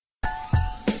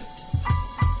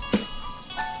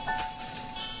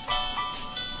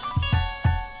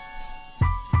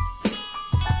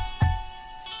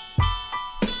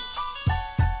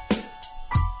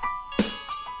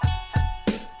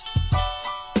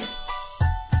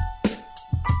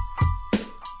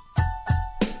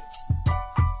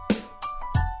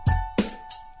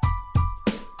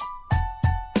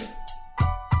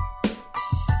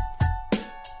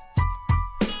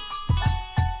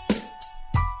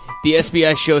The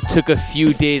SBI Show took a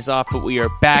few days off, but we are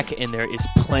back, and there is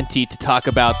plenty to talk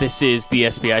about. This is the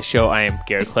SBI Show. I am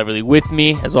Garrett Cleverly. With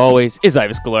me, as always, is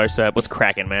Ivis Galarza. What's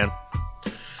cracking, man?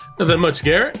 Nothing much,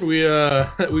 Garrett. We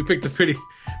picked a pretty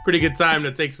good time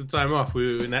to take some time off.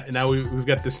 We've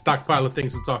got this stockpile of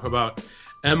things to talk about.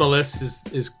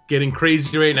 MLS is getting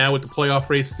crazy right now with the playoff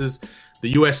races.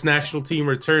 The U.S. national team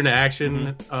returned to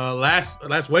action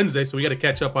last Wednesday, so we got to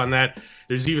catch up on that.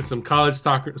 There's even some college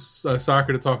soccer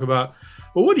to talk about.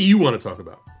 But what do you want to talk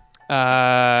about?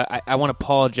 I want to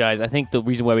apologize. I think the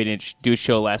reason why we didn't do a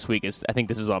show last week is I think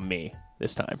this is on me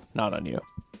this time, not on you.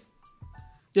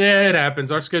 Yeah, it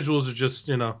happens. Our schedules are just,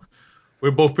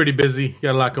 we're both pretty busy.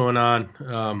 Got a lot going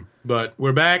on. But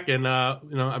we're back, and,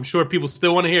 I'm sure people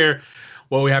still want to hear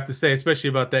what we have to say, especially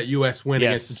about that U.S. win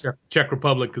against the Czech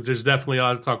Republic, because there's definitely a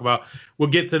lot to talk about. We'll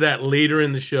get to that later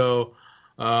in the show.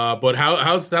 But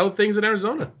how things in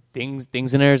Arizona? Things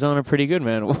in Arizona are pretty good,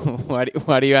 man.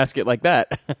 Why do you ask it like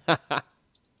that?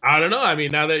 I don't know. I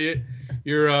mean, now that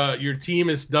your team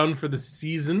is done for the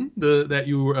season,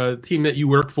 the team that you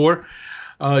worked for,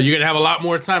 you're gonna have a lot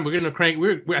more time. We're gonna crank.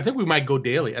 I think we might go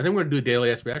daily. I think we're gonna do a daily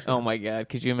SBI show. Oh my God,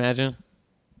 could you imagine?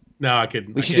 No, I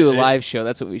couldn't. We should do a live show.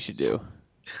 That's what we should do.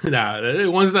 Nah,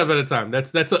 one step at a time.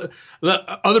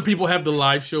 Other people have the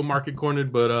live show market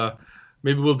cornered, but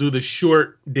maybe we'll do the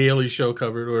short daily show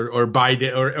covered or by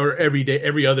day or every day,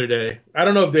 every other day. I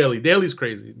don't know if daily. Daily's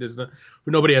crazy.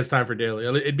 Nobody has time for daily.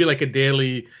 It'd be like a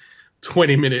daily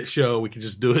 20-minute show. We could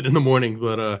just do it in the morning,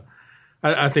 but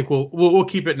I think we'll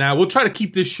keep it now. We'll try to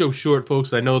keep this show short,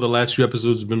 folks. I know the last few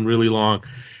episodes have been really long,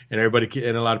 and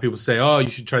a lot of people say, "Oh,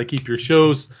 you should try to keep your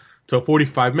shows to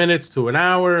 45 minutes to an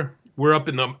hour." We're up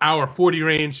in the hour 40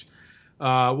 range.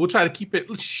 We'll try to keep it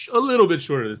a little bit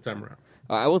shorter this time around.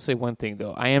 I will say one thing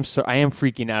though. I am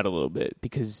freaking out a little bit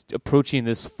because approaching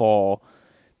this fall,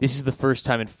 this is the first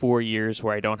time in 4 years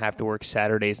where I don't have to work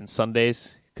Saturdays and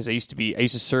Sundays. Because I used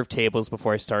to serve tables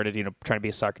before I started, trying to be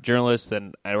a soccer journalist.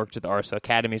 Then I worked at the RSL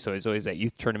Academy, so I was always at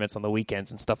youth tournaments on the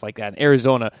weekends and stuff like that. In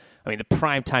Arizona, I mean, the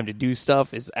prime time to do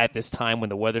stuff is at this time when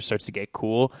the weather starts to get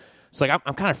cool. So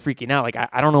I'm kind of freaking out. Like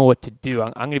I don't know what to do.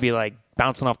 I'm going to be like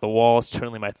bouncing off the walls,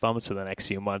 twiddling my thumbs for the next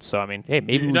few months. So I mean, hey,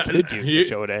 maybe we could do a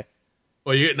show today.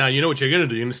 Well, now you know what you're going to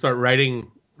do. You're going to start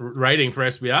writing for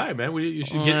SBI, man. You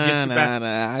should get you back.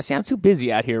 I see. I'm too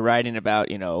busy out here writing about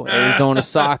Arizona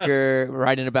soccer,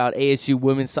 writing about ASU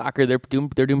women's soccer. They're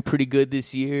doing pretty good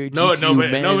this year.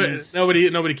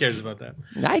 Nobody cares about that.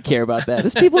 I care about that.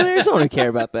 There's people in Arizona who care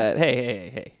about that.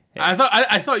 Hey.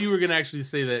 I thought you were going to actually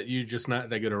say that you're just not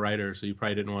that good a writer, so you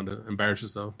probably didn't want to embarrass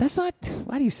yourself. That's not.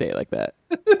 Why do you say it like that?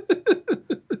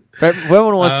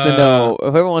 Whoever wants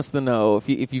to know,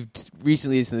 if you've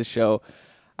recently listened to the show,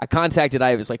 I contacted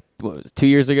Ivis 2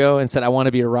 years ago and said I want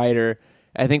to be a writer.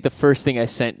 I think the first thing I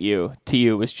sent to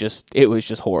you was just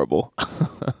horrible.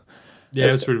 Yeah,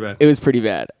 it was pretty bad. It was pretty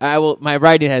bad. My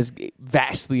writing has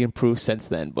vastly improved since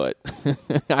then, but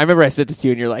I remember I sent it to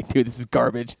you and you're like, dude, this is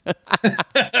garbage.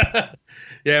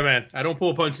 Yeah, man. I don't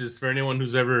pull punches for anyone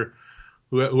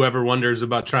whoever wonders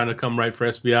about trying to come write for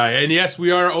SBI. And yes,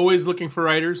 we are always looking for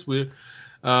writers. We've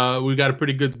got a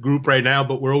pretty good group right now,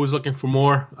 but we're always looking for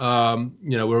more.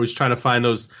 We're always trying to find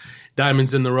those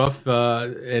diamonds in the rough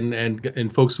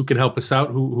and folks who can help us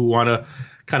out who want to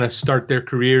kind of start their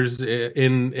careers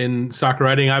in soccer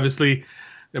writing. Obviously,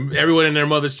 everyone and their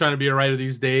mother's trying to be a writer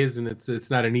these days, and it's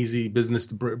not an easy business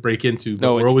to break into.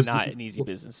 But it's not an easy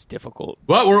business. It's difficult.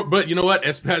 But you know what?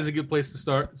 SBI is a good place to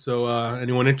start. So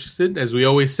anyone interested, as we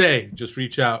always say, just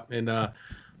reach out. And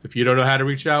if you don't know how to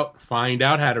reach out, find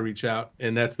out how to reach out.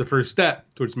 And that's the first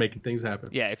step towards making things happen.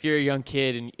 Yeah, if you're a young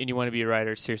kid and you want to be a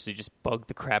writer, seriously, just bug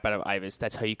the crap out of Ivis.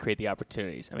 That's how you create the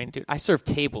opportunities. I mean, dude, I served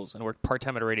tables and worked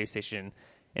part-time at a radio station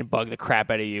and bugged the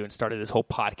crap out of you and started this whole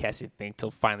podcasting thing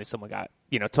till finally someone got,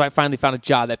 till I finally found a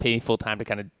job that paid me full-time to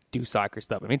kind of do soccer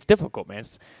stuff. I mean, it's difficult, man.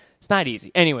 It's not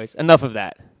easy. Anyways, enough of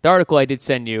that. The article I did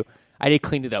send you, I did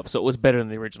clean it up, so it was better than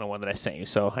the original one that I sent you.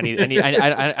 So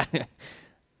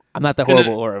I'm not that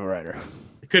horrible of a writer.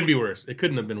 It couldn't be worse. It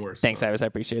couldn't have been worse. Thanks, Ivis. I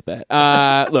appreciate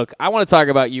that. Look, I want to talk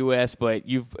about U.S., but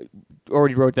you've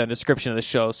already wrote down the description of the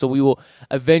show, so we will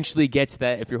eventually get to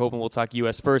that. If you're hoping we'll talk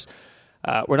U.S. first,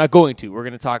 we're not going to. We're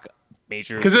going to talk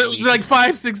Major League. Because it was like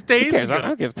 5-6 days ago.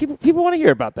 Okay, people want to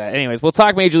hear about that. Anyways, we'll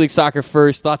talk Major League Soccer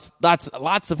first. Lots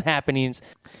of happenings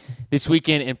this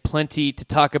weekend and plenty to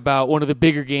talk about. One of the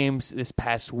bigger games this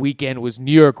past weekend was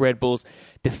New York Red Bulls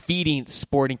defeating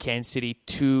Sporting Kansas City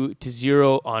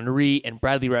 2-0. Henry and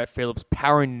Bradley Wright Phillips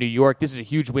powering New York. This is a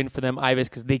huge win for them, Ivis,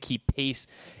 because they keep pace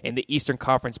in the Eastern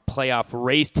Conference playoff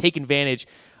race, take advantage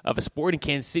of a Sporting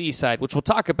Kansas City side, which we'll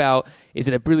talk about, is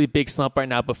in a really big slump right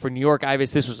now. But for New York,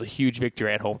 Ivis, this was a huge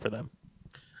victory at home for them.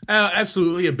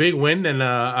 Absolutely a big win, and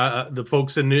the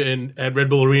folks at Red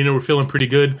Bull Arena were feeling pretty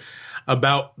good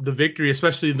about the victory,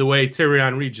 especially the way Thierry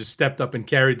Henry just stepped up and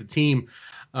carried the team.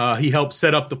 He helped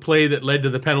set up the play that led to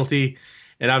the penalty,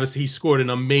 and obviously he scored an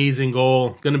amazing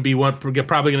goal. Going to be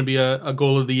probably going to be a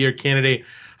goal of the year candidate.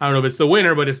 I don't know if it's the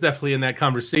winner, but it's definitely in that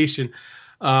conversation.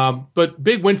 But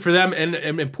big win for them,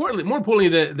 and more importantly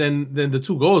than the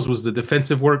two goals was the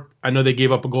defensive work. I know they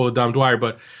gave up a goal to Dom Dwyer,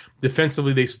 but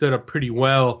defensively they stood up pretty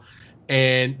well.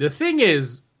 And the thing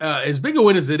is, as big a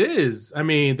win as it is, I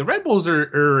mean, the Red Bulls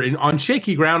are on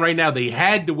shaky ground right now. They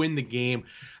had to win the game.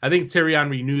 I think Thierry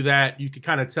Henry knew that. You could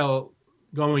kind of tell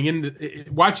going into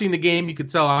watching the game. You could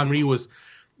tell Henry was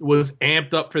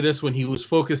amped up for this when he was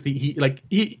focused.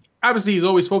 He obviously he's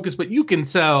always focused, but you can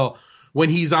tell when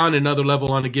he's on another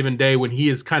level on a given day, when he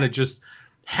is kind of just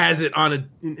has it on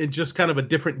in just kind of a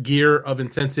different gear of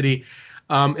intensity.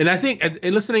 And I think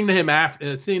and listening to him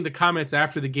after seeing the comments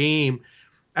after the game,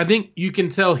 I think you can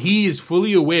tell he is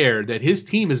fully aware that his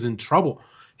team is in trouble.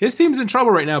 His team's in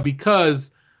trouble right now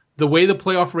because the way the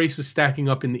playoff race is stacking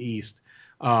up in the East,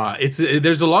 there's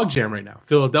a logjam right now.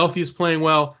 Philadelphia's playing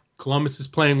well. Columbus is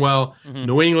playing well.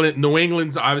 Mm-hmm. New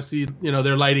England's obviously,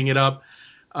 they're lighting it up.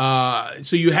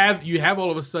 So you have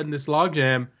all of a sudden this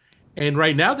logjam, and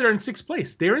right now they're in sixth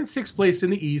place. They're in sixth place in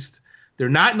the East. They're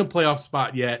not in the playoff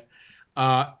spot yet.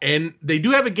 And they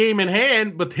do have a game in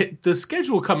hand, but the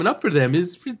schedule coming up for them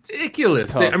is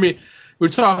ridiculous. We're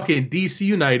talking DC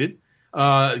United,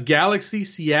 Galaxy,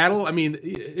 Seattle. I mean,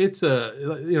 it's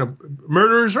a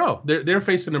murderer's row. They're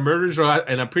facing a murderer's row,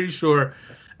 and I'm pretty sure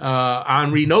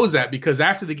Henry knows that because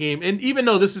after the game, and even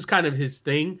though this is kind of his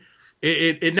thing,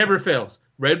 it never fails.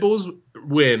 Red Bulls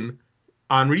win,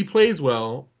 Henry plays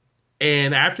well,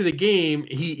 and after the game,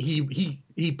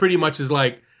 he pretty much is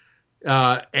like,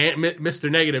 Mr.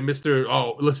 Negative, Mr.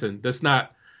 Oh, listen, let's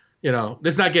not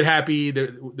get happy.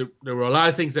 There were a lot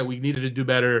of things that we needed to do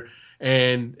better,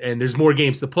 and there's more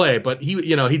games to play. But he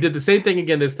did the same thing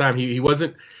again this time. He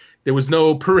wasn't. There was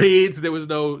no parades. There was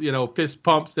no fist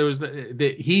pumps.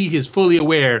 He is fully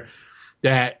aware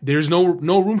that there's no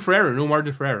room for error, no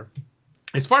margin for error.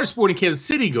 As far as Sporting Kansas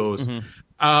City goes,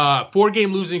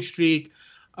 4-game losing streak.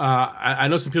 I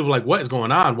know some people are like, what is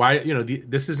going on? Why,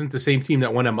 this isn't the same team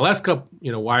that won MLS Cup.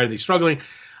 Why are they struggling?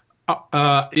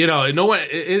 No one.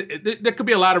 There could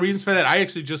be a lot of reasons for that. I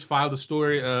actually just filed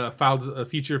a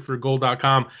feature for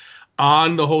Goal.com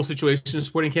on the whole situation in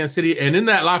Sporting Kansas City. And in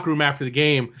that locker room after the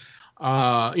game,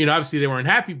 obviously they weren't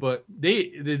happy, but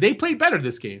they played better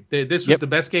this game. This was the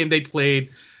best game they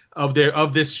played of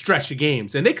this stretch of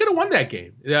games, and they could have won that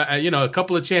game. A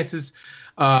couple of chances.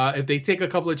 If they take a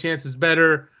couple of chances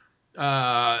better,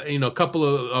 a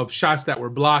couple of shots that were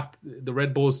blocked, the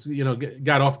Red Bulls,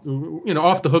 got off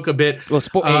the hook a bit. Well,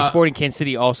 Sporting Kansas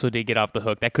City also did get off the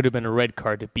hook. That could have been a red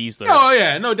card to Beasler. Oh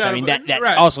yeah, no doubt. I mean, that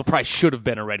right. Also probably should have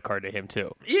been a red card to him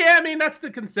too. Yeah, I mean that's the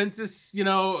consensus,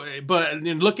 But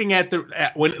looking at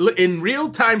when in real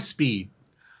time speed,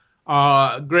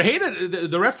 Grajeda,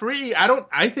 the referee,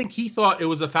 I think he thought it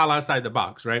was a foul outside the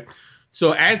box, right?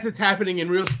 So as it's happening in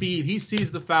real speed, he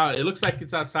sees the foul. It looks like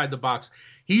it's outside the box.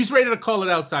 He's ready to call it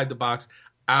outside the box.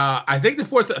 I think the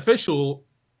fourth official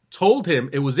told him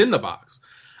it was in the box.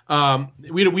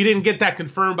 We didn't get that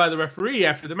confirmed by the referee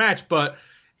after the match, but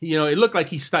it looked like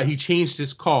he changed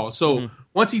his call. So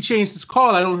once he changed his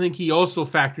call, I don't think he also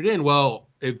factored in, well,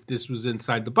 if this was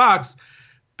inside the box,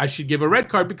 I should give a red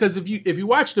card, because if you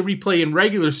watch the replay in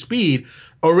regular speed,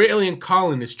 Aurelian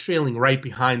Collin is trailing right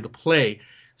behind the play.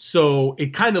 So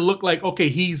it kind of looked like, okay,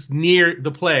 he's near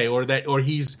the play, or it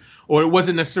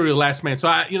wasn't necessarily the last man. So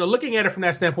looking at it from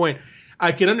that standpoint,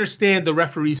 I can understand the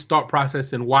referee's thought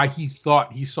process and why he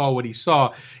thought he saw what he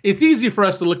saw. It's easy for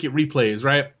us to look at replays,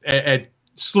 right? At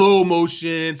slow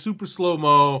motion, super slow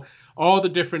mo, all the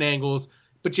different angles.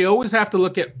 But you always have to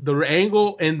look at the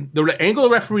angle the angle the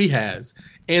referee has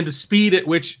and the speed at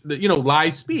which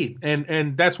live speed.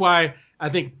 And that's why I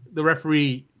think the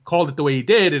referee called it the way he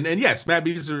did. And yes, Matt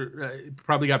Beasley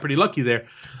probably got pretty lucky there.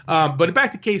 But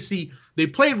back to KC, they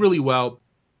played really well.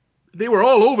 They were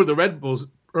all over the Red Bulls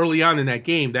early on in that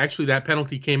game. Actually, that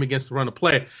penalty came against the run of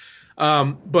play.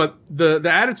 But the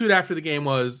attitude after the game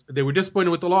was they were disappointed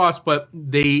with the loss, but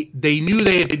they knew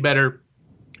they had played better.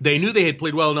 They knew they had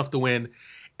played well enough to win.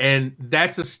 And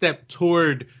that's a step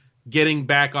toward getting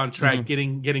back on track,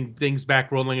 getting things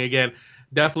back rolling again.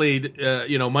 Definitely,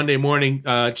 Monday morning,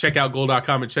 check out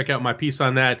Goal.com and check out my piece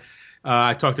on that.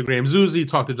 I talked to Graham Zusi,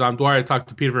 talked to John Dwyer, talked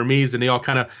to Peter Vermees, and they all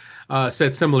kind of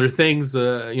said similar things.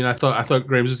 I thought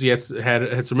Graham Zusi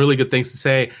had some really good things to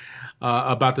say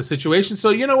about the situation. So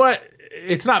you know what?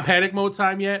 It's not panic mode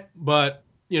time yet, but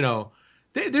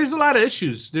there's a lot of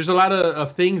issues. There's a lot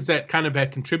of things that kind of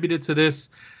had contributed to this.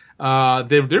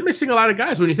 They're missing a lot of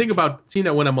guys. When you think about the team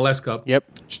that won MLS Cup, yep.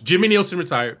 Jimmy Nielsen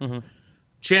retired. Mm-hmm.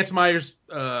 Chance Myers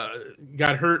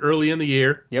got hurt early in the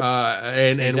year. Yep.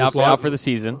 And he's was out for the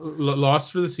season.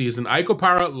 Lost for the season. Iko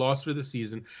Para lost for the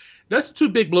season. That's two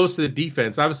big blows to the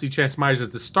defense. Obviously, Chance Myers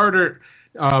as the starter.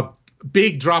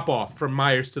 Big drop off from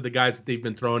Myers to the guys that they've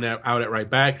been throwing out at right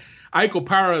back. Iko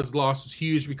Para's loss was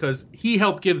huge because he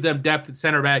helped give them depth at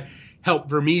center back, helped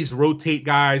Vermees rotate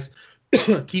guys,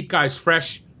 keep guys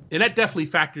fresh. And that definitely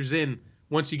factors in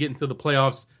once you get into the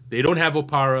playoffs. They don't have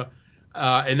Opara.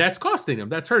 And that's costing them.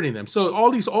 That's hurting them. So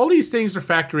all these things are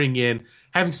factoring in.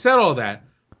 Having said all that,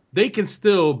 they can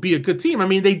still be a good team. I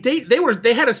mean, they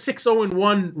had a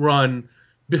 6-0-1 run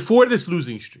before this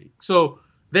losing streak. So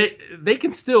they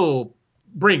can still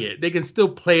bring it. They can still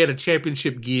play at a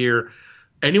championship gear.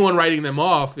 Anyone writing them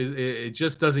off, it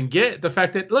just doesn't get the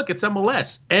fact that, look, it's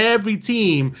MLS. Every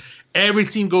team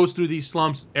goes through these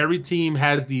slumps. Every team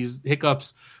has these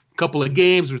hiccups, a couple of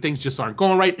games where things just aren't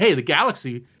going right. Hey, the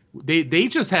Galaxy, they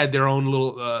just had their own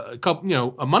little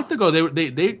a month ago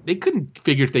they couldn't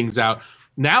figure things out.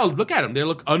 Now look at them; they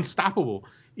look unstoppable.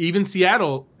 Even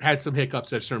Seattle had some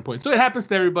hiccups at a certain point. So it happens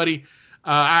to everybody.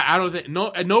 I don't think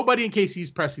nobody in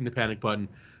KC's pressing the panic button,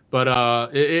 but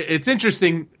it's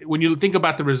interesting when you think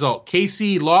about the result.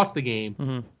 KC lost the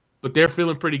game, but they're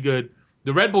feeling pretty good.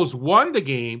 The Red Bulls won the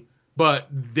game, but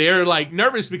they're like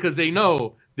nervous because they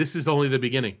know this is only the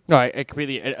beginning. No, I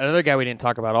completely. Another guy we didn't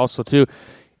talk about also too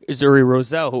is Uri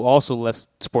Rosell, who also left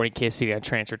Sporting KC on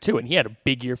transfer too, and he had a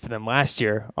big year for them last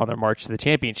year on their march to the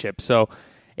championship. So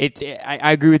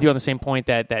I agree with you on the same point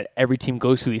that every team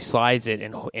goes through these slides,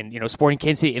 and Sporting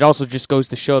KC, it also just goes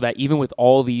to show that even with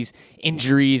all these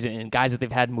injuries and guys that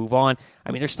they've had move on,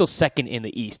 I mean, they're still second in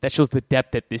the East. That shows the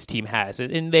depth that this team has,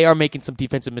 and they are making some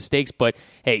defensive mistakes. But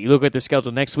hey, you look at their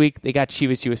schedule next week; they got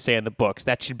Chivas USA in the books.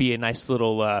 That should be a nice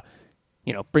little.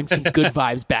 Bring some good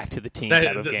vibes back to the team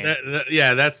type of game.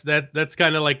 That's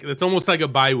kind of like, it's almost like a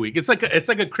bye week. It's like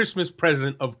a Christmas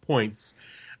present of points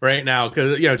right now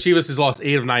because Chivas has lost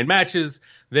 8 of 9 matches.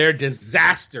 They're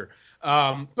disaster.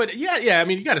 But yeah. I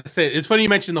mean, you got to say it's funny you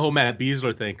mentioned the whole Matt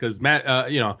Beasler thing because Matt,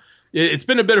 it's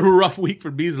been a bit of a rough week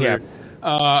for Beasler.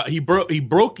 Yeah.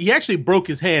 He actually broke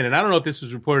his hand, and I don't know if this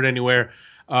was reported anywhere.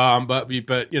 But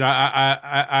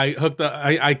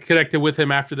I connected with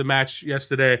him after the match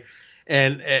yesterday.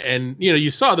 And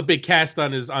you saw the big cast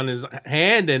on his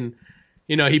hand, and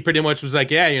he pretty much was like,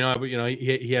 he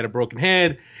had a broken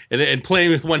hand, and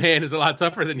playing with one hand is a lot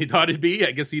tougher than he thought it'd be.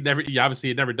 I guess he obviously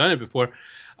had never done it before.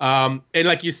 And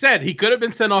like you said, he could have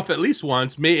been sent off at least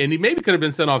once, and he maybe could have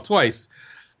been sent off twice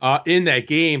in that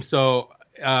game. So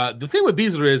the thing with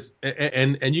Beasler is,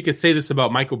 and you could say this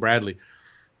about Michael Bradley,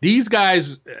 these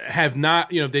guys have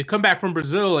not, they've come back from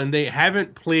Brazil and they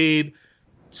haven't played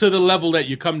to the level that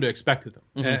you come to expect of them.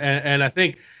 Mm-hmm. And I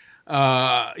think,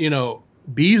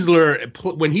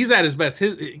 Beasler, when he's at his best,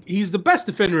 he's the best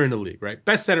defender in the league, right?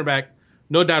 Best center back,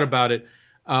 no doubt about it.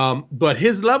 But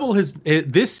his level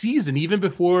this season, even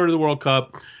before the World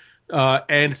Cup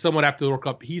and somewhat after the World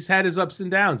Cup, he's had his ups and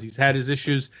downs. He's had his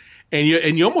issues. And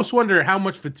you almost wonder how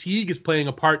much fatigue is playing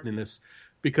a part in this.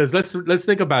 Because let's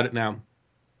think about it now.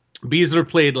 Beasler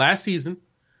played last season.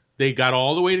 They got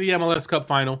all the way to the MLS Cup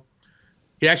final.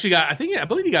 He actually I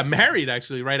believe he got married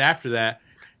actually right after that.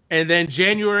 And then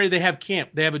January they have camp.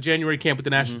 They have a January camp with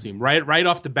the national team. Right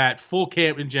off the bat, full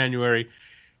camp in January.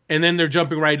 And then they're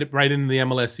jumping right into the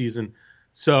MLS season.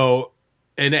 So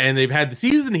and they've had the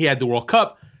season, he had the World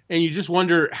Cup, and you just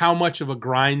wonder how much of a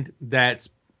grind that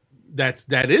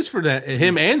is for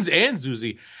him and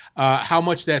Zusi. How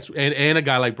much that's and a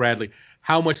guy like Bradley,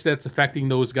 how much that's affecting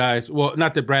those guys. Well,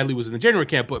 not that Bradley was in the January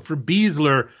camp, but for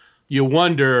Beasler, you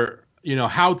wonder,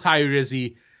 how tired is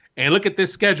he? And look at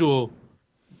this schedule.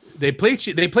 They play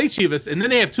Chivas, and then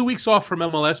they have 2 weeks off from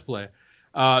MLS play.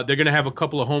 They're going to have a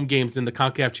couple of home games in the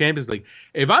CONCACAF Champions League.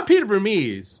 If I'm Peter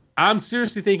Vermees, I'm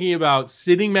seriously thinking about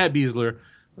sitting Matt Beasler,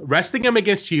 resting him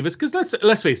against Chivas, because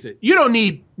let's face it, you don't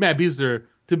need Matt Beasler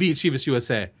to beat Chivas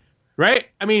USA, right?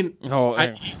 I mean,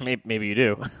 maybe you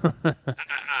do.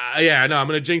 I'm going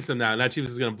to jinx them now. Now Chivas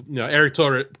is going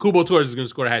to, Kubo Torres is going to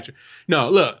score a hat trick.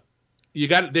 No, look. They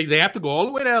have to go all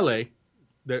the way to LA.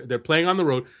 They're playing on the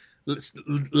road.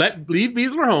 Leave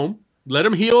Beasler home. Let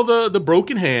him heal the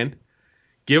broken hand.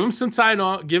 Give him some time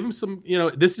off. Give him some.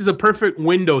 This is a perfect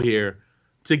window here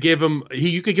to give him.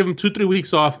 You could give him 2-3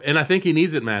 weeks off, and I think he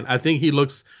needs it, man. I think he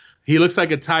looks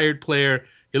like a tired player.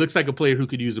 He looks like a player who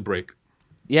could use a break.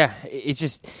 Yeah, it's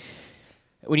just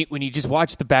when you just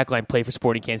watch the backline play for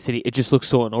Sporting Kansas City, it just looks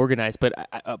so unorganized. But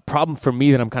a problem for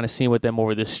me that I'm kind of seeing with them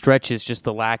over this stretch is just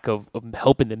the lack of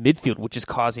help in the midfield, which is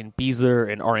causing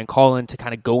Beasler and Arian Collin to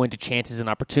kind of go into chances and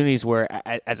opportunities where,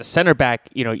 as a center back,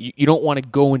 you don't want to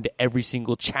go into every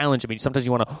single challenge. I mean, sometimes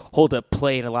you want to hold a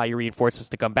play and allow your reinforcements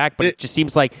to come back, but it just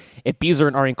seems like if Beasler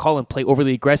and Arian Collin play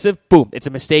overly aggressive, boom, it's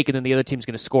a mistake, and then the other team's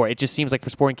going to score. It just seems like for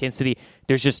Sporting Kansas City,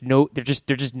 they're just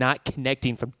not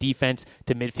connecting from defense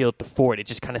to midfield to forward.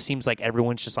 It just kind of seems like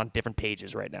everyone's just on different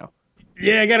pages right now.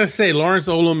 Yeah, I gotta say, Lawrence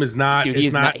Olum is not. Dude,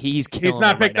 he's not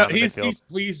picked up.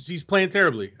 He's playing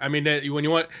terribly. I mean, if you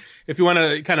want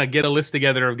to kind of get a list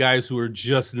together of guys who are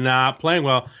just not playing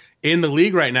well in the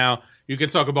league right now, you can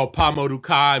talk about Pa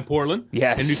Moduka in Portland.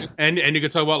 Yes, and you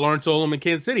can talk about Lawrence Olum in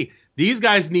Kansas City. These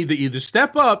guys need to either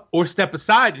step up or step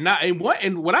aside. And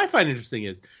what I find interesting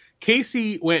is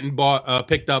Casey went and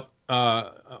picked up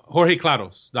Jorge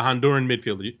Claros, the Honduran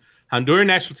midfielder. Honduran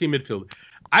national team midfielder.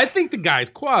 I think the guy's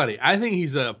quality. I think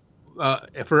he's for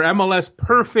MLS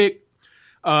perfect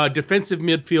defensive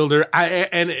midfielder.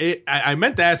 I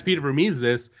meant to ask Peter Vermees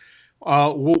this.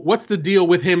 What's the deal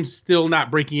with him still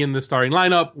not breaking in the starting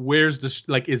lineup?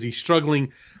 Is he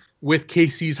struggling with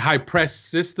KC's high press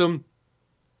system?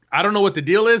 I don't know what the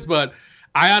deal is, but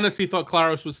I honestly thought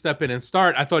Claros would step in and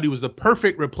start. I thought he was the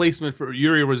perfect replacement for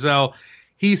Yuri Rosell.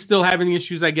 He's still having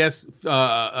issues, I guess,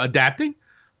 adapting.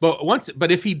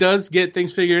 But if he does get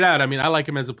things figured out, I mean, I like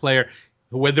him as a player.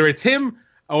 Whether it's him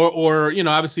or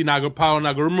obviously Paulo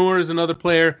Nagarumura is another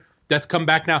player that's come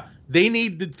back now. They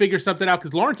need to figure something out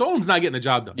because Lawrence Olum's not getting the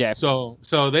job done. Yeah. So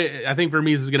I think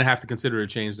Vermees is going to have to consider a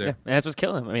change there. Yeah, and that's what's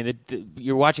killing him. I mean,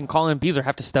 you're watching Collin and Beasler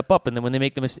have to step up, and then when they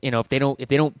make the if they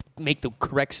don't make the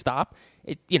correct stop,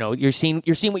 you're seeing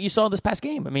what you saw this past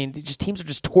game. I mean, teams are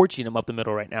just torching them up the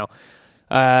middle right now.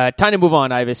 Time to move on,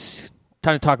 Ivis.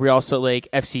 Time to talk Real Salt Lake,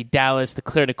 FC Dallas. The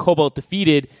Clarendon Cobalt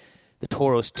defeated the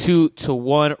Toros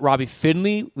 2-1. Robbie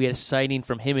Finley, we had a sighting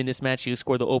from him in this match. He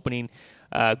scored the opening.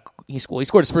 He scored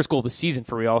his first goal of the season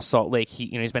for Real Salt Lake.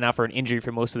 He's been out for an injury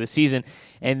for most of the season.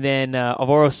 And then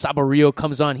Alvaro Saborio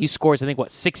comes on. He scores, I think,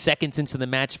 6 seconds into the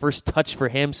match. First touch for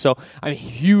him. So, I mean,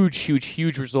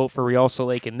 huge result for Real Salt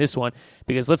Lake in this one.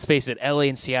 Because let's face it, LA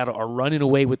and Seattle are running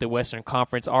away with the Western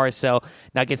Conference. RSL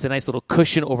now gets a nice little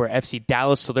cushion over FC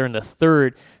Dallas. So they're in the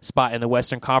third spot in the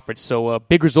Western Conference. So a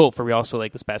big result for Real Salt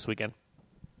Lake this past weekend.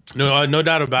 No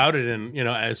doubt about it. And,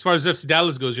 as far as FC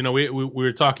Dallas goes, we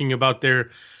were talking about their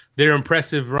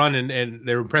impressive run and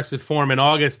their impressive form in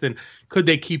August. And could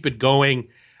they keep it going?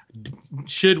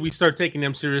 Should we start taking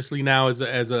them seriously now as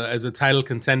a title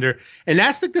contender? And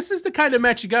this is the kind of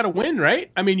match you got to win,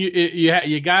 right? I mean,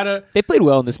 you got to. They played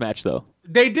well in this match, though.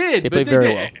 They did. They played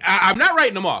very well. I'm not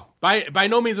writing them off. By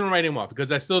no means am I writing them off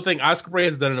because I still think Oscar Bray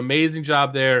has done an amazing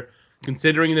job there,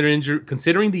 considering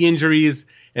the injuries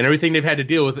and everything they've had to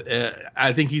deal with.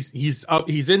 I think he's up.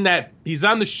 He's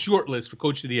on the short list for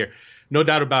Coach of the Year, no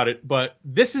doubt about it. But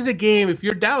this is a game. If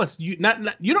you're Dallas, you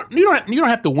don't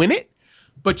have to win it,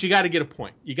 but you got to get a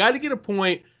point. You got to get a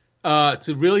point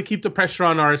to really keep the pressure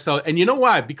on RSL. And you know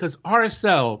why? Because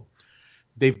RSL,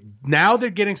 they're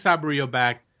getting Saborio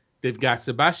back. They've got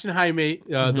Sebastian Jaime,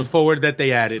 the forward that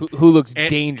they added, who looks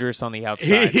dangerous on the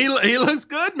outside. He looks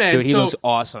good, man. Dude, he looks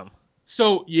awesome.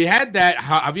 So you had that.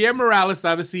 Javier Morales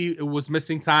obviously was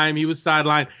missing time. He was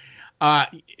sidelined.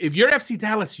 If you're FC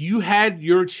Dallas, you had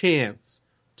your chance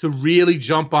to really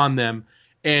jump on them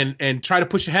and try to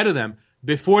push ahead of them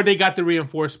before they got the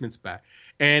reinforcements back.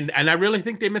 And I really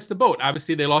think they missed the boat.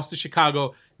 Obviously, they lost to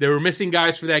Chicago. They were missing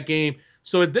guys for that game.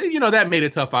 So, that made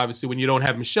it tough, obviously, when you don't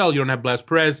have Michelle, you don't have Blas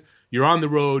Perez, you're on the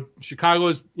road. Chicago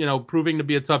is, proving to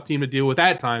be a tough team to deal with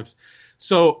at times.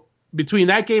 So, between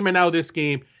that game and now this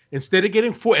game, instead of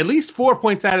getting at least 4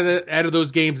 points out of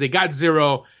those games, they got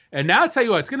 0. And now I tell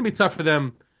you what, it's going to be tough for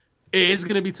them. It is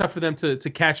going to be tough for them to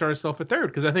catch RSL for third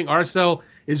because I think RSL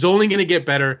is only going to get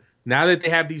better now that they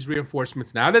have these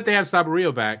reinforcements. Now that they have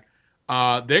Saborio back,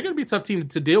 they're going to be a tough team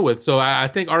to deal with. So I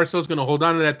think RSL is going to hold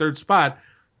on to that third spot.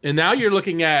 And now you're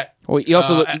looking at. Well, you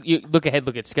also look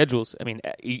at schedules. I mean,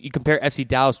 you compare FC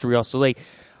Dallas to Real Salt Lake.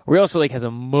 Real Salt Lake has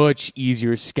a much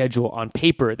easier schedule on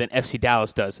paper than FC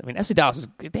Dallas does. I mean, FC Dallas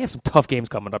they have some tough games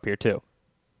coming up here too.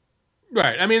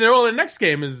 Right. I mean, their next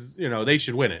game is they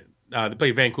should win it. They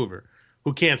play Vancouver,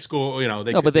 who can't score.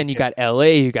 But then you got LA,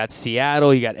 you got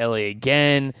Seattle, you got LA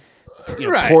again.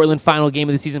 Right. Portland final game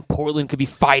of the season. Portland could be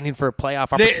fighting for a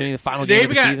playoff opportunity. The final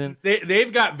game of the season.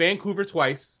 They've got Vancouver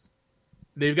twice.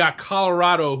 They've got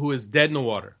Colorado, who is dead in the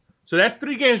water. So that's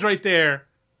 3 games right there.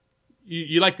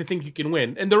 You like to think you can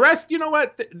win. And the rest, you know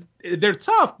what? They're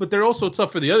tough, but they're also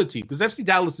tough for the other team because FC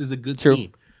Dallas is a good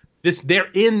team. They're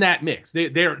in that mix.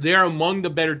 They're among the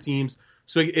better teams.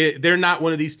 So they're not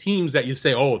one of these teams that you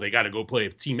say, oh, they got to go play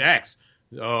Team X.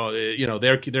 You know,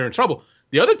 they're in trouble.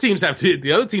 The other teams have to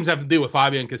deal with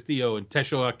Fabian Castillo and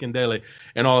Tesho Akindele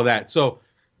and all of that. So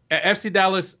FC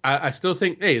Dallas, I still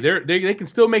think, hey, they can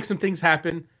still make some things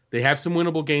happen. They have some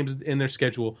winnable games in their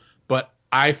schedule, but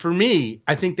I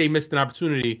think they missed an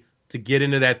opportunity to get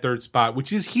into that 3rd spot,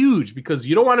 which is huge because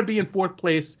you don't want to be in 4th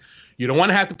place. You don't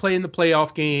want to have to play in the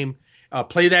playoff game,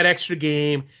 play that extra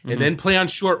game, and then play on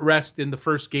short rest in the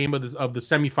first game of the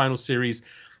semifinal series.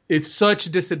 It's such a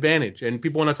disadvantage. And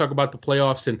people want to talk about the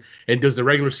playoffs and does the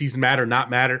regular season matter, not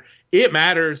matter? It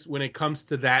matters when it comes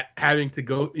to that, having to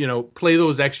go, play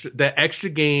that extra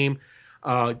game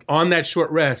on that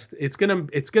short rest. It's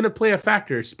gonna play a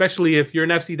factor, especially if you're an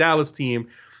FC Dallas team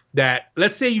that,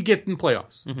 let's say you get in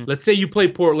playoffs. Let's say you play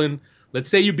Portland. Let's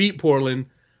say you beat Portland.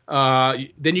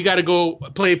 Then you got to go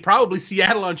play probably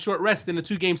Seattle on short rest in a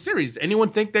 2-game series. Anyone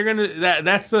think they're gonna?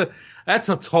 That's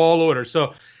a tall order.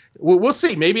 So we'll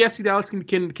see. Maybe FC Dallas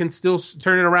can still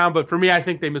turn it around. But for me, I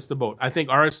think they missed the boat. I think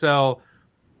RSL.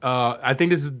 I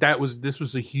think this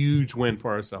was a huge win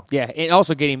for RSL. Yeah, and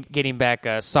also getting back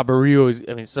Sabarillo.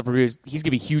 Sabarillo, he's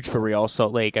gonna be huge for Real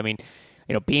Salt Lake.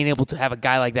 Being able to have a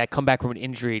guy like that come back from an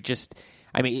injury,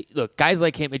 look, guys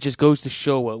like him, it just goes to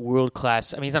show what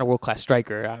world-class... he's not a world-class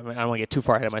striker. I don't want to get too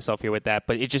far ahead of myself here with that,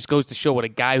 but it just goes to show what a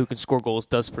guy who can score goals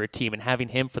does for a team, and having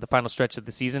him for the final stretch of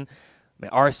the season,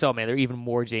 RSL, they're even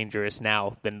more dangerous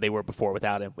now than they were before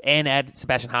without him. And add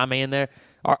Sebastian Jaime in there.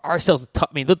 RSL's tough.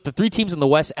 Look, the 3 teams in the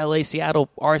West, LA, Seattle,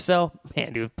 RSL,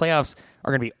 man, dude, playoffs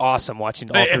are going to be awesome watching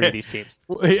all 3 of these teams.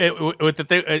 With the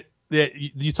thing,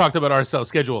 you talked about RSL's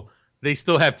schedule. They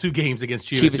still have 2 games against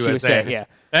Chivas USA. Yeah.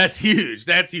 That's huge.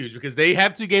 Because they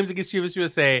have 2 games against Chivas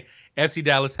USA. FC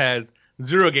Dallas has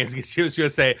 0 games against Chivas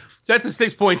USA. So that's a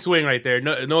 6-point swing right there.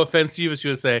 No offense, Chivas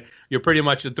USA. You're pretty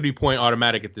much a 3-point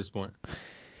automatic at this point.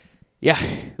 Yeah.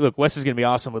 Look, West is going to be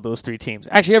awesome with those 3 teams.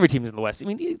 Actually, every team is in the West.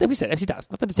 Like we said, FC Dallas,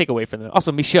 nothing to take away from them.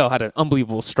 Also, Michel had an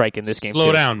unbelievable strike in this game.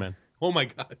 Slow down, man. Oh, my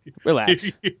God.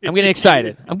 Relax. I'm getting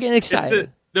excited.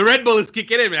 The Red Bull is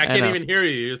kicking in, man. I can't even hear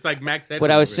you. It's like Max Headman.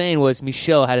 What I was saying was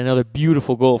Michel had another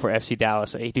beautiful goal for FC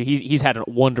Dallas. He's had a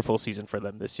wonderful season for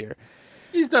them this year.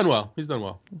 He's done well. He's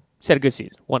had a good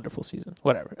season. Wonderful season.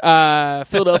 Whatever.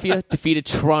 Philadelphia defeated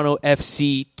Toronto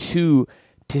FC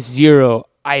 2-0.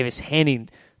 Ivis handing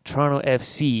Toronto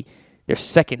FC their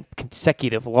 2nd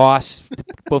consecutive loss.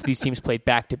 Both these teams played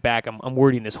back-to-back. I'm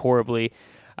wording this horribly.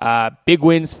 Big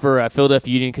wins for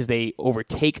Philadelphia Union because they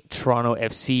overtake Toronto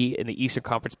FC in the Eastern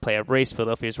Conference playoff race.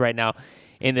 Philadelphia is right now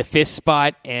in the 5th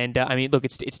spot. And, look,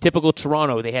 it's typical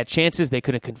Toronto. They had chances. They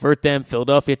couldn't convert them.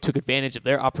 Philadelphia took advantage of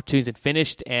their opportunities and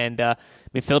finished. And,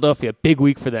 Philadelphia, big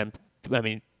week for them.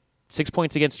 6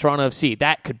 points against Toronto FC.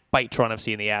 That could bite Toronto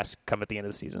FC in the ass come at the end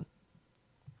of the season.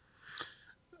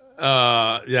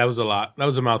 That was a lot. That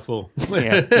was a mouthful.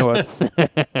 Yeah, it was.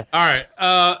 All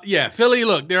right. Philly,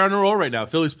 look, they're on a roll right now.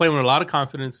 Philly's playing with a lot of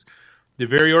confidence. They're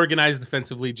very organized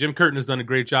defensively. Jim Curtin has done a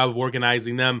great job of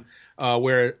organizing them.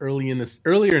 Where earlier in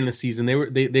the season,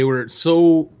 they were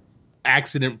so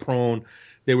accident prone.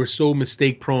 They were so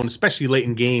mistake prone, especially late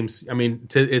in games.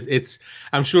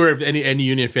 I'm sure if any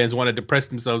Union fans want to depress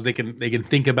themselves, they can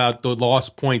think about the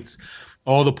lost points,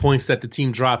 all the points that the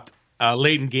team dropped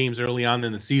late in games early on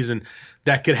in the season.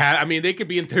 That could have. They could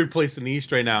be in 3rd place in the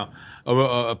East right now,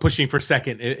 pushing for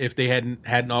 2nd if they hadn't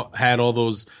had all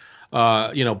those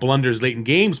blunders late in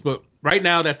games. But right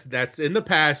now, that's in the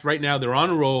past. Right now, they're on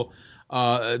a roll.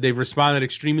 They've responded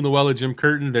extremely well to Jim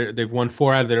Curtin. They've won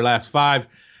 4 out of their last 5.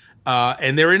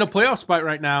 And they're in a playoff spot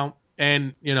right now.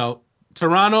 And,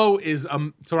 Toronto's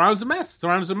a mess.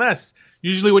 Toronto's a mess.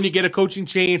 Usually when you get a coaching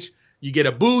change, you get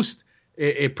a boost.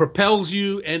 It propels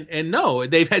you. And no,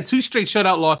 they've had 2 straight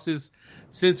shutout losses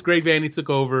since Greg Vanney took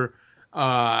over.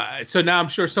 So now I'm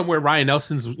sure somewhere Ryan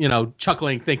Nelson's,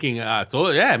 chuckling, thinking,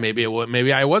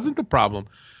 maybe I wasn't the problem.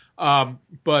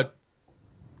 But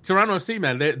Toronto FC,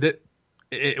 man,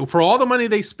 for all the money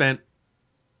they spent,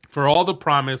 for all the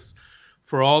promise,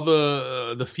 for all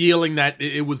the feeling that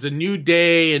it was a new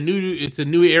day, it's a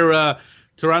new era.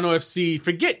 Toronto FC,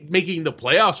 forget making the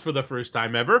playoffs for the first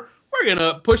time ever. We're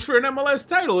gonna push for an MLS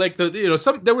title.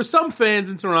 There were some fans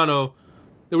in Toronto.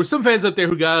 There were some fans up there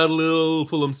who got a little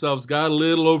full of themselves, got a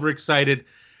little overexcited,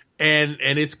 and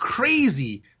it's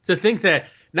crazy to think that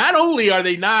not only are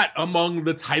they not among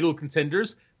the title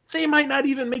contenders, they might not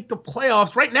even make the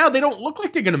playoffs. Right now, they don't look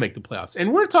like they're going to make the playoffs.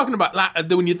 And we're talking about,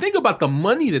 when you think about the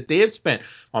money that they have spent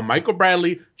on Michael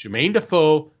Bradley, Jermaine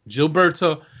Defoe,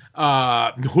 Gilberto,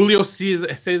 Julio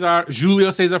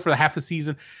Cesar for the half a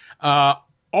season, all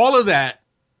of that.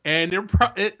 And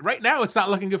right now, it's not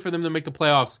looking good for them to make the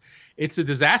playoffs. It's a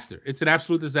disaster. It's an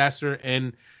absolute disaster.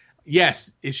 And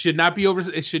yes, it should not be over.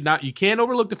 It should not. You can't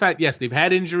overlook the fact. Yes, they've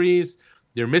had injuries.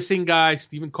 They're missing guys.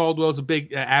 Stephen Caldwell's a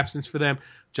big absence for them.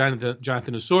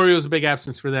 Jonathan Osorio is a big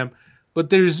absence for them. But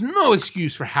there's no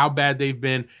excuse for how bad they've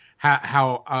been.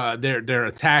 How their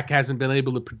attack hasn't been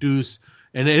able to produce.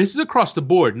 And this is across the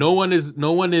board. No one is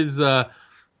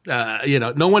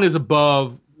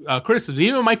above criticism.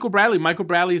 Even Michael Bradley. Michael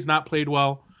Bradley has not played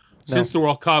well since the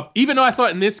World Cup. Even though I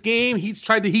thought in this game he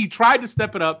tried to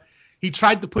step it up. He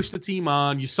tried to push the team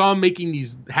on. You saw him making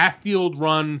these half-field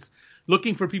runs,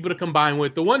 looking for people to combine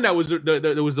with. The one that was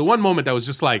there was the one moment that was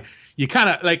just like you kind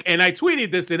of like. And I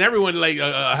tweeted this, and everyone like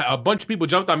a bunch of people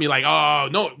jumped on me like, "Oh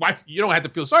no, why, you don't have to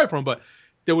feel sorry for him." But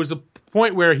there was a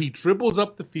point where he dribbles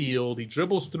up the field, he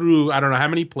dribbles through I don't know how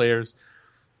many players,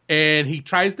 and he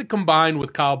tries to combine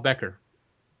with Kyle Becker.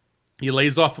 He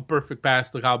lays off a perfect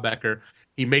pass to Kyle Becker.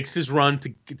 He makes his run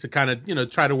to kind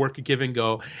of try to work a give and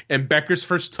go, and Becker's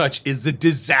first touch is a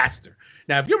disaster.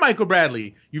 Now, if you're Michael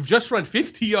Bradley, you've just run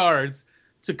 50 yards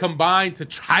to combine to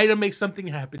try to make something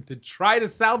happen, to try to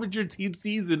salvage your team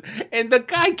season, and the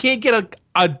guy can't get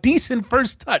a decent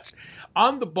first touch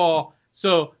on the ball.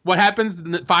 So what happens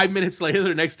 5 minutes later,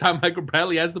 the next time Michael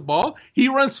Bradley has the ball, he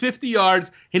runs 50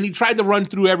 yards, and he tried to run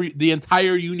through the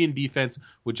entire Union defense,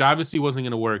 which obviously wasn't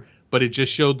going to work, but it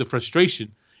just showed the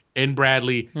frustration in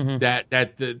Bradley that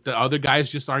the other guys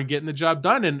just aren't getting the job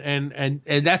done.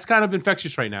 And that's kind of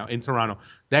infectious right now in Toronto.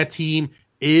 That team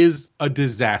is a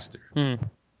disaster.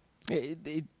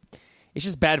 It's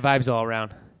just bad vibes all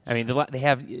around. I mean,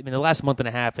 the last month and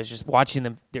a half is just watching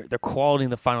them. Their quality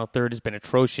in the final third has been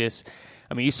atrocious.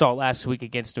 I mean, you saw it last week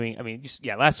against New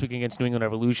England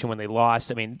Revolution when they lost.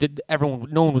 I mean,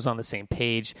 no one was on the same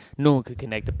page. No one could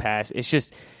connect a pass. It's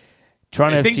just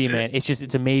Toronto FC, man.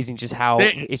 It's amazing just how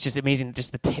it's just amazing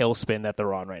just the tailspin that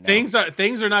they're on right now. Things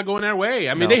are not going their way.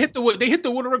 I mean, they hit the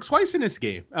Waterworks twice in this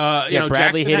game.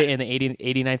 Bradley hit it in the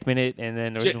 89th minute, and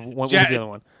then there was what was the other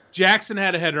one? Jackson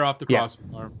had a header off the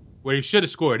crossbar where he should have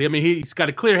scored. I mean, he's got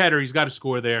a clear header. He's got to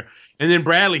score there. And then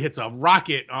Bradley hits a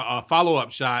rocket, a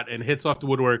follow-up shot, and hits off the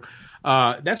woodwork.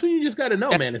 That's when you just got to know,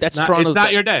 man. It's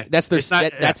not your day. That's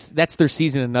their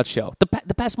season in a nutshell.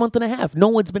 The past month and a half, no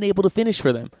one's been able to finish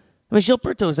for them. I mean,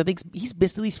 Gilberto's, I think he's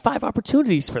missed at least 5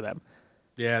 opportunities for them.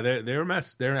 Yeah, they're a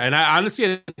mess. And I honestly,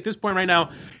 at this point right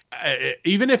now,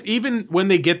 even when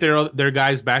they get their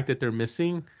guys back that they're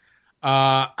missing,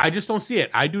 I just don't see it.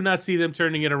 I do not see them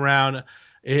turning it around.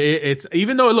 It's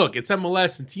even though look, it's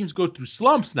MLS and teams go through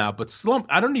slumps now, but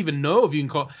I don't even know if you can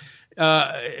call.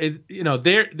 They've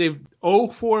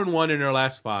 0-4-1 in their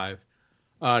last 5,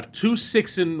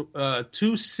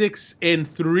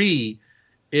 2-6-3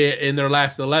 in their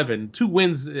last 11, 2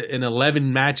 wins in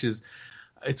 11 matches.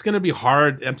 It's going to be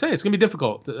hard. I'm telling you, it's going to be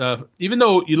difficult. Even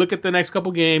though you look at the next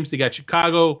couple games, they got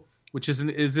Chicago, which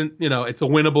isn't it's a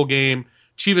winnable game.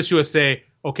 Chivas USA,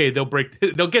 okay, they'll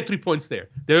get 3 points there.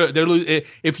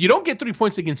 If you don't get 3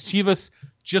 points against Chivas,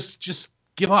 just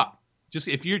give up. Just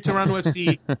if you're Toronto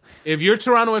FC,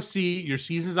 your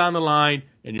season's on the line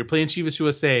and you're playing Chivas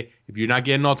USA, if you're not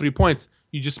getting all 3 points,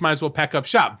 you just might as well pack up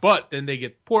shop. But then they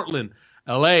get Portland,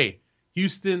 LA,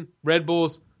 Houston, Red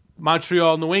Bulls,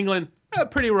 Montreal, New England. A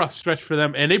pretty rough stretch for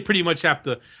them, and they pretty much have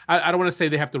to. I don't want to say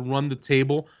they have to run the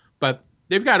table, but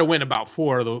they've got to win about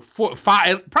 5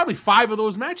 of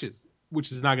those matches,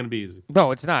 which is not going to be easy.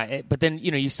 No, it's not. But then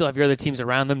you still have your other teams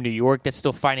around them. New York that's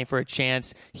still fighting for a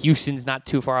chance. Houston's not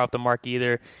too far off the mark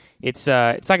either. It's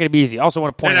not going to be easy. I also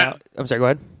want to point out. I'm sorry. Go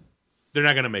ahead. They're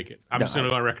not going to make it. I'm just going to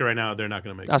go on record right now. They're not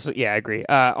going to make it. Also, yeah, I agree.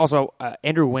 Also,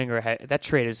 Andrew Winger that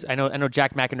trade is. I know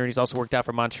Jack McInerney's also worked out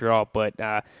for Montreal,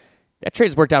 but. That trade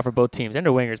has worked out for both teams.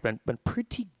 Andrew Winger's been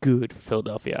pretty good for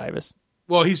Philadelphia, Ivis.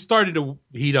 Well, he's started to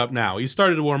heat up now. He's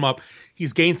started to warm up.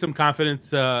 He's gained some confidence.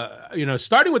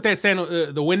 Starting with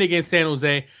that the win against San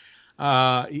Jose.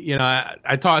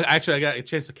 I got a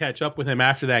chance to catch up with him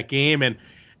after that game,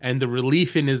 and the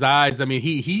relief in his eyes. I mean,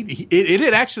 it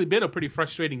had actually been a pretty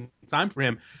frustrating time for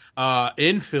him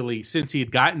in Philly since he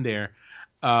had gotten there.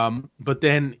 But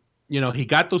then. He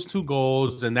got those 2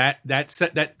 goals, and that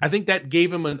I think that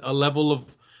gave him a level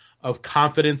of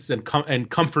confidence and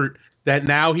comfort that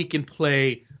now he can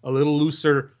play a little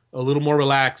looser, a little more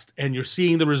relaxed, and you're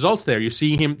seeing the results there. You're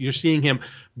seeing him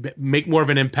make more of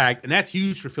an impact, and that's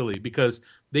huge for Philly because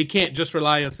they can't just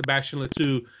rely on Sebastian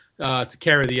Letou to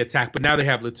carry the attack. But now they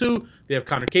have Latu, they have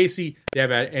Connor Casey, they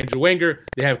have Andrew Wenger,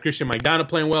 they have Christian Maidana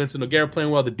playing well, Vincent Nogueira playing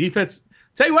well. The defense,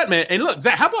 tell you what, man. And look,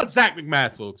 how about Zach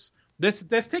McMath, folks?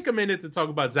 Let's take a minute to talk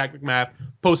about Zach McMath.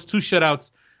 Post 2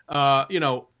 shutouts. A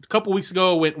couple weeks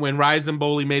ago when Ryan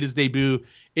Boley made his debut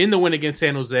in the win against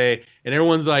San Jose, and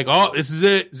everyone's like, "Oh, this is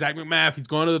it, Zach McMath. He's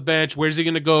going to the bench. Where's he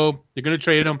going to go? They're going to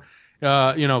trade him.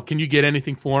 Can you get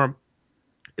anything for him?"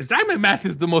 Zach McMath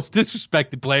is the most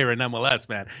disrespected player in MLS,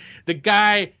 man. The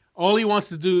guy, all he wants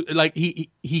to do, like he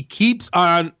keeps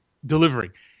on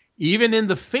delivering, even in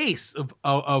the face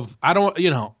of I don't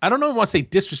know if I want to say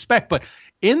disrespect, but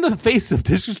in the face of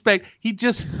disrespect, he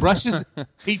just brushes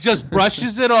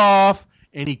it off,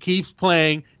 and he keeps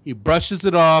playing. He brushes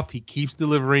it off. He keeps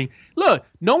delivering. Look,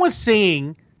 no one's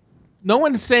saying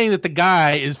that the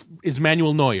guy is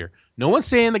Manuel Neuer. No one's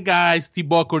saying the guy's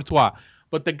Thibaut Courtois.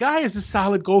 But the guy is a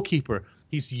solid goalkeeper.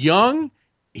 He's young.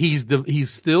 He's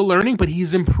still learning, but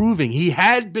he's improving. He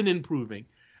had been improving.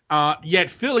 Yet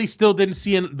Philly still didn't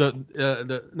see not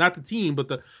the team, but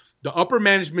the upper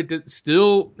management that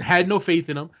still had no faith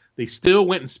in him. They still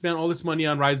went and spent all this money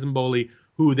on Ryan Boley,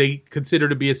 who they consider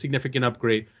to be a significant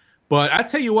upgrade. But I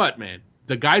tell you what, man,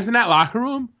 the guys in that locker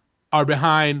room are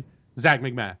behind Zach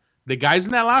McMath. The guys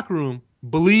in that locker room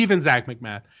believe in Zach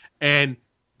McMath. And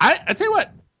I tell you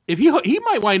what, if he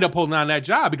might wind up holding on to that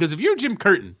job, because if you're Jim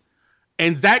Curtin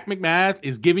and Zach McMath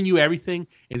is giving you everything,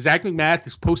 and Zach McMath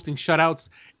is posting shutouts,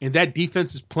 and that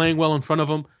defense is playing well in front of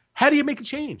him, how do you make a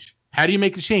change?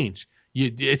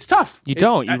 It's tough. You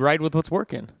ride with what's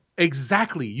working.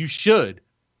 Exactly. You should.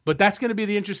 But that's going to be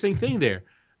the interesting thing there.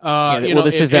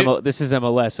 This is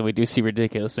MLS, and we do see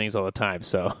ridiculous things all the time.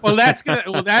 So, that's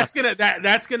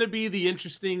gonna be the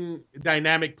interesting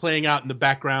dynamic playing out in the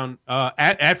background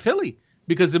at Philly,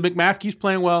 because the McMath keeps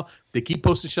playing well. They keep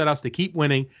posting shutouts. They keep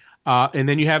winning. And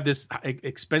then you have this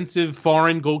expensive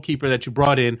foreign goalkeeper that you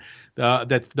brought in.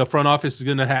 That the front office is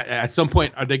gonna at some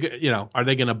point. Are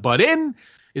they gonna butt in?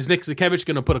 Is Nick Zakevich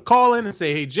gonna put a call in and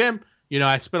say, "Hey Jim,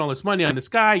 I spent all this money on this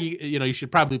guy. You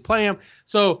should probably play him."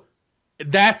 So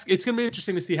it's going to be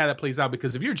interesting to see how that plays out,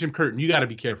 because if you're Jim Curtin, you got to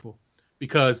be careful,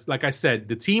 because like I said,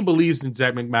 the team believes in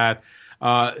Zach McMath.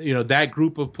 That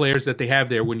group of players that they have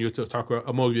there, when you talk about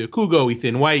Amobi Okugo,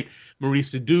 Ethan White,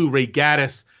 Maurice Sadu, Ray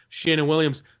Gaddis, Shannon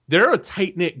Williams, they're a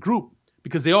tight-knit group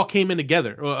because they all came in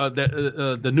together.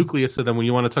 The nucleus of them, when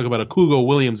you want to talk about Okugo,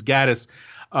 Williams, Gaddis,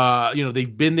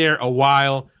 they've been there a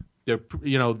while. They're,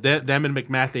 them and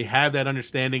McMath, they have that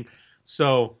understanding.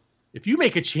 So if you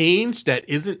make a change that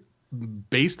isn't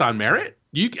based on merit,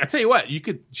 I tell you what, you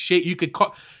could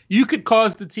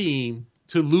cause the team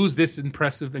to lose this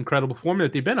incredible form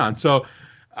that they've been on. So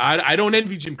I don't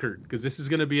envy Jim Curtin, because this is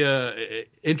going to be a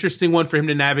interesting one for him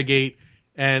to navigate,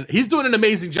 and he's doing an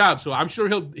amazing job. So I'm sure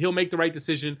he'll make the right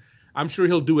decision. I'm sure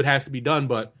he'll do what has to be done,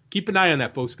 but keep an eye on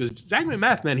that, folks, because Zach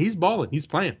McMath, man, he's balling, he's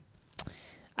playing.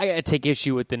 I got to take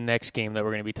issue with the next game that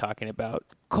we're going to be talking about.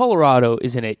 Colorado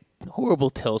is in a horrible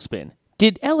tailspin.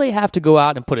 Did LA have to go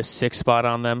out and put a 6 spot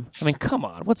on them? I mean, come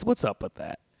on. What's up with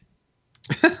that?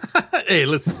 Hey,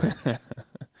 listen.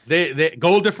 they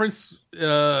goal difference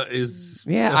is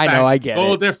I know, I get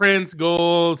goal it. Difference,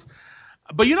 goals.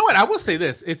 But you know what? I will say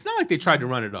this. It's not like they tried to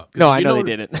run it up. No, I know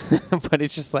they didn't. But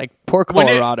it's just like poor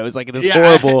Colorado is like this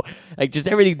horrible, just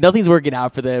everything. Nothing's working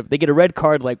out for them. They get a red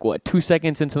card 2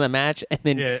 seconds into the match, and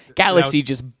then Galaxy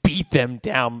just beat them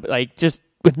down just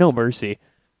with no mercy.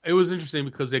 It was interesting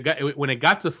because when it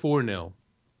got to 4-0,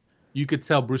 you could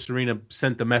tell Bruce Arena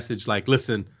sent the message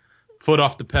listen, foot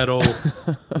off the pedal,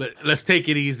 let's take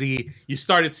it easy. You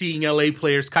started seeing LA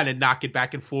players kind of knock it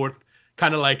back and forth,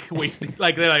 kind of wasting,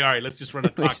 they're all right, let's just run the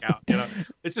clock out.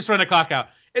 Let's just run the clock out.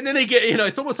 And then they get,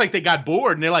 it's almost like they got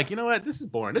bored and they're like, you know what, this is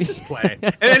boring. Let's just play.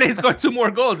 And then they scored 2 more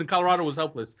goals and Colorado was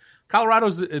helpless.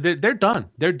 They're done.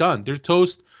 They're done. They're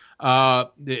toast.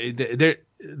 They're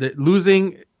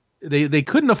losing. They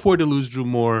couldn't afford to lose Drew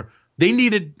Moore. They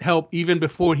needed help even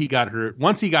before he got hurt.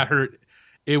 Once he got hurt,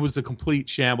 it was a complete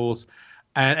shambles.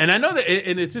 And I know that,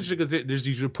 and it's interesting because there's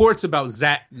these reports about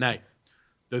Zach Knight,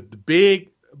 the big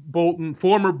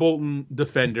former Bolton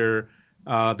defender.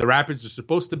 The Rapids are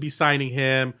supposed to be signing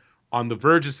him, on the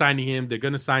verge of signing him. They're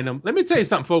going to sign him. Let me tell you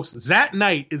something, folks. Zach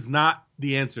Knight is not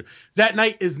the answer. Zach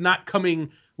Knight is not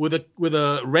coming with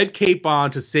a red cape on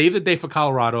to save the day for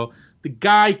Colorado. The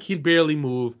guy can barely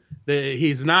move.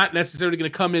 He's not necessarily going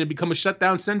to come in and become a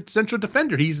shutdown central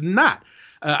defender. He's not.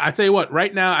 I tell you what,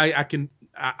 right now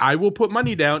I will put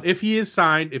money down if he is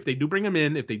signed, if they do bring him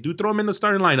in, if they do throw him in the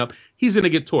starting lineup, he's going to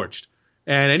get torched.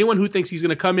 And anyone who thinks he's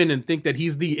going to come in and think that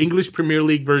he's the English Premier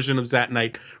League version of Zat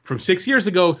Knight from 6 years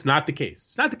ago, it's not the case.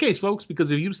 It's not the case, folks,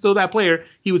 because if he was still that player,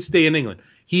 he would stay in England.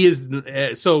 He is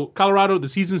so Colorado, the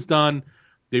season's done.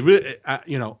 They really,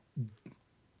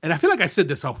 and I feel like I said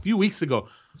this a few weeks ago.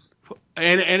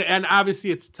 And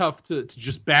obviously it's tough to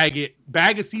just bag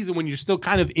a season when you're still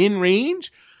kind of in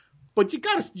range, but you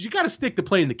gotta stick to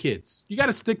playing the kids. You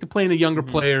gotta stick to playing the younger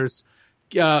players,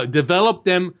 develop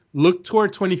them, look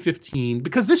toward 2015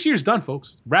 because this year's done,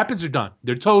 folks. Rapids are done.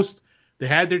 They're toast. They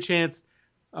had their chance.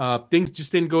 Things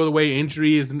just didn't go the way,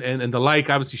 injuries and the like.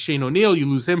 Obviously Shane O'Neill, you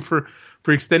lose him for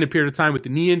extended period of time with the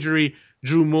knee injury.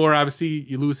 Drew Moore, obviously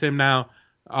you lose him now.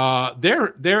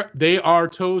 They are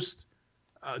toast.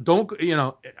 I don't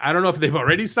know if they've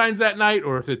already signed that night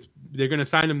or if they're going to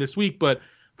sign him this week. But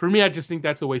for me, I just think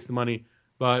that's a waste of money.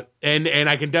 But and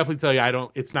I can definitely tell you,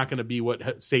 it's not going to be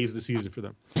what saves the season for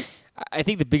them. I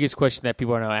think the biggest question that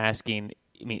people are now asking,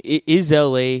 I mean, is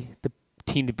LA the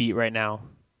team to beat right now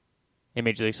in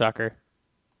Major League Soccer?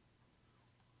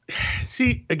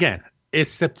 See, again,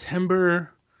 it's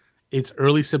September. It's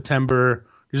early September.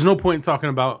 There's no point in talking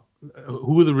about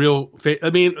who the real.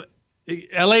 I mean.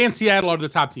 LA and Seattle are the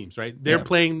top teams, right? They're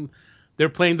playing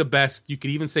the best. You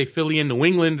could even say Philly and New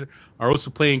England are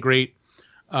also playing great.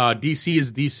 DC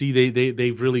is DC.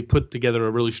 They've really put together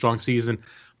a really strong season.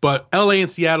 But LA and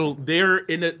Seattle,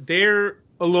 they're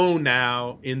alone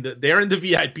now they're in the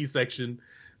VIP section.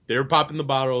 They're popping the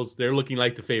bottles. They're looking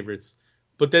like the favorites.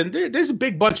 But then there's a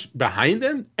big bunch behind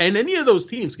them, and any of those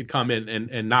teams could come in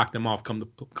and knock them off come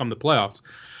the playoffs.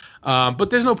 But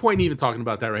there's no point in even talking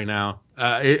about that right now.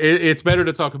 It's better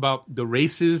to talk about the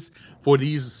races for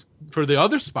the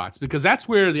other spots because that's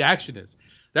where the action is.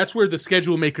 That's where the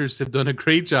schedule makers have done a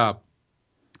great job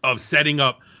of setting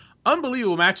up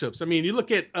unbelievable matchups. I mean, you look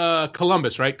at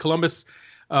Columbus, right? Columbus,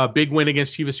 big win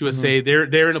against Chivas USA.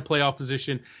 They're in a playoff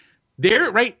position. They're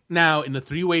right now in a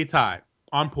 3-way tie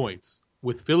on points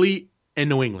with Philly and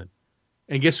New England.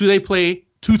 And guess who they play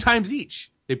 2 times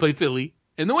each? They play Philly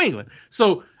and New England.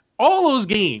 So all those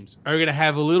games are going to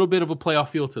have a little bit of a playoff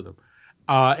feel to them.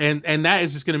 And that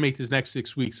is just going to make this next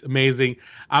 6 weeks amazing.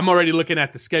 I'm already looking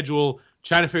at the schedule,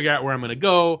 trying to figure out where I'm going to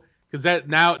go because that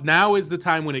now is the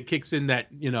time when it kicks in that,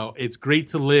 it's great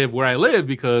to live where I live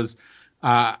because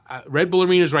Red Bull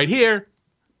Arena is right here.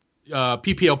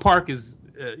 PPL Park is,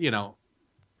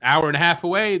 hour and a half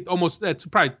away, almost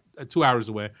probably 2 hours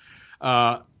away.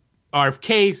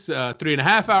 RFK's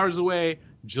 3.5 hours away.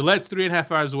 Gillette's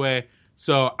 3.5 hours away.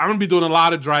 So I'm going to be doing a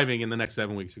lot of driving in the next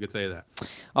 7 weeks. I could tell you that.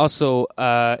 Also,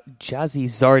 Jazzy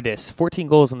Zardes, 14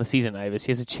 goals on the season, Ivis.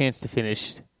 He has a chance to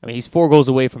finish. I mean, he's 4 goals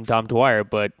away from Dom Dwyer,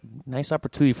 but nice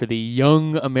opportunity for the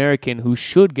young American who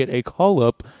should get a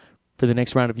call-up for the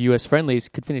next round of U.S. friendlies.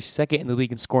 Could finish second in the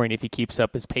league in scoring if he keeps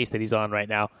up his pace that he's on right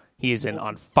now. He has been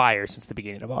on fire since the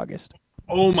beginning of August.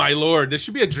 Oh, my Lord. This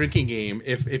should be a drinking game.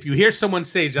 If you hear someone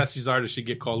say Jazzy Zardes should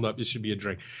get called up, it should be a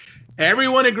drink.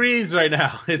 Everyone agrees right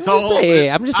now. It's all.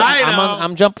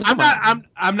 I'm jumping.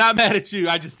 I'm not mad at you.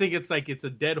 I just think it's a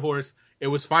dead horse. It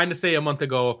was fine to say a month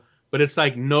ago, but it's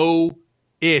like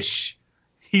no-ish.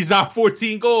 He's on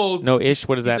 14 goals. No-ish.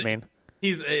 What does that mean?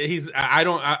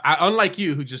 Unlike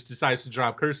you, who just decides to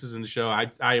drop curses in the show.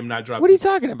 I am not dropping. What are you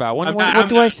talking about? What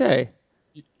do I say?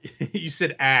 You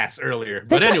said ass earlier,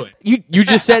 That's but anyway, you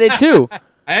just said it too.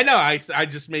 I know. I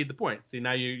just made the point. See,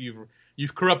 now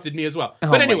you've corrupted me as well. Oh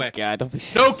but anyway, my God, don't be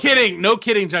no kidding.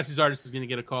 Jazzy Zardes is going to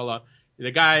get a call up. The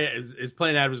guy is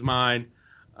playing out of his mind.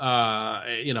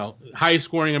 Highest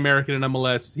scoring American in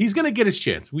MLS. He's going to get his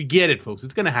chance. We get it, folks.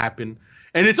 It's going to happen.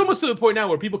 And it's almost to the point now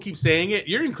where people keep saying it.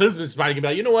 Jurgen Klinsmann is probably going to be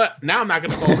like, you know what? Now I'm not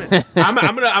going to call him in.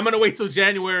 I'm gonna wait till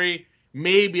January.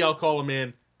 Maybe I'll call him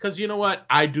in. Because you know what?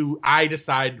 I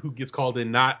decide who gets called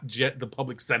in, not the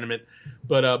public sentiment.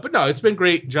 But no, it's been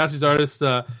great. Jazzy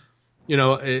Zardes,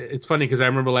 it's funny because I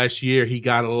remember last year he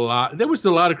got there was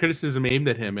a lot of criticism aimed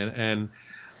at him, and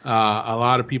a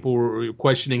lot of people were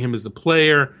questioning him as a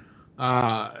player.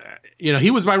 He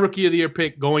was my Rookie of the Year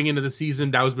pick going into the season.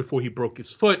 That was before he broke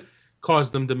his foot,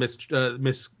 caused them to miss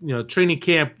training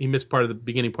camp. He missed part of the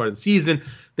beginning part of the season.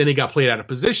 Then he got played out of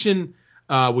position.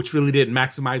 Which really didn't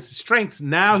maximize his strengths.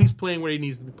 Now he's playing where he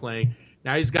needs to be playing.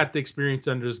 Now he's got the experience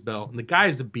under his belt. And the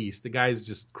guy's a beast. The guy's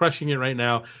just crushing it right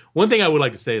now. One thing I would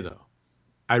like to say, though,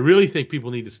 I really think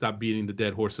people need to stop beating the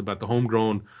dead horse about the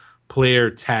homegrown player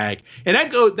tag. And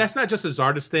that's not just a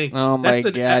Zardes thing. Oh, my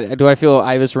God. Do I feel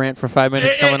Ivis rant for 5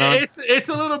 minutes coming on? It's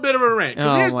a little bit of a rant.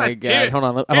 Oh, my God. Hold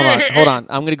on.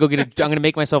 I'm going to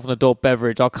make myself an adult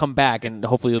beverage. I'll come back, and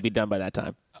hopefully it'll be done by that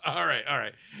time. All right.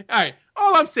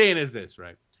 All I'm saying is this,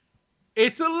 right?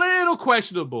 It's a little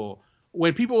questionable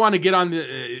when people want to get on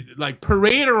the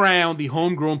parade around the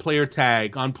homegrown player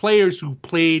tag on players who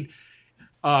played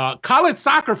college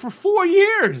soccer for 4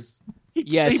 years.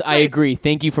 Yes, I agree.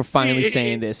 Thank you for finally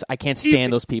saying this. I can't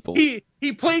stand those people.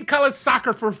 He played college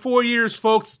soccer for 4 years,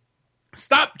 folks.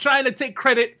 Stop trying to take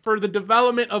credit for the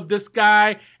development of this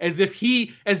guy as if you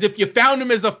found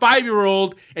him as a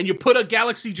 5-year-old and you put a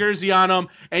Galaxy jersey on him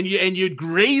and you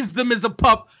grazed him as a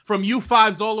pup from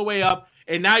U5s all the way up.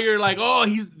 And now you're like, oh,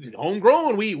 he's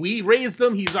homegrown. We raised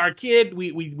him. He's our kid.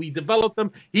 We developed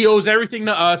him. He owes everything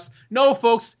to us. No,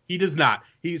 folks, he does not.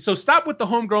 So stop with the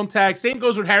homegrown tag. Same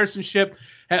goes with Harrison Shipp.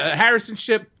 Harrison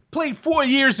Shipp played 4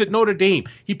 years at Notre Dame.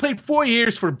 He played 4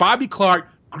 years for Bobby Clark,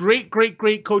 great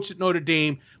coach at Notre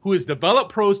Dame, who has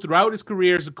developed pros throughout his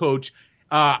career as a coach.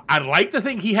 I'd like to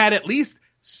think he had at least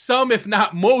some, if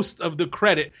not most, of the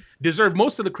credit, deserve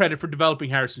most of the credit for developing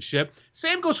Harrison Shipp.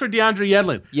 Same goes for DeAndre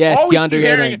Yedlin. Yes, DeAndre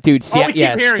Yedlin. Dude,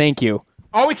 thank you.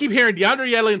 All we keep hearing,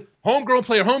 DeAndre Yedlin, homegrown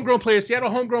player, Seattle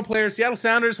homegrown player, Seattle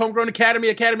Sounders, homegrown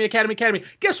academy.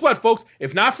 Guess what, folks?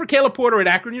 If not for Caleb Porter at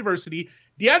Akron University,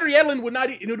 DeAndre Yedlin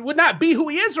would not be who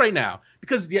he is right now,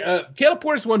 because Caleb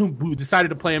Porter is the one who decided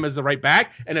to play him as a right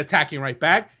back, an attacking right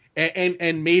back,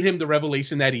 and made him the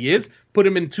revelation that he is. Put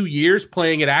him in 2 years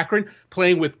playing at Akron,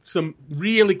 playing with some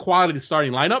really quality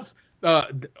starting lineups,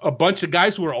 a bunch of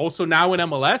guys who are also now in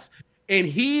MLS. And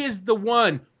he is the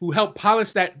one who helped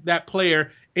polish that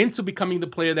player into becoming the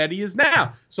player that he is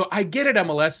now. So I get it,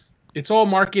 MLS. It's all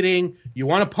marketing. You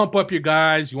want to pump up your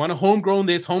guys. You want to homegrown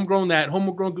this, homegrown that,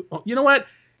 homegrown. You know what?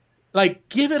 Like,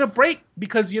 give it a break,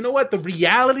 because you know what? The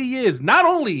reality is not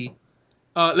only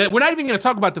we're not even going to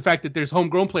talk about the fact that there's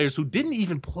homegrown players who didn't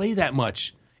even play that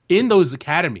much in those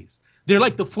academies. They're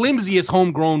like the flimsiest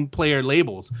homegrown player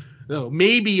labels.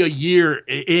 Maybe a year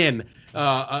in,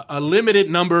 a limited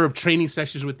number of training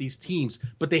sessions with these teams,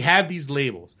 but they have these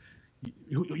labels.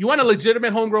 You want a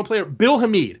legitimate homegrown player? Bill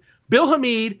Hamid.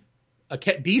 A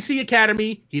DC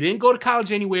Academy. He didn't go to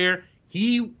college anywhere.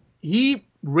 He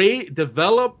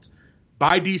developed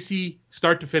by DC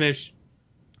start to finish.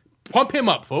 Pump him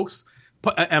up, folks.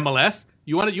 MLS.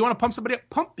 You want to pump somebody up?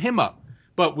 Pump him up.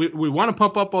 But we want to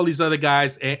pump up all these other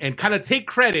guys and kind of take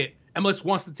credit. MLS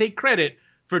wants to take credit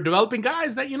for developing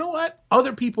guys that, you know what,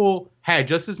 other people had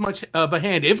just as much of a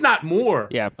hand, if not more,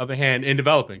 of a hand in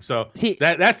developing. So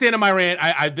that's the end of my rant.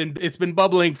 It's been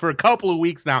bubbling for a couple of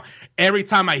weeks now. Every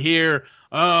time I hear,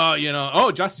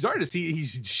 Justice Artist,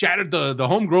 he's shattered the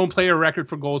homegrown player record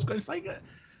for goals. It's like,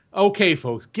 okay,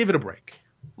 folks, give it a break.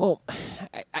 Well,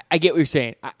 I get what you're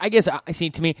saying. I guess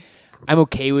to me, I'm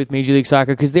okay with Major League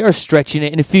Soccer because they are stretching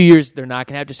it. In a few years, they're not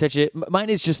going to have to stretch it. Mine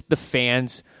is just the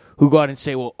fans who go out and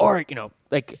say, well, I'm going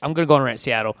to go on around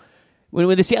Seattle.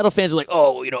 When the Seattle fans are like,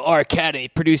 our academy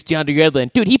produced DeAndre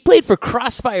Yedlin. Dude, he played for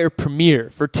Crossfire Premier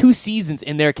for 2 seasons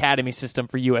in their academy system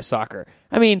for U.S. Soccer.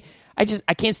 I mean, I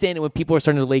can't stand it when people are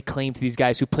starting to lay claim to these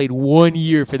guys who played 1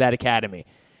 year for that academy.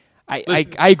 I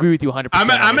agree with you 100%.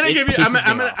 I'm going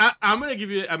to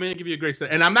give you a great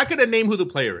set, and I'm not going to name who the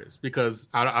player is because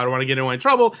I don't want to get anyone in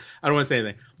trouble. I don't want to say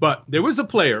anything. But there was a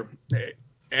player.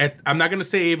 I'm not going to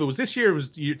say if it was this year, it was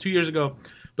 2 years ago,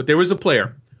 but there was a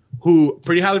player who,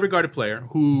 pretty highly regarded player,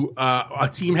 who a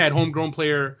team had homegrown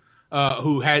player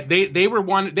who had they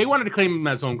wanted to claim him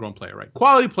as homegrown player, right?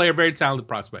 Quality player, very talented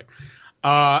prospect,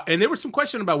 and there was some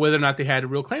question about whether or not they had a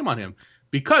real claim on him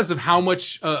because of how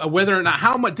much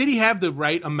did he have the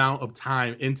right amount of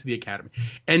time into the academy,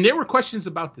 and there were questions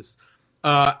about this.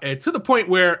 To the point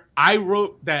where I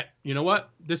wrote that, you know what,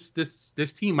 this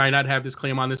team might not have this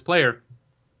claim on this player.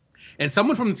 And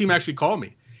someone from the team actually called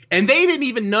me, and they didn't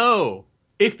even know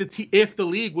if the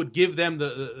league would give them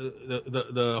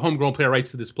the homegrown player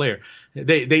rights to this player.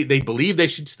 They believe they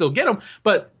should still get him,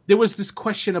 but there was this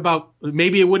question about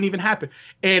maybe it wouldn't even happen.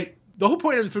 And the whole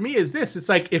point of it for me is this: it's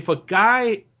like if a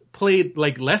guy played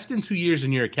like less than 2 years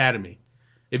in your academy,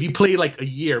 if you played like a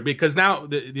year, because now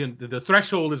the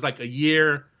threshold is like a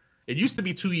year. It used to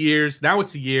be 2 years, now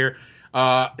it's a year.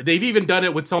 They've even done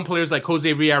it with some players like Jose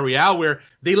Villarreal, where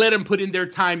they let them put in their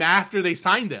time after they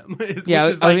signed them. Yeah, I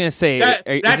was going to say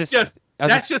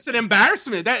that's just an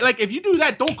embarrassment. That, like, if you do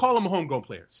that, don't call him a homegrown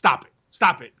player. Stop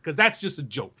it, because that's just a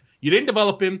joke. You didn't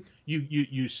develop him.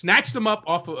 You snatched him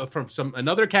up from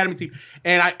another academy team.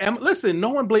 And listen,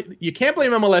 you can't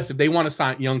blame MLS if they want to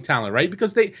sign young talent, right?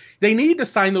 Because they need to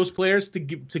sign those players to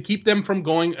keep them from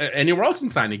going anywhere else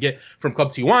and signing. Get from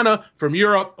Club Tijuana, from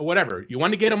Europe, or whatever. You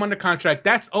want to get them under contract.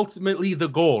 That's ultimately the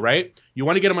goal, right? You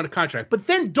want to get them under contract, but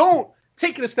then don't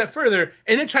take it a step further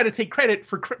and then try to take credit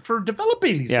for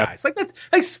developing these guys. Like, that's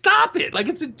like, stop it. Like,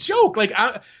 it's a joke.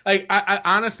 I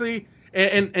honestly.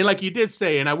 And like you did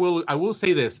say, and I will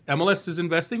say this: MLS is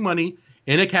investing money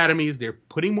in academies. They're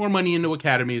putting more money into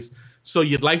academies. So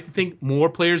you'd like to think more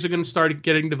players are going to start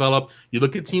getting developed. You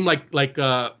look at a team like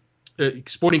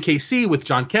Sporting KC with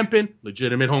John Kempin,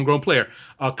 legitimate homegrown player.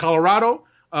 Colorado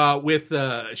with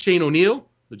Shane O'Neill,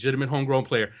 legitimate homegrown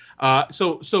player.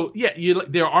 So yeah,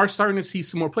 they are starting to see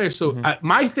some more players. So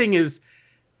my thing is,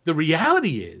 the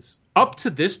reality is, up to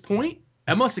this point,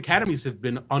 MLS academies have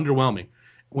been underwhelming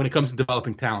when it comes to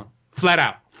developing talent. Flat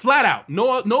out.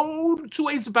 No two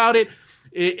ways about it.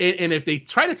 And if they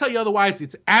try to tell you otherwise,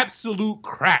 it's absolute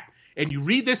crap. And you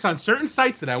read this on certain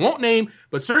sites that I won't name,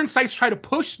 but certain sites try to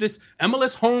push this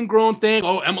MLS homegrown thing.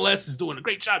 Oh, MLS is doing a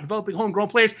great job developing homegrown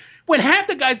players. When half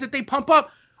the guys that they pump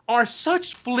up are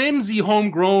such flimsy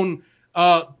homegrown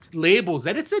labels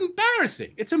that it's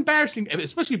embarrassing. It's embarrassing,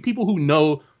 especially people who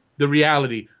know the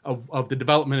reality of the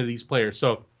development of these players.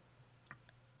 So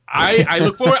I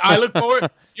look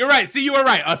forward. You're right. See, you were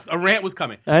right. A rant was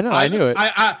coming. I know. I knew it.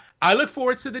 I look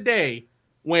forward to the day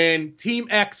when Team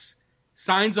X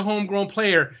signs a homegrown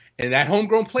player, and that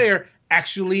homegrown player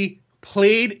actually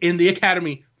played in the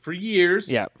academy for years.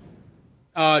 Yeah.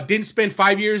 Didn't spend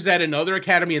 5 years at another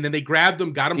academy, and then they grabbed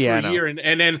them, got them for a year,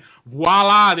 and then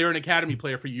voila, they're an academy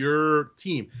player for your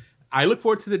team. I look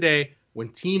forward to the day when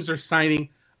teams are signing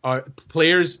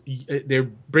players. They're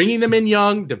bringing them in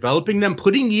young, developing them,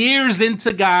 putting years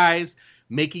into guys,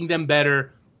 making them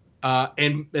better,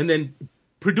 and then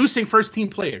producing first-team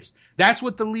players. That's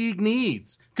what the league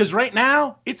needs. Because right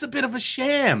now, it's a bit of a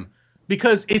sham.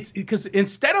 Because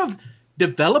instead of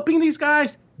developing these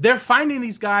guys, they're finding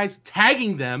these guys,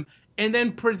 tagging them, and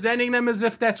then presenting them as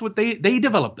if that's what they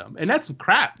developed them. And that's some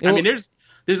crap. I mean,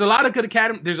 there's a lot of good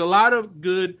academy. There's a lot of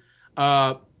good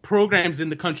programs in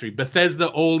the country.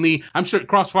 Bethesda, Olney. I'm sure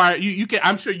Crossfire.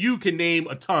 I'm sure you can name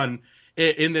a ton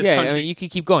in this country. I mean, you can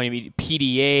keep going. I mean,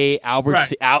 PDA,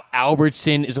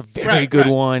 Albertson is a very good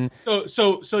one.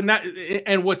 So now,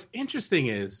 and what's interesting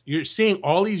is you're seeing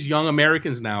all these young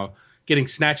Americans now getting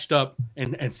snatched up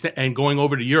and going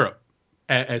over to Europe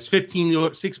as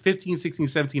 15, 16,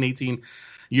 17, 18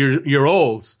 year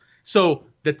olds. So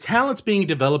the talent's being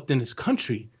developed in this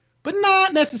country, but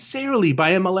not necessarily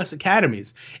by MLS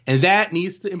academies. And that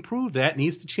needs to improve. That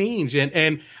needs to change.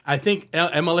 And I think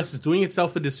MLS is doing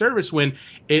itself a disservice when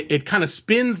it kind of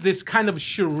spins this kind of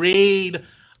charade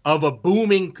of a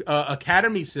booming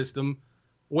academy system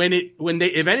when they,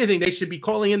 if anything, they should be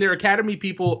calling in their academy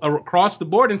people across the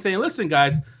board and saying, listen,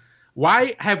 guys,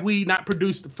 why have we not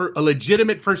produced a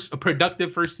legitimate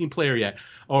productive first team player yet?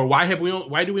 Or why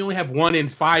do we only have one in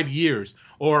 5 years?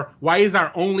 Or why is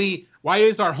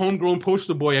our homegrown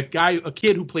poster boy a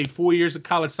kid who played 4 years of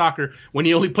college soccer when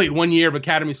he only played 1 year of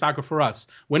academy soccer for us?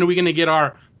 When are we going to get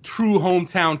our true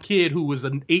hometown kid who was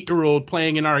an 8-year-old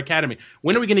playing in our academy?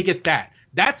 When are we going to get that?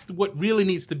 That's what really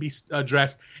needs to be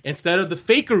addressed instead of the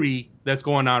fakery that's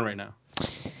going on right now.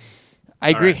 I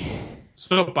agree. Right.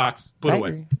 Soapbox, put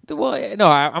away. Well, no,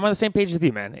 I'm on the same page with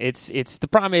you, man. It's the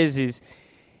problem is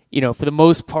for the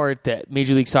most part, that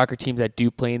Major League Soccer teams that do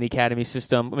play in the academy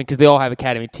system, I mean, because they all have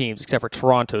academy teams, except for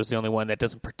Toronto's the only one that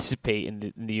doesn't participate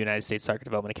in the United States Soccer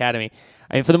Development Academy.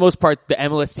 I mean, for the most part, the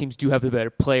MLS teams do have the better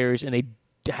players, and they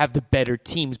have the better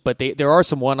teams, but there are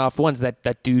some one-off ones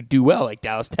that do well, like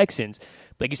Dallas Texans.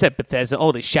 Like you said,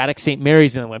 Bethesda, Shattuck St.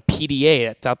 Mary's, and then when PDA,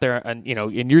 that's out there on,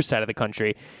 in your side of the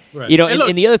country. Right.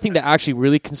 And the other thing that actually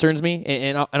really concerns me,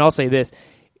 and I'll say this,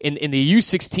 in the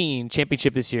U16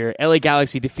 championship this year, LA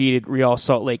Galaxy defeated Real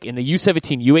Salt Lake. In the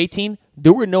U17, U18,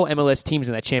 there were no MLS teams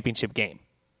in that championship game.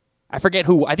 I forget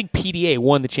who. I think PDA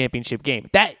won the championship game.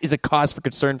 That is a cause for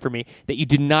concern for me, that you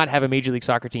did not have a Major League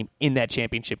Soccer team in that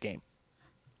championship game.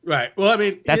 Right. Well, I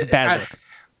mean, that's bad look.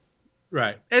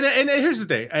 Right. And here's the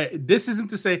thing. This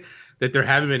isn't to say that there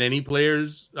haven't been any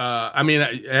players. I mean,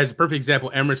 as a perfect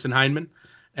example, Emerson Hyndman.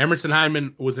 Emerson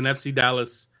Hyndman was an FC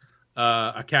Dallas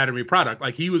academy product.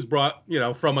 Like, he was brought,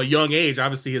 from a young age.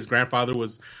 Obviously, his grandfather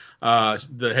was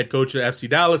the head coach of FC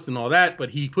Dallas and all that. But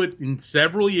he put in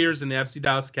several years in the FC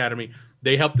Dallas academy.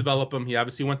 They helped develop him. He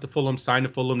obviously went to Fulham, signed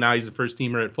to Fulham. Now he's a first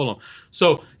teamer at Fulham.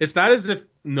 So it's not as if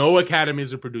no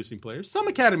academies are producing players. Some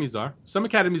academies are. Some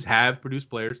academies have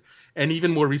produced players. And even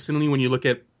more recently, when you look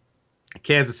at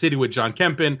Kansas City with John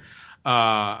Kempin,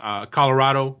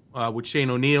 Colorado with Shane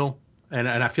O'Neill, and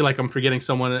I feel like I'm forgetting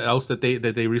someone else that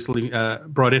they recently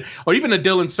brought in, or even a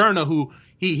Dylan Serna, who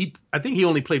I think he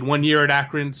only played 1 year at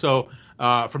Akron. So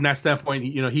from that standpoint,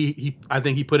 I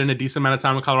think he put in a decent amount of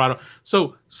time in Colorado.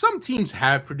 So some teams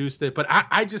have produced it, but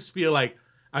I just feel like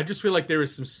there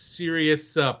is some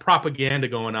serious propaganda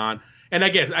going on, And I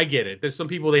get it. There's some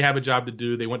people, they have a job to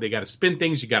do. They got to spin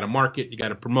things. You got to market. You got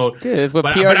to promote. Dude, that's what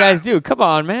PR guys do. Come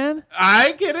on, man.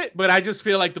 I get it, but I just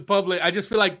feel like the public.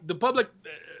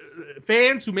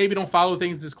 Fans who maybe don't follow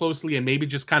things as closely and maybe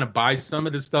just kind of buy some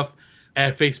of this stuff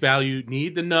at face value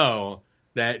need to know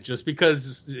that just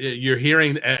because you're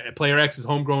hearing player X is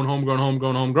homegrown,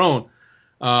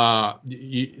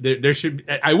 there should.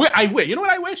 You know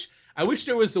what I wish? I wish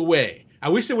there was a way. I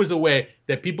wish there was a way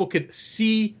that people could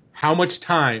see how much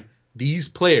time these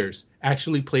players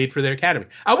actually played for their academy.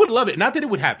 I would love it. Not that it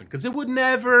would happen, because it would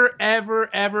never, ever,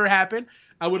 ever happen.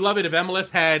 I would love it if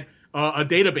MLS had a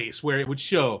database where it would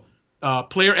show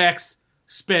player X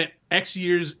spent X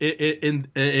years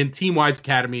in Team Y's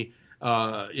academy.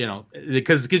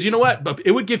 Because you know what? But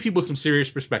it would give people some serious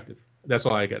perspective. That's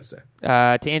all I got to say.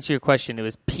 To answer your question, it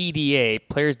was PDA,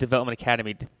 Players Development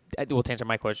Academy. To answer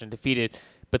my question, defeated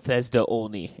Bethesda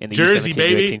only in the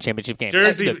U17 championship game.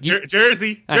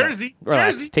 Jersey.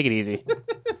 Relax, take it easy.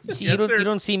 See, yes, you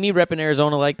don't see me repping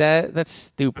Arizona like that. That's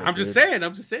stupid. I'm just saying,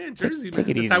 Jersey. Take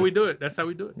it easy. That's how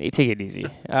we do it. Hey, take it easy.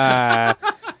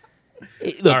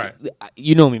 Look, right.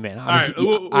 You know me, man.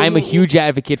 I'm a huge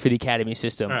advocate for the academy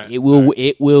system. Right. It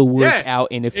will work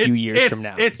out in a few years from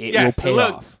now. It will pay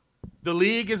off. The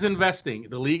league is investing,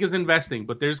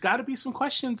 but there's got to be some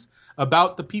questions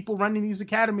about the people running these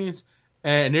academies,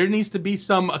 and there needs to be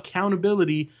some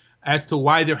accountability as to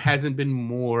why there hasn't been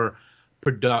more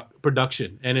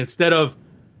production. And instead of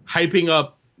hyping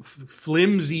up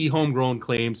flimsy homegrown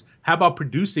claims, how about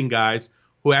producing guys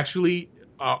who actually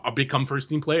become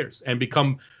first-team players and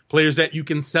become players that you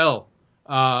can sell?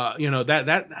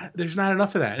 That there's not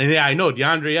enough of that. And yeah, I know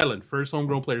DeAndre Ellen, first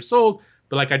homegrown player sold,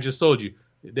 but like I just told you,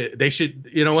 they should,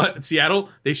 you know what, Seattle,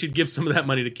 they should give some of that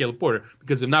money to Caleb Porter,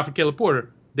 because if not for Caleb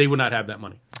Porter, they would not have that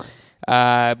money.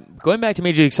 Going back to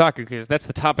Major League Soccer, because that's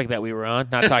the topic that we were on,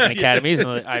 not talking academies, and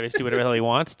let Ives do whatever the hell he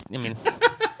wants. I mean,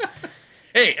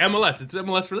 hey, MLS, it's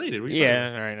MLS related.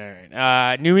 Yeah, all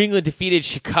right. New England defeated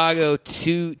Chicago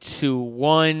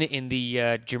 2-1 in the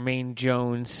Jermaine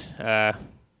Jones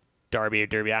derby, I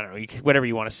don't know, whatever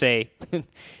you want to say.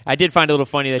 I did find it a little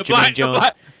funny that Jermaine Jones,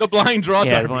 the blind draw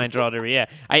derby. Yeah, the blind draw derby. Yeah,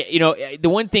 the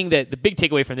one thing that the big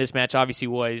takeaway from this match obviously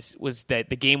was that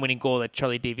the game-winning goal that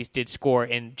Charlie Davies did score,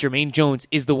 and Jermaine Jones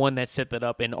is the one that set that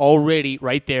up, and already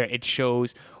right there it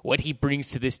shows what he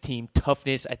brings to this team: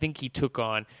 toughness. I think he took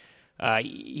on.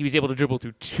 He was able to dribble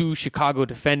through two Chicago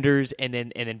defenders, and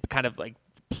then kind of like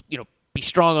be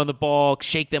strong on the ball,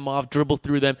 shake them off, dribble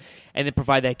through them, and then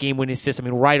provide that game-winning assist. I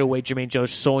mean, right away, Jermaine Jones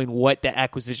showing what the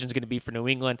acquisition is going to be for New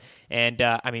England. And,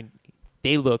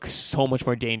 they look so much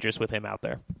more dangerous with him out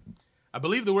there. I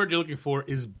believe the word you're looking for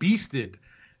is beasted.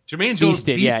 Jermaine Jones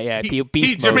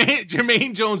beasted,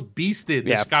 Jermaine Jones beasted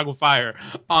the Chicago Fire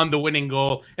on the winning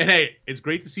goal. And, hey, it's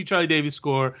great to see Charlie Davies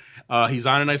score. He's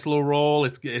on a nice little roll.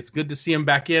 It's good to see him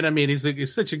back in. I mean,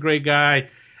 he's such a great guy.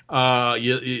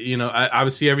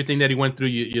 Obviously everything that he went through,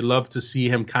 you love to see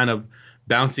him kind of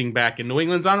bouncing back, and New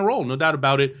England's on a roll, no doubt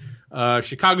about it.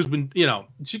 Chicago's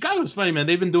funny, man.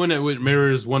 They've been doing it with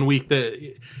Mirrors 1 week.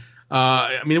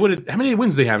 How many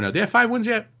wins do they have now? Do they have 5 wins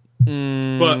yet?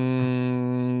 5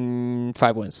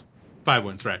 wins. 5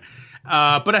 wins, right.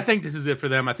 But I think this is it for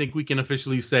them. I think we can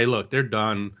officially say, look, they're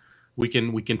done. We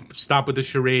can stop with the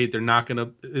charade. They're not going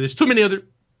to – there's too many other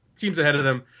teams ahead of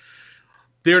them.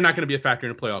 They're not going to be a factor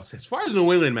in the playoffs. As far as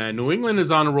New England, man, New England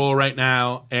is on a roll right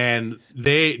now, and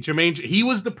he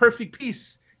was the perfect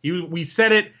piece. We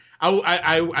said it.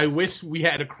 I wish we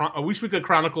could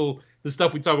chronicle the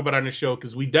stuff we talk about on the show,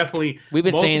 because we've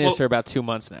been saying this for about 2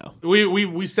 months now.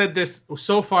 We said this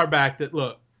so far back that,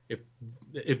 look,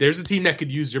 if there's a team that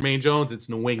could use Jermaine Jones, it's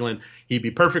New England. He'd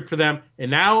be perfect for them, and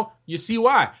now you see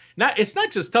why. Now it's not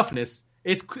just toughness;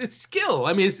 it's skill.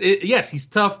 I mean, yes, he's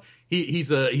tough. He's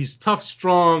tough,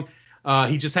 strong.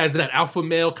 He just has that alpha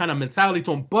male kind of mentality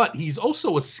to him, but he's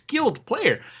also a skilled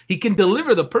player. He can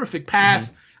deliver the perfect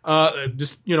pass.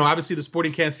 Obviously the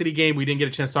Sporting Kansas City game we didn't get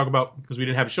a chance to talk about because we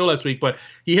didn't have a show last week, but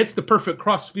he hits the perfect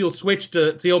cross-field switch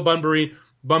to Theo Bunbury.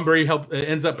 Bunbury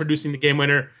ends up producing the game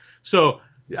winner. So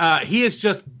he has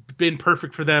just been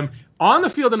perfect for them on the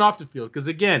field and off the field, because,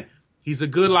 again, he's a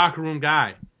good locker room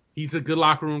guy. You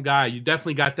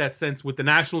definitely got that sense with the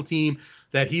national team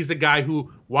that he's a guy who,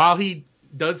 while he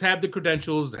does have the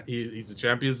credentials, he's a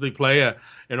Champions League player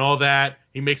and all that,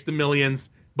 he makes the millions,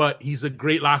 but he's a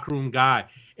great locker room guy.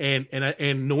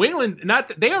 And New England, I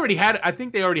think they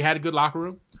already had a good locker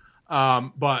room,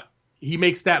 but he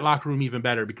makes that locker room even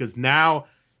better, because now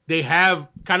they have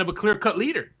kind of a clear-cut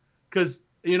leader. Because,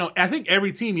 I think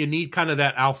every team, you need kind of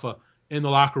that alpha in the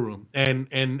locker room. And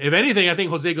if anything, I think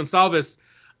Jose Gonçalves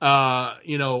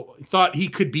thought he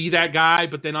could be that guy,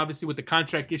 but then obviously with the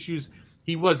contract issues,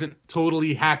 he wasn't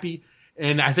totally happy.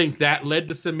 And I think that led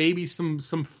to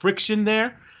some friction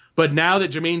there. But now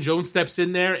that Jermaine Jones steps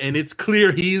in there and it's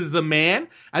clear he is the man,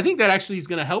 I think that actually is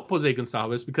going to help Jose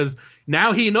Gonzalez, because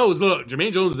now he knows, look,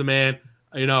 Jermaine Jones is the man.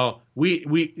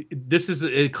 This is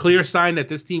a clear sign that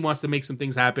this team wants to make some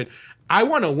things happen. I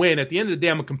want to win. At the end of the day,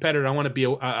 I'm a competitor. I want to be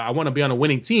on a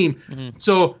winning team. Mm-hmm.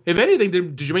 So if anything, I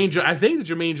think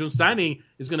the Jermaine Jones signing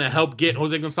is going to help get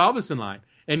Jose Gonzalez in line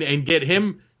and get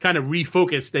him kind of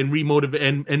refocused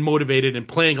and motivated and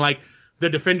playing like the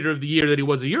defender of the year that he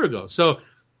was a year ago. So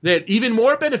that even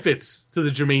more benefits to the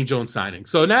Jermaine Jones signing.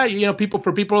 So now, people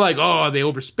are like, oh, they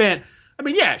overspent. I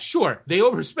mean, yeah, sure, they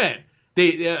overspent.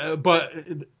 But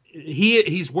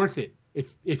he's worth it.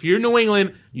 If you're New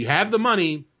England, you have the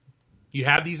money, you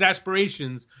have these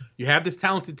aspirations, you have this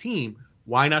talented team.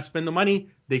 Why not spend the money?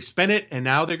 They spent it, and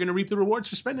now they're going to reap the rewards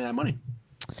for spending that money.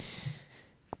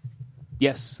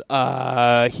 Yes,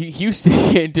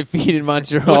 Houston defeated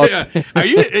Montreal. Are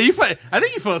you? I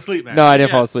think you fell asleep, man. No, I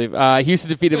didn't fall asleep. Houston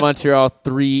defeated Montreal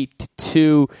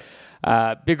 3-2.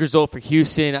 Big result for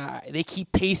Houston. They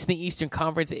keep pacing the Eastern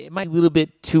Conference. It might be a little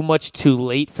bit too much too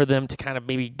late for them to kind of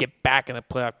maybe get back in the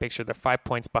playoff picture. They're 5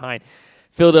 points behind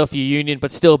Philadelphia Union,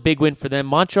 but still a big win for them.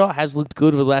 Montreal has looked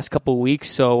good over the last couple of weeks.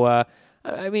 So,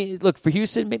 look, for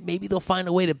Houston, maybe they'll find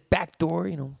a way to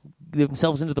backdoor,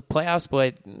 themselves into the playoffs,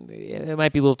 but it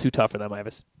might be a little too tough for them,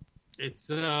 Ivis. It's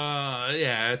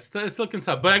looking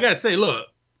tough. But I got to say, look,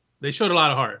 they showed a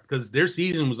lot of heart because their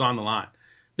season was on the line.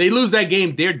 They lose that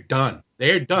game, they're done.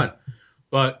 They're done.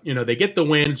 But, they get the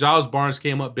win. Giles Barnes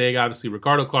came up big, obviously.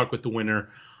 Ricardo Clark with the winner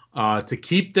to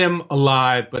keep them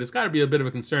alive. But it's got to be a bit of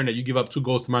a concern that you give up 2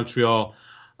 goals to Montreal.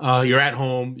 You're at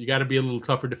home. You got to be a little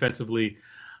tougher defensively.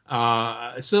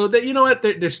 So that, you know what,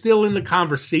 they're still in the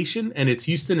conversation, and it's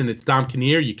Houston and it's Dom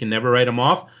Kinnear. You can never write them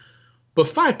off. But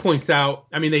 5 points out,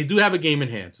 I mean, they do have a game in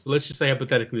hand. So let's just say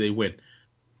hypothetically they win.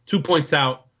 2 points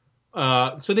out.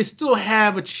 So they still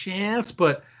have a chance,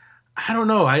 but I don't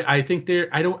know. I think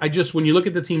when you look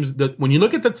at the teams, when you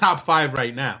look at the top 5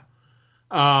 right now,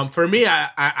 for me,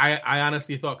 I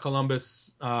honestly thought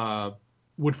Columbus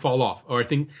would fall off, or I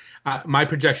think my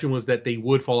projection was that they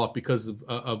would fall off because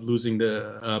of losing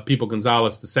the Pipo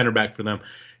Gonzalez, the center back for them.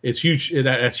 It's huge.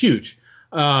 That's huge.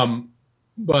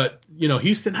 But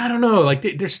Houston, I don't know. Like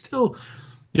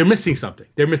they're missing something.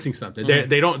 They're missing something.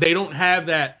 Mm-hmm. They don't have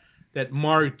that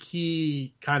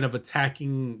marquee kind of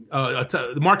attacking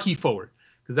marquee forward,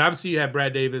 because obviously you have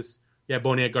Brad Davis, you have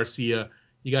Boniek Garcia,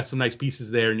 you got some nice pieces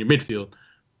there in your midfield.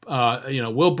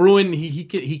 Will Bruin,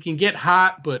 he can get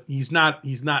hot, but he's not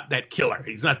that killer.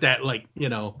 He's not that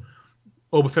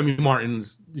Obafemi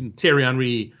Martins, Thierry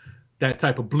Henry, that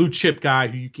type of blue chip guy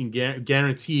who you can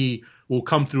guarantee will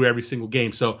come through every single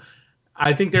game. So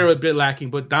I think they're a bit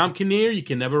lacking. But Dom Kinnear, you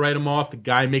can never write him off. The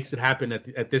guy makes it happen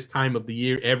at this time of the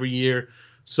year, every year.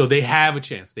 So they have a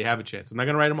chance. I'm not going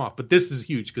to write him off. But this is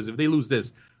huge, because if they lose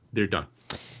this, they're done.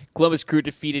 Columbus Crew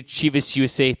defeated Chivas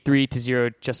USA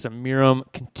 3-0. Justin Miram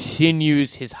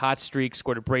continues his hot streak,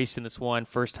 scored a brace in this one.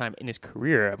 First time in his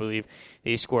career, I believe.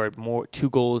 They scored 2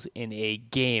 goals in a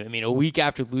game. I mean, a week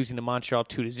after losing to Montreal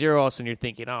 2-0, all of a sudden you're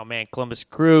thinking, oh man, Columbus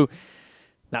Crew,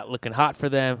 not looking hot for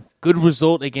them. Good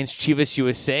result against Chivas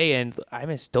USA, and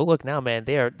don't look now, man.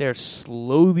 They're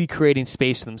slowly creating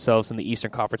space for themselves in the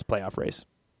Eastern Conference playoff race.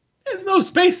 There's no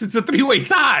space. It's a 3-way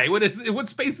tie. What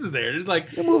space is there? There's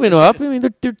they're moving up. I mean,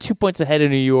 they're 2 points ahead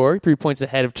of New York, 3 points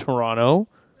ahead of Toronto.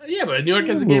 Yeah, but New York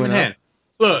has a game in hand.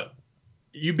 Look,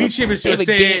 you beat Chivas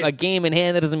USA. A game in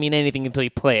hand, that doesn't mean anything until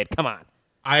you play it. Come on.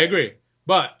 I agree,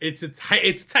 but it's tight.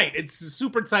 It's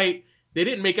super tight. They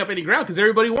didn't make up any ground because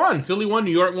everybody won. Philly won,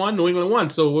 New York won, New England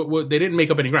won. So they didn't make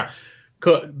up any ground.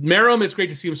 Meram, it's great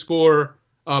to see him score.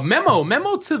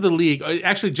 Memo to the league.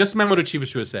 Actually, just memo to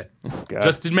Chivas USA.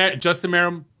 Justin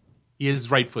Meram, he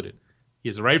is right-footed. He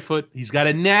has a right foot. He's got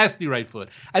a nasty right foot.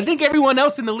 I think everyone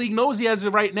else in the league knows he has a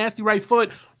nasty right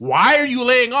foot. Why are you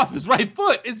laying off his right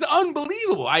foot? It's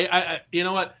unbelievable. I you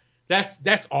know what?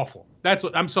 That's awful.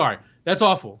 I'm sorry. That's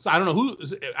awful. So I don't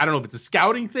know if it's a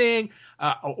scouting thing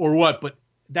or what, but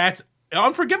that's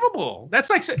unforgivable. That's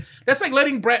like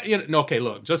letting Brad. Okay,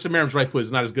 look, Justin Meram's right foot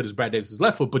is not as good as Brad Davis's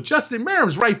left foot, but Justin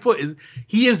Meram's right foot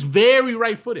is very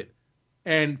right-footed,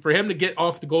 and for him to get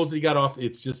off the goals that he got off,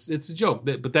 it's a joke.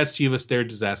 But that's Chivas. They're a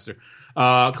disaster.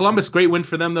 Columbus, great win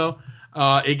for them though.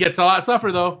 It gets a lot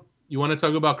tougher though. You want to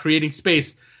talk about creating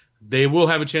space? They will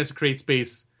have a chance to create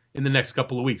space in the next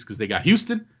couple of weeks because they got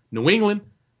Houston, New England,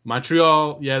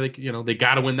 Montreal. Yeah, they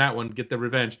got to win that one, get their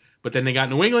revenge. But then they got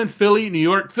New England, Philly, New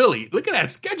York, Philly. Look at that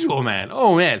schedule, man.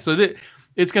 Oh man, so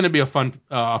it's going to be a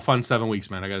fun 7 weeks,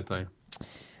 man. I got to tell you.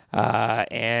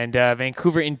 And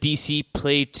Vancouver and DC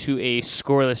played to a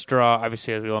scoreless draw.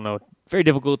 Obviously, as we all know, very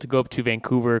difficult to go up to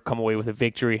Vancouver, come away with a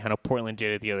victory. I know Portland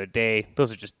did it the other day.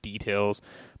 Those are just details.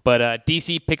 But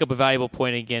DC pick up a valuable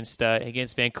point against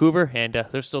Vancouver, and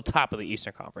they're still top of the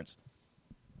Eastern Conference.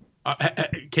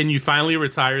 Can you finally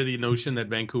retire the notion that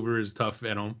Vancouver is tough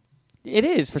at home? It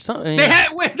is for some. They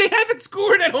haven't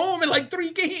scored at home in like 4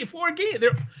 games.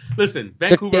 Listen,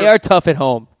 Vancouver. They are tough at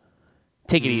home.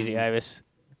 Take it easy, Ivis.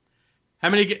 How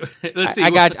many? Let's see.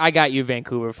 I got you,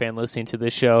 Vancouver fan, listening to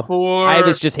this show.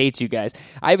 Ivis just hates you guys.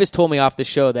 Ivis told me off the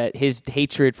show that his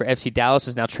hatred for FC Dallas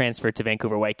is now transferred to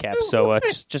Vancouver Whitecaps. So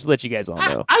just to let you guys all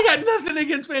know. I got nothing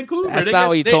against Vancouver. That's not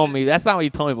what you told me. That's not what you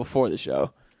told me before the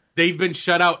show. They've been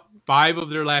shut out 5 of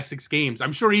their last 6 games.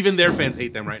 I'm sure even their fans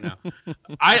hate them right now.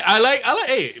 I like.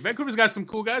 Hey, Vancouver's got some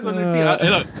cool guys on their team.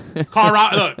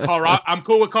 I'm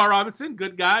cool with Carl Robinson.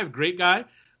 Good guy, great guy.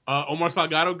 Omar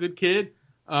Salgado, good kid.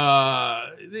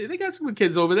 They got some good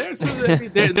kids over there. So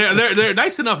they're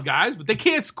nice enough guys, but they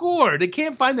can't score. They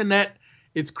can't find the net.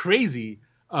 It's crazy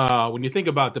when you think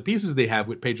about the pieces they have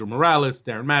with Pedro Morales,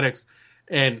 Darren Maddox,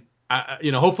 and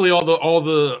hopefully all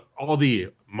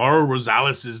the Mauro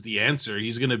Rosales is the answer.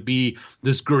 He's going to be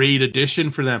this great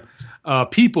addition for them.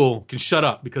 People can shut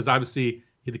up because obviously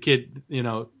the kid,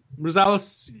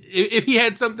 Rosales, if he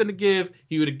had something to give,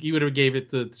 he would have gave it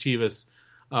to Chivas.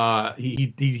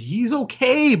 He's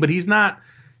okay, but he's not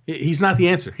the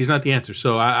answer. He's not the answer.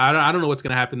 So I don't know what's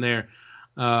going to happen there.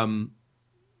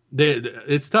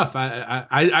 It's tough.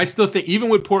 I still think even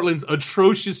with Portland's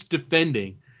atrocious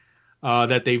defending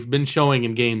that they've been showing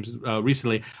in games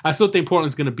recently, I still think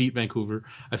Portland's going to beat Vancouver.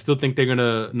 I still think they're going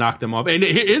to knock them off. And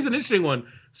here's an interesting one.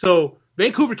 So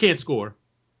Vancouver can't score.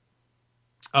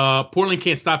 Portland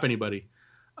can't stop anybody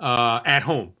at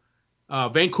home.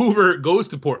 Vancouver goes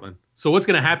to Portland. So what's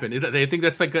going to happen? They think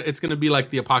that's it's going to be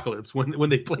like the apocalypse when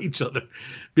they play each other,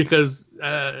 because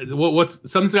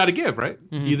something's got to give, right?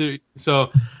 Mm-hmm. Either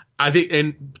so. I think,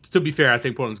 and to be fair, I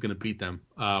think Portland's going to beat them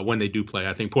when they do play.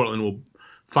 I think Portland will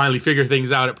finally figure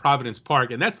things out at Providence Park,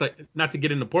 and that's like not to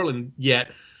get into Portland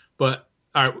yet, but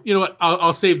all right, you know what?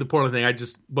 I'll save the Portland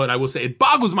thing. But I will say it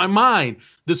boggles my mind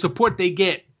the support they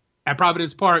get at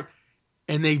Providence Park.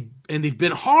 And they've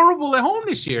been horrible at home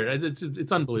this year.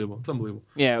 It's unbelievable. It's unbelievable.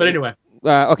 Yeah. But anyway.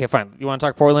 Okay, fine. You want to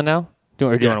talk Portland now? Do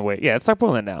you want to wait? Yeah, let's talk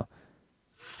Portland now.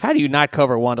 How do you not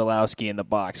cover Wondolowski in the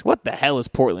box? What the hell is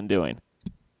Portland doing?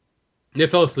 They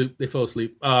fell asleep.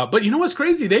 But you know what's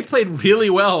crazy? They played really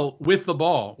well with the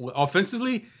ball.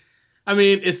 Offensively, I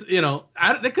mean, it's, they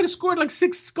could have scored like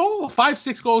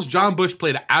 5-6 goals. John Bush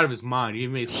played out of his mind. He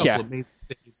made a couple of amazing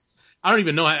saves. I don't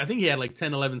even know. I think he had like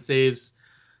 10, 11 saves.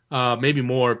 Maybe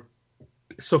more.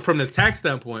 So from the attack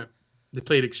standpoint, they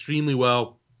played extremely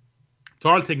well.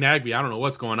 Tarl Tignagby, I don't know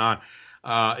what's going on.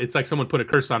 It's like someone put a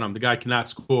curse on him. The guy cannot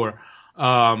score,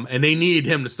 and they need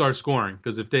him to start scoring,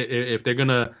 because if they're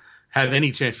gonna have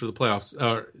any chance for the playoffs,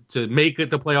 to make it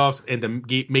the playoffs and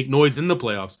to make noise in the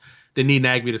playoffs, they need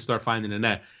Nagby to start finding the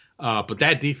net. But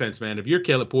that defense, man, if you're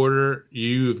Caleb Porter,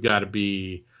 you've got to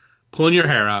be pulling your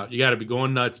hair out. You got to be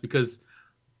going nuts, because.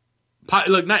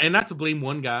 Look, not to blame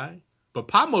one guy, but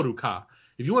Pa Moruka.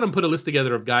 If you want to put a list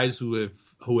together of guys who have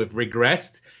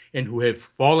regressed and who have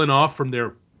fallen off from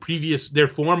their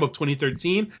form of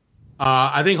 2013,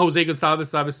 I think Jose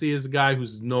Gonzalez obviously is a guy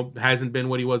hasn't been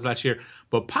what he was last year.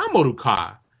 But Pa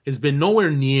Moruka has been nowhere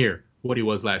near what he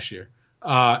was last year,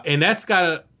 and that's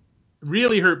gotta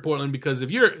really hurt Portland, because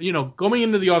if you're going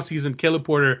into the offseason, Caleb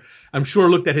Porter, I'm sure,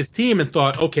 looked at his team and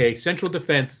thought, okay, central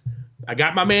defense. I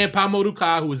got my man Pa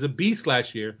Moruka, who was a beast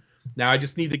last year. Now I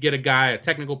just need to get a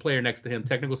technical player next to him,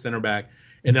 technical center back,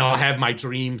 and then I'll have my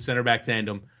dream center back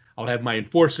tandem. I'll have my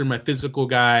enforcer, my physical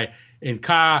guy, and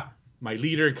Ka, my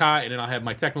leader, Ka, and then I'll have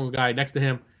my technical guy next to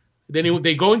him. Then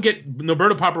they go and get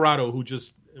Norberto Paparazzo, who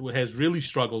just has really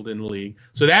struggled in the league.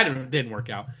 So that didn't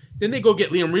work out. Then they go get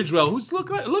Liam Ridgewell, who's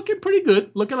looking pretty good,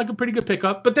 looking like a pretty good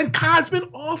pickup. But then Ka's been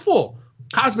awful.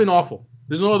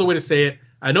 There's no other way to say it.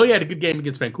 I know he had a good game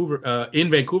against Vancouver,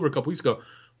 in Vancouver a couple weeks ago,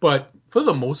 but for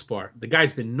the most part, the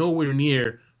guy's been nowhere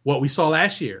near what we saw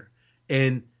last year.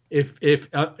 And if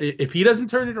he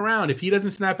doesn't turn it around, if he doesn't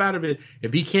snap out of it,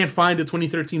 if he can't find the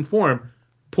 2013 form,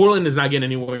 Portland is not getting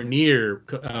anywhere near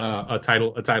a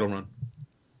title run.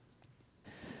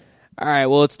 All right,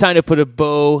 well, it's time to put a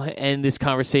bow in this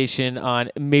conversation on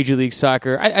Major League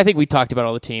Soccer. I think we talked about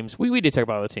all the teams. We did talk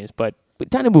about all the teams, but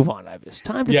time to move on, Ivis.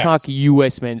 Time to talk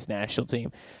U.S. men's national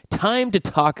team. Time to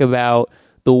talk about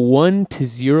the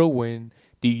 1-0 win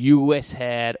the U.S.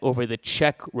 had over the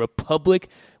Czech Republic.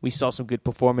 We saw some good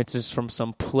performances from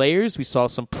some players. We saw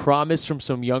some promise from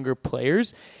some younger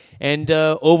players. And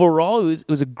overall, it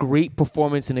was a great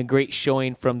performance and a great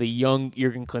showing from the young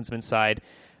Jurgen Klinsmann side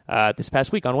this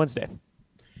past week on Wednesday.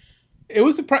 It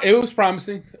was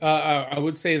promising. I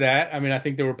would say that. I mean, I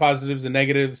think there were positives and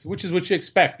negatives, which is what you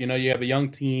expect. You know, you have a young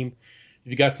team.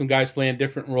 You've got some guys playing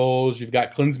different roles. You've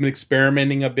got Klinsmann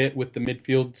experimenting a bit with the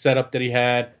midfield setup that he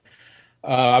had.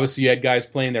 Obviously, you had guys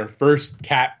playing their first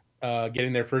cap,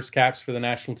 getting their first caps for the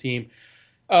national team.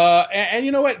 And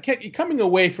you know what? Coming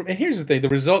away from, and here's the thing, the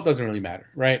result doesn't really matter,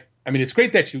 right? I mean, it's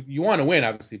great that you want to win,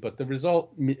 obviously, but the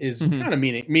result is kind of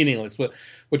meaningless.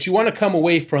 What you want to come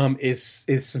away from is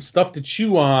some stuff to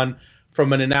chew on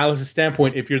from an analysis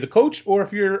standpoint, if you're the coach or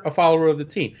if you're a follower of the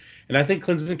team. And I think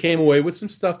Klinsmann came away with some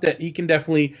stuff that he can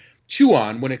definitely chew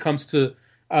on when it comes to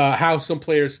how some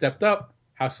players stepped up,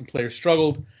 how some players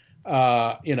struggled.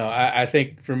 I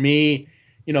think for me,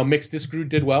 Mixed Discrew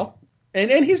did well.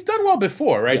 And he's done well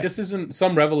before, right? Yeah. This isn't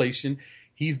some revelation.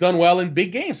 He's done well in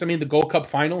big games. I mean, the Gold Cup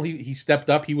final, he stepped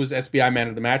up. He was SBI man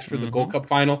of the match for the Gold Cup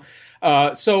final.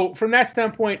 So from that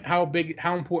standpoint, how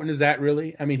important is that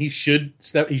really? I mean, he should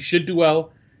do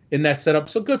well in that setup.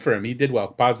 So good for him. He did well.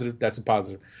 Positive. That's a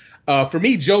positive. For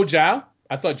me, Joe Zhao,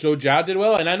 I thought Joe Zhao did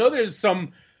well. And I know there's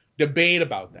some debate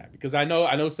about that because I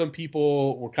know some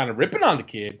people were kind of ripping on the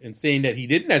kid and saying that he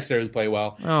didn't necessarily play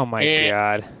well. Oh my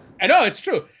God. I know, it's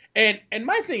true. And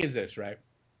my thing is this, right?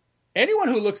 Anyone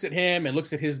who looks at him and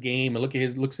looks at his game and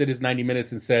looks at his 90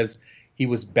 minutes and says he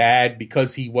was bad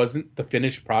because he wasn't the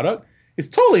finished product is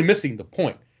totally missing the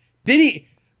point. Did he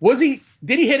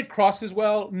hit crosses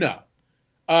well? No.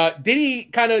 Did he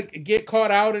kind of get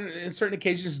caught out in certain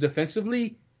occasions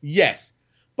defensively? Yes.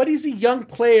 But he's a young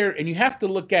player, and you have to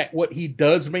look at what he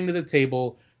does bring to the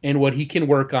table and what he can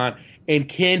work on, and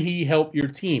can he help your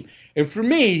team? And for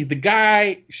me, the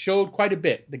guy showed quite a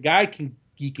bit. The guy can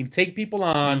take people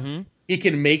on. Mm-hmm. He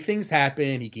can make things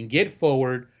happen. He can get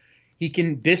forward. He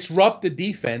can disrupt the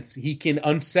defense. He can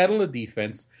unsettle the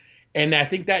defense. And I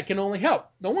think that can only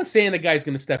help. No one's saying the guy's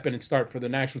going to step in and start for the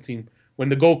national team when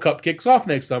the Gold Cup kicks off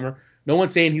next summer. No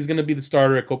one's saying he's going to be the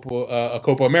starter at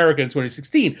Copa America in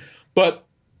 2016. But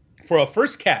for a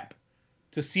first cap,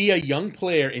 to see a young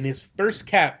player in his first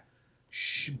cap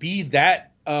be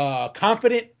that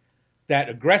confident, that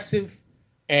aggressive,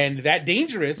 and that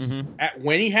dangerous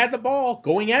when he had the ball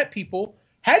going at people,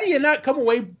 how do you not come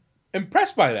away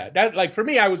impressed by that? That, for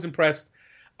me, I was impressed.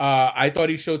 I thought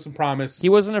he showed some promise. He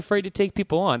wasn't afraid to take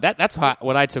people on. That's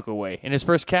what I took away. In his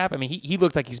first cap, I mean, he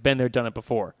looked like he's been there, done it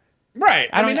before. Right.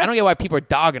 I don't get why people are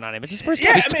dogging on him. It's his first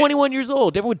cap. He's 21 years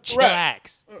old. Everyone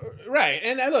chillax. Right.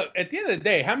 And look, at the end of the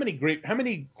day, how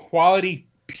many quality,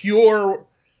 pure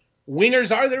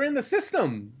wingers are there in the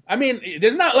system? I mean,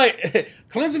 there's not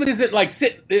Klinsmann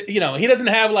isn't he doesn't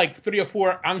have 3 or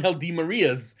 4 Angel Di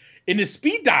Marias in his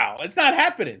speed dial. It's not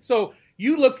happening. So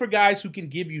you look for guys who can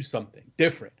give you something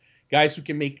different, guys who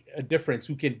can make a difference,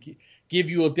 who can give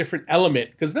you a different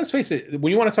element. Because let's face it,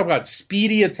 when you want to talk about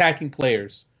speedy attacking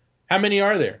players, how many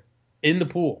are there in the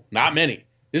pool? Not many.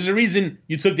 There's a reason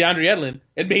you took DeAndre Edlin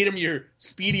and made him your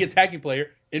speedy attacking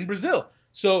player in Brazil.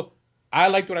 So I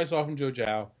liked what I saw from Joe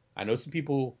Zhao. I know some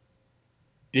people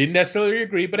didn't necessarily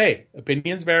agree, but hey,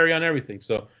 opinions vary on everything.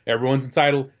 So everyone's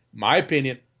entitled. My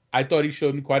opinion, I thought he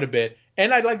showed me quite a bit,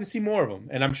 and I'd like to see more of him,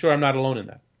 and I'm sure I'm not alone in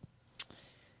that.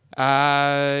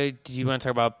 Do you want to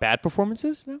talk about bad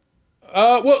performances now?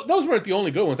 Well, those weren't the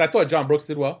only good ones. I thought John Brooks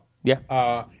did well.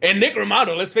 Yeah. And Nick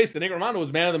Rimando, let's face it, Nick Rimando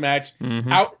was man of the match,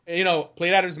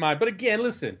 played out of his mind. But again,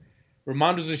 listen,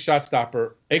 Rimando's a shot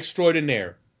stopper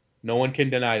extraordinaire. No one can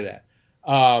deny that.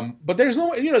 But there's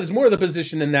there's more of the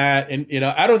position than that. And,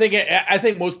 I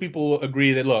think most people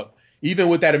agree that, look, even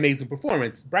with that amazing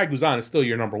performance, Brad Guzan is still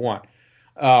your number one.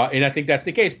 And I think that's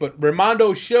the case. But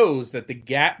Rimando shows that the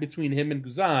gap between him and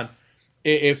Guzan,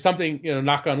 if something,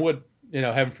 knock on wood,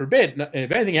 heaven forbid,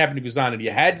 if anything happened to Guzan and you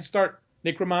had to start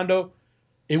Nick Rimando,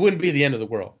 it wouldn't be the end of the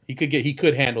world. He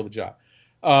could handle the job.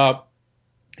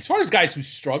 As far as guys who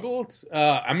struggled,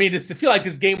 I feel like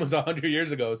this game was 100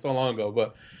 years ago, so long ago.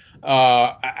 But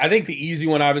I think the easy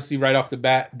one, obviously, right off the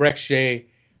bat, Breck Shea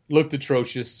looked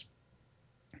atrocious.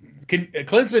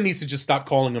 Klinsmann needs to just stop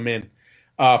calling him in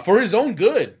for his own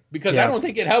good, because I don't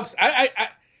think it helps. I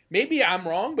maybe I'm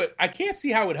wrong, but I can't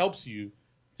see how it helps you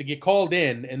to get called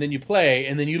in and then you play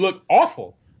and then you look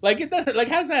awful. It doesn't.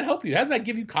 How does that help you? How does that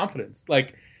give you confidence?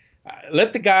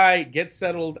 Let the guy get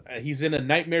settled. He's in a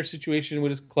nightmare situation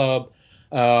with his club.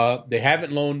 They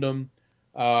haven't loaned him.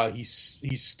 He's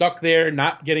stuck there,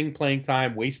 not getting playing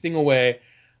time, wasting away.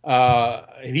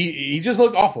 He just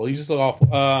looked awful.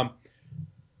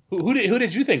 Who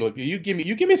did you think looked good? You give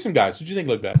me some guys. Who did you think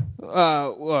looked bad?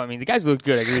 Well, I mean, the guys looked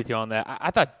good. I agree with you on that.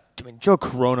 I thought. I mean, Joe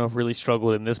Corona really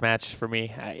struggled in this match for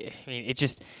me. I mean, it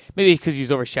just maybe because he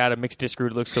was overshadowed. Mixed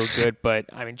Discord looked so good, but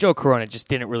I mean, Joe Corona just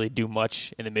didn't really do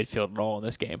much in the midfield at all in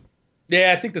this game.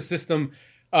 Yeah, I think the system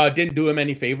didn't do him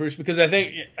any favors because I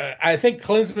think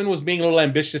Klinsmann was being a little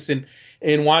ambitious in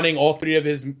wanting all three of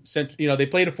his. They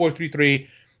played a 4-3-3,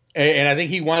 and I think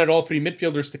he wanted all three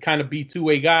midfielders to kind of be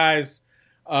two-way guys.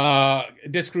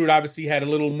 Discord obviously had a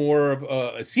little more of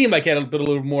it seemed like he had a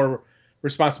little more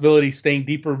responsibility staying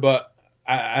deeper, but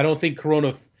I don't think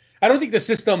I don't think the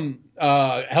system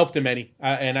helped him any,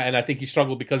 and I think he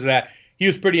struggled because of that. He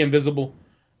was pretty invisible.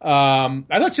 I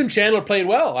thought Tim Chandler played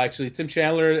well, actually. Tim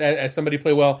Chandler, as somebody,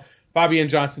 played well. Fabian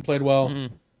Johnson played well.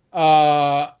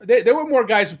 Mm-hmm. There were more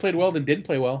guys who played well than didn't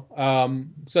play well.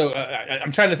 So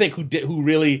I'm trying to think who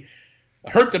really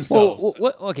hurt themselves.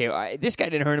 Okay, this guy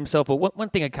didn't hurt himself, but one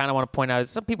thing I kind of want to point out is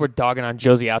some people are dogging on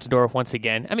Josie Altidore once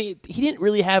again. I mean, he didn't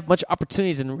really have much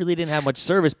opportunities and really didn't have much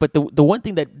service, but the one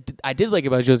thing that I did like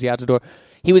about Josie Altidore,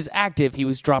 he was active, he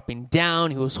was dropping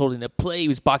down, he was holding the play, he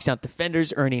was boxing out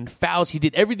defenders, earning fouls, he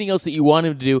did everything else that you want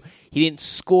him to do. He didn't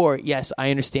score. Yes,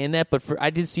 I understand that, but I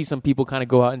did see some people kind of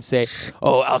go out and say,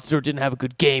 oh, Altidore didn't have a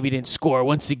good game, he didn't score,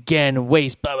 once again,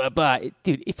 waste, blah, blah, blah.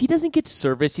 Dude, if he doesn't get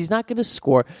service, he's not going to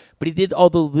score, but he did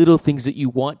all the little things that you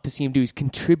want to see him do. He's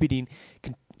contributing.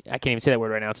 I can't even say that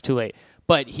word right now, it's too late.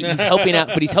 But he's helping out.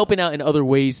 But he's helping out in other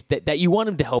ways that you want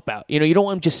him to help out. You don't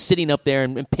want him just sitting up there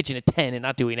and pitching a 10 and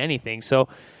not doing anything. So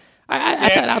I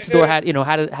thought Altidore had he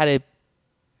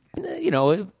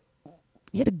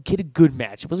had a good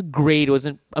match. It wasn't great. It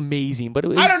wasn't amazing. But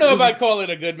I don't know if I'd call it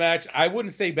a good match. I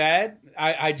wouldn't say bad.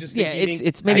 I just think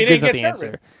it's maybe good's not the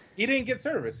answer. He didn't get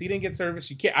service. You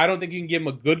can't. I don't think you can give him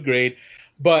a good grade.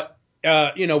 But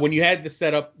when you had the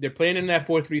setup, they're playing in that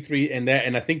 4-3-3,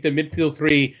 and I think the midfield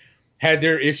three had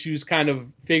their issues kind of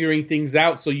figuring things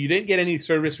out. So you didn't get any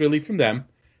service really from them.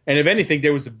 And if anything,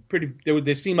 there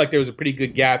seemed like there was a pretty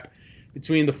good gap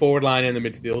between the forward line and the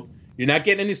midfield. You're not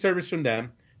getting any service from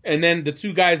them. And then the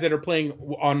two guys that are playing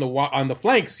on the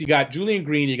flanks, you got Julian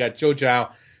Green, you got Joe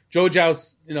Zhao. Joe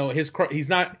Zhao's,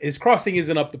 his crossing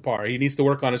isn't up to par. He needs to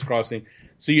work on his crossing.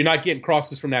 So you're not getting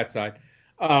crosses from that side.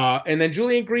 And then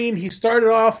Julian Green, he started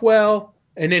off well,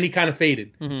 and then he kind of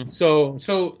faded. Mm-hmm. So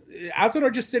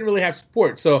Altidore just didn't really have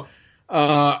support. So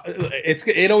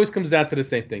it always comes down to the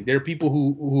same thing. There are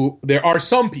people there are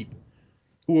some people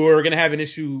who are going to have an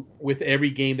issue with every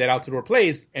game that Altidore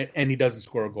plays, and he doesn't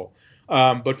score a goal.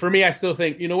 But for me, I still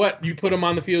think, you know what? You put him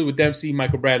on the field with Dempsey,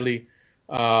 Michael Bradley,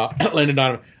 Landon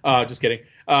Donovan. Just kidding.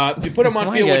 You put him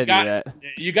on field with guys.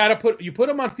 You put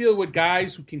him on field with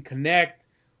guys who can connect,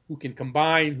 who can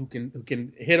combine, who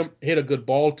can hit a good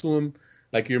ball to him.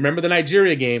 Like you remember the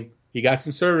Nigeria game, he got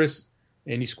some service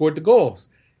and he scored the goals.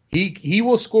 He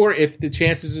will score if the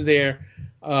chances are there,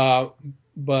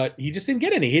 but he just didn't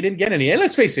get any. And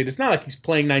let's face it, it's not like he's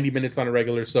playing 90 minutes on a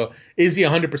regular. So is he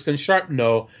 100% sharp?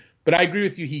 No. But I agree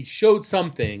with you. He showed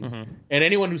some things, mm-hmm. And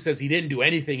anyone who says he didn't do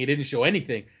anything, he didn't show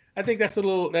anything, I think that's a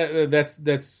little that's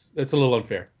a little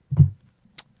unfair.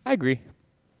 I agree.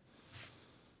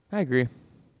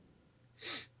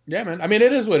 Yeah, man. I mean,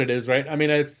 it is what it is, right? I mean,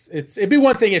 it'd be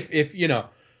one thing if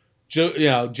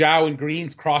Zhao and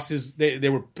Green's crosses they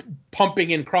were pumping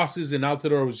in crosses and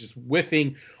Altidore was just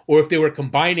whiffing, or if they were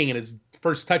combining and his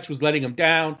first touch was letting him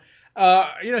down.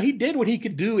 He did what he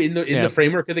could do in the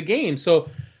framework of the game. So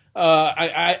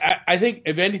I think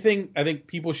if anything, I think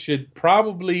people should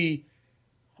probably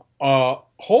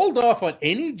hold off on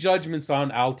any judgments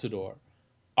on Altidore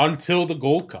until the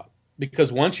Gold Cup,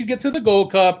 because once you get to the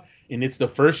Gold Cup and it's the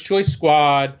first choice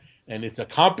squad and it's a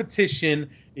competition,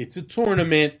 it's a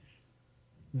tournament,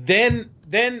 then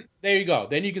there you go.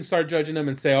 Then you can start judging them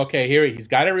and say, okay, here he's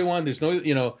got everyone. There's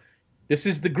no, this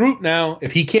is the group now.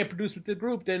 If he can't produce with the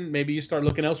group, then maybe you start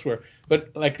looking elsewhere.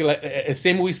 But like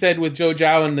same we said with Joe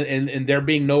Zhao and there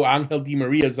being no Angel Di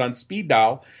Marias on speed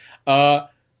dial.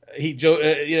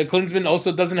 Klinsmann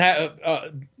also doesn't have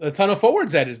a ton of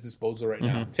forwards at his disposal right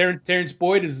now. Mm-hmm. Terrence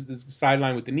Boyd is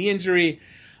sidelined with the knee injury.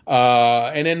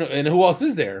 And who else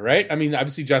is there, right? I mean,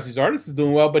 obviously Jossie Zardes is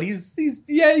doing well, but he's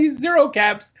zero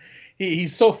caps.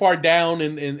 He's so far down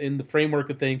in the framework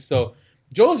of things. So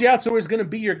Josie Altidore is going to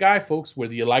be your guy, folks,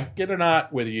 whether you like it or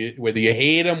not, whether you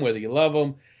hate him, whether you love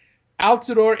him.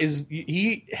 Altidore is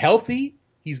healthy.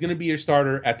 He's going to be your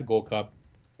starter at the Gold Cup,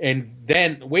 and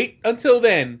then wait until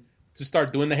then to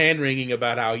start doing the hand wringing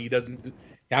about how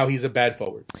he's a bad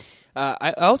forward.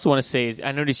 I also want to say is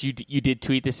I noticed you did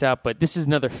tweet this out, but this is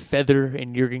another feather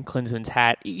in Jurgen Klinsmann's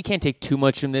hat. You can't take too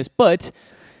much from this, but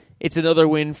it's another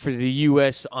win for the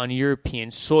U.S. on European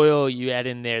soil. You add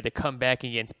in there the comeback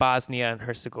against Bosnia and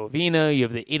Herzegovina. You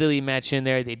have the Italy match in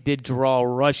there. They did draw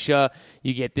Russia.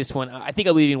 You get this one. I think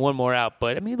I'm leaving one more out,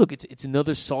 but I mean, look, it's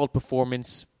another solid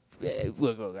performance.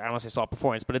 Look, I don't want to say solid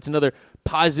performance, but it's another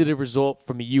positive result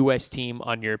from a U.S. team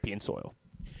on European soil.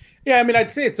 Yeah, I mean, I'd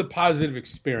say it's a positive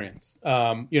experience.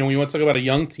 When you want to talk about a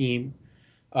young team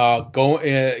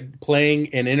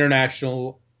playing an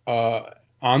international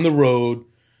on the road,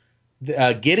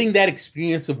 getting that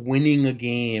experience of winning a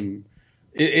game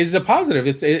is a positive.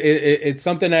 It's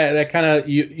something that kind of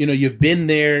you've been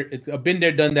there. I've been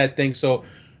there, done that thing. So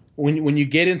when you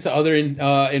get into other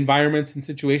environments and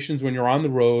situations when you're on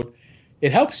the road,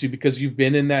 it helps you because you've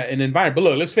been in an environment. But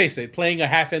look, let's face it, playing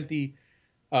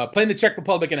the Czech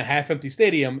Republic in a half-empty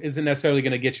stadium isn't necessarily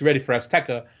going to get you ready for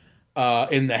Azteca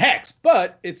in the Hex,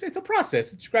 but it's a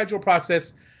process. It's a gradual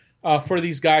process for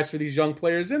these guys, for these young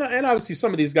players, and obviously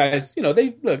some of these guys,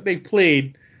 they've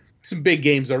played some big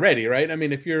games already, right? I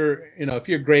mean, if you're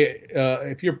great,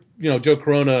 if you're Joe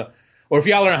Corona, or if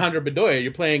y'all are Alejandro Bedoya,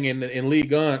 you're playing in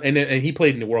League One, and he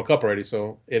played in the World Cup already,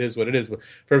 so it is what it is. But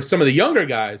for some of the younger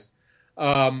guys,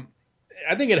 I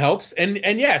think it helps. And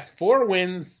yes, 4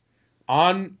 wins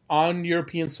on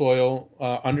European soil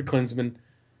under Klinsmann,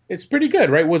 it's pretty good,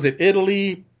 right? Was it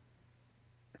Italy?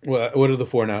 What are the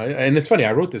 4 now? And it's funny,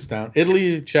 I wrote this down.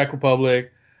 Italy, Czech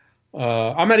Republic.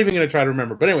 I'm not even going to try to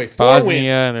remember. But anyway, 4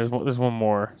 Bosnia, wins. and there's one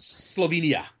more.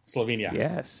 Slovenia.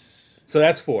 Yes. So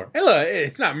that's 4. And look,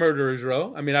 it's not murderer's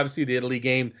row. I mean, obviously the Italy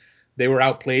game, they were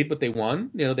outplayed, but they won.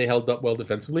 They held up well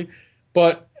defensively.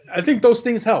 But I think those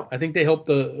things help. I think they help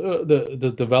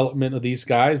the development of these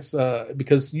guys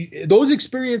because those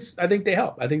experience. I think they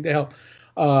help.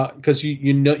 Because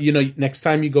you know next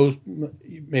time you go,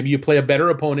 maybe you play a better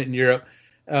opponent in Europe,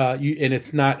 and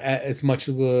it's not as much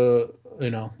of a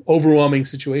overwhelming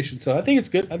situation. So I think it's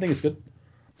good.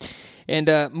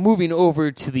 And moving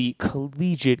over to the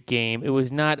collegiate game, it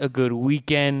was not a good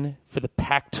weekend for the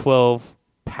Pac-12.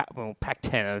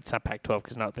 Pac-10. It's not Pac-12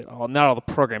 because not all the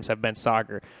programs have men's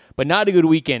soccer, but not a good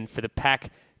weekend for the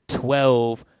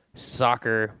Pac-12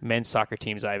 men's soccer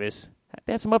teams. Ivis,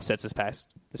 they had some upsets this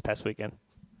past weekend.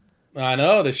 I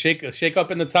know the shake up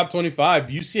in the top 25.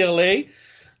 UCLA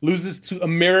loses to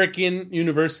American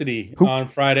University on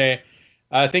Friday.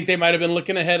 I think they might have been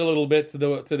looking ahead a little bit to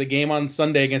the game on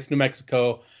Sunday against New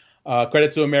Mexico.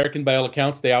 Credit to American by all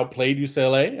accounts, they outplayed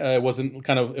UCLA. It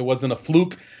wasn't a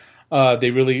fluke.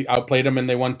 They really outplayed them, and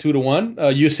they won 2-1.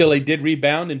 UCLA did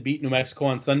rebound and beat New Mexico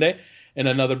on Sunday in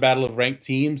another battle of ranked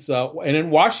teams. And then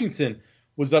Washington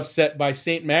was upset by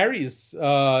St. Mary's.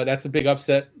 That's a big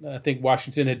upset. I think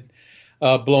Washington had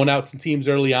blown out some teams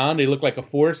early on. They look like a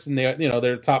force, and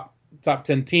they're a top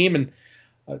 10 team and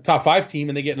top 5 team,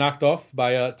 and they get knocked off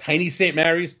by tiny St.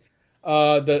 Mary's.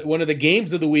 One of the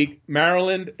games of the week,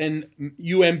 Maryland and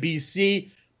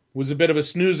UMBC, was a bit of a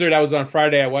snoozer. That was on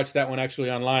Friday. I watched that one actually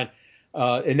online.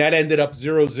 And that ended up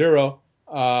 0-0.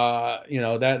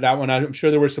 That one, I'm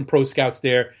sure there were some pro scouts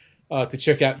there to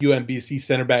check out UMBC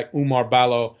center back Umar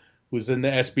Ballo, who's in the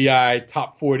SBI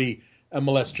top 40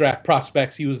 MLS draft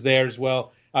prospects. He was there as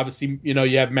well. Obviously,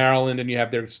 you have Maryland and you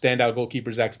have their standout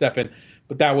goalkeeper, Zach Steffen.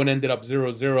 But that one ended up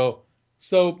 0-0.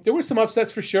 So there were some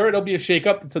upsets for sure. It'll be a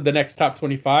shakeup to the next top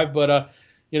 25. But,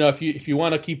 if you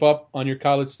want to keep up on your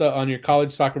college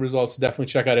soccer results, definitely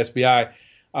check out SBI.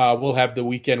 We'll have the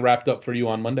weekend wrapped up for you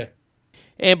on Monday.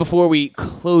 And before we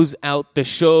close out the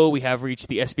show, we have reached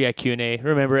the SBI Q&A.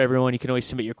 Remember, everyone, you can always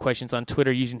submit your questions on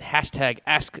Twitter using hashtag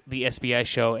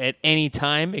AskTheSBIShow at any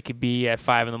time. It could be at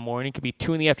 5 in the morning. It could be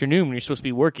 2 in the afternoon when you're supposed to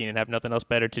be working and have nothing else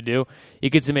better to do.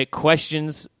 You could submit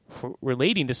questions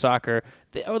relating to soccer,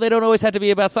 or they don't always have to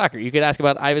be about soccer. You could ask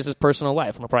about Ivis's personal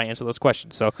life, and I'll probably answer those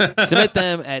questions. So submit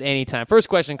them at any time. First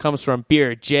question comes from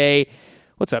Beer J.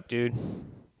 What's up, dude?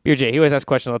 Beer J, he always asks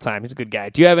questions all the time. He's a good guy.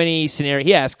 Do you have any scenario?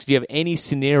 He asks, do you have any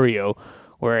scenario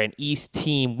where an East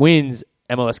team wins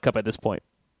MLS Cup at this point?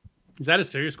 Is that a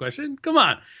serious question? Come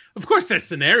on. Of course there's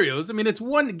scenarios. I mean, it's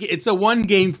a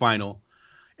one-game final.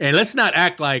 And let's not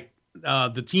act like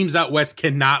the teams out west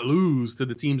cannot lose to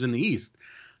the teams in the East.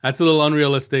 That's a little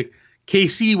unrealistic.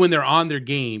 KC, when they're on their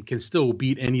game, can still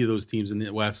beat any of those teams in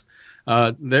the West.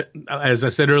 As I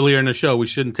said earlier in the show, we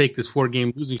shouldn't take this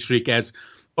 4-game losing streak as,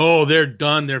 oh, they're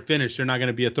done, they're finished, they're not going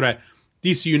to be a threat.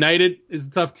 DC United is a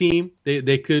tough team.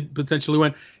 They could potentially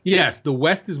win. Yes, the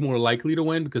West is more likely to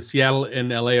win because Seattle and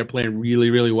LA are playing really,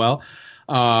 really well.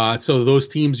 So those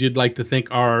teams you'd like to think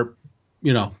are,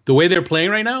 the way they're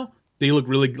playing right now, they look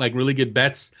really good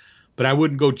bets. but I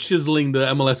wouldn't go chiseling the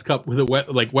MLS Cup with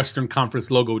a Western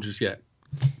Conference logo just yet.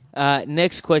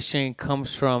 Next question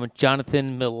comes from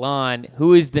Jonathan Milan.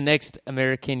 Who is the next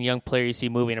American young player you see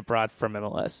moving abroad from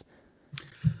MLS?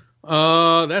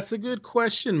 That's a good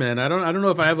question, man. I don't know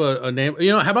if I have a name.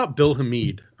 How about Bill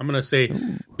Hamid? I'm gonna say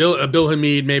Bill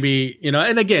Hamid. Maybe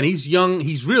and again, he's young.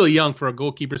 He's really young for a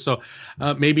goalkeeper. So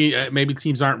maybe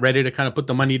teams aren't ready to kind of put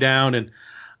the money down. And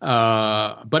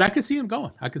but I could see him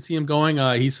going.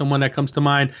 He's someone that comes to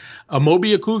mind.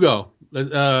 Mobi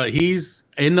Akugo. He's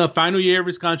in the final year of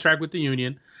his contract with the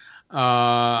Union.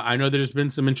 I know there's been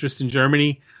some interest in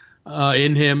Germany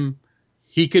in him.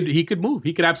 He could move.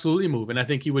 He could absolutely move, and I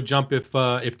think he would jump if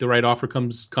the right offer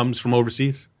comes from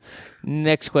overseas.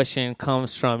 Next question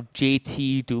comes from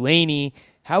JT Dulaney.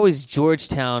 How is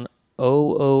Georgetown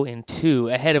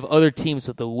 0-2 ahead of other teams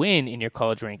with a win in your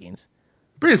college rankings?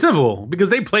 Pretty simple, because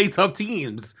they play tough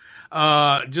teams.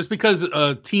 Just because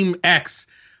Team X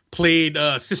played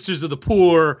Sisters of the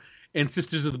Poor and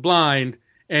Sisters of the Blind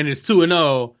and is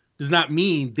 2-0 does not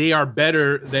mean they are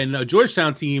better than a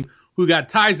Georgetown team who got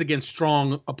ties against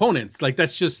strong opponents. Like,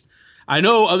 that's just, I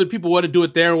know other people want to do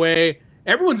it their way.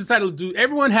 Everyone's entitled to do,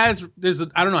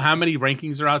 I don't know how many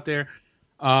rankings are out there.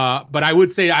 But I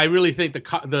would say, I really think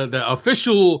the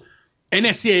official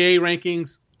NSCAA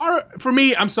rankings are, for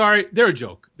me, I'm sorry, they're a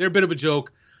joke. They're a bit of a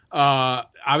joke.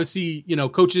 Obviously,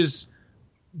 coaches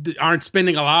aren't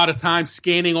spending a lot of time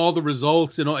scanning all the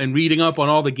results and reading up on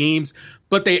all the games,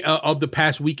 but they, of the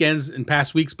past weekends and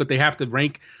past weeks, but they have to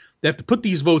rank. They have to put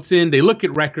these votes in. They look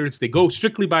at records. They go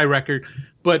strictly by record.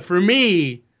 But for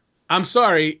me, I'm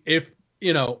sorry, if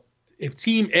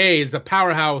Team A is a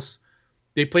powerhouse,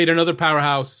 they played another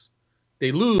powerhouse,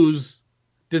 they lose,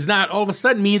 does not all of a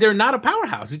sudden mean they're not a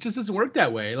powerhouse. It just doesn't work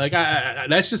that way. Like,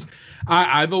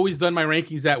 I've always done my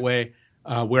rankings that way,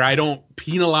 where I don't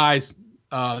penalize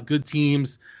good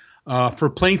teams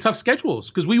for playing tough schedules,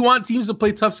 because we want teams to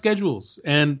play tough schedules.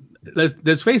 And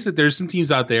let's face it, there's some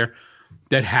teams out there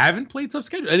that haven't played tough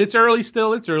schedule. And it's early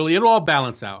still. It's early. It'll all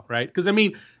balance out, right? Because, I'll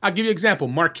give you an example.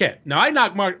 Marquette. Now, I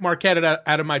knocked Marquette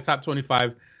out of my top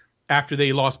 25 after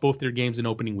they lost both their games in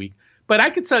opening week. But I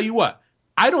can tell you what.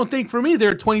 I don't think, for me, there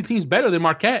are 20 teams better than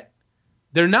Marquette.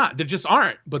 They're not. They just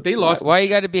aren't. But they lost. Why you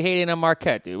got to be hating on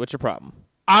Marquette, dude? What's your problem?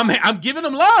 I'm giving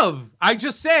them love. I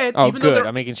just said. Oh, good.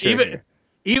 I'm making sure.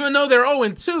 Even though they're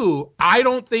 0-2, I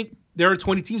don't think there are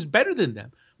 20 teams better than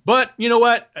them. But you know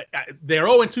what? They're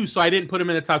 0-2, so I didn't put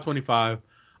them in the top 25.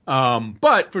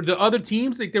 But for the other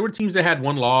teams, like, there were teams that had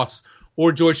one loss,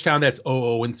 or Georgetown that's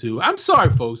 0-2. I'm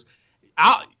sorry, folks.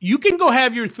 You can go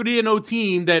have your 3-0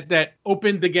 team that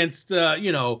opened against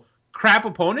crap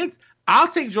opponents. I'll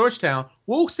take Georgetown.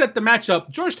 We'll set the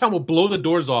matchup. Georgetown will blow the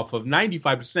doors off of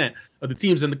 95% of the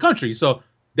teams in the country. So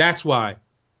that's why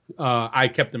I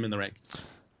kept them in the rankings.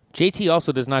 JT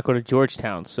also does not go to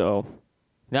Georgetown, so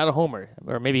not a homer,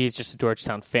 or maybe he's just a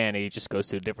Georgetown fan and he just goes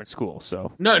to a different school.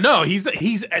 So no, he's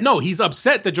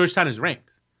upset that Georgetown is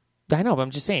ranked. I know, but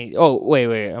I'm just saying. Oh,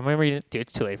 wait. I'm reading. Dude,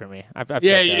 it's too late for me. I've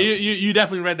you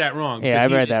definitely read that wrong. Yeah, I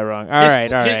read that wrong. All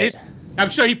right. I'm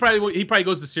sure he probably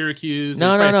goes to Syracuse.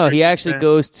 No. He actually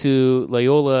goes to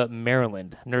Loyola,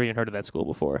 Maryland. I've never even heard of that school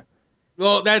before.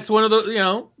 Well, that's one of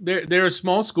the, they're a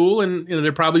small school, and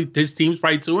they're probably, his team's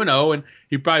probably 2-0, and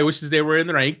he probably wishes they were in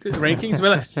the rankings.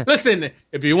 But listen,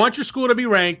 if you want your school to be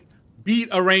ranked, beat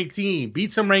a ranked team,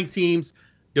 beat some ranked teams,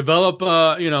 develop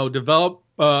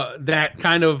that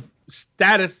kind of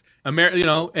status,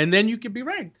 and then you can be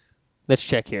ranked. Let's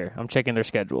check here. I'm checking their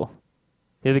schedule.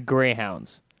 They're the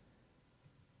Greyhounds.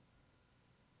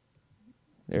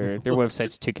 Their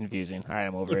website's too confusing. All right,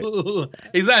 I'm over it.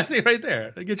 Exactly, right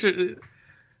there.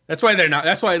 That's why they're not.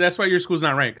 That's why your school's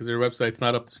not ranked, because their website's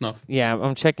not up to snuff. Yeah,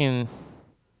 I'm checking.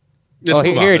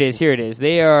 Here it is. Here it is.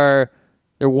 They're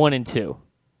 1-2.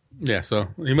 Yeah, so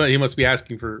he must be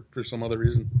asking for some other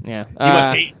reason. Yeah,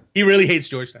 he really hates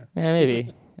Georgetown. Yeah,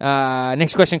 maybe.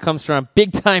 Next question comes from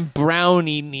Big Time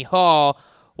Brownie Nihal.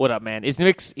 What up, man?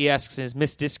 He asks, is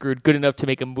Miss Discord good enough to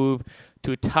make a move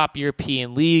to a top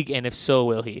European league, and if so,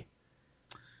 will he?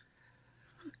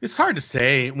 It's hard to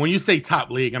say. When you say top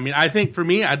league, I think for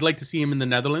me, I'd like to see him in the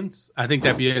Netherlands. I think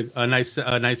that'd be a nice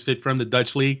fit for him. The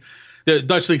Dutch league. The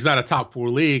Dutch league's not a top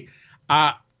 4 league.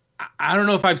 I don't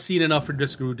know if I've seen enough for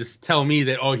Discord to tell me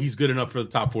that, he's good enough for the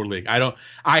top 4 league.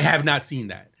 I have not seen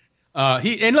that.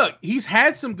 He's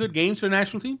had some good games for the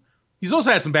national team. He's also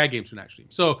had some bad games for the national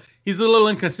team. So he's a little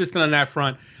inconsistent on that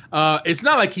front. It's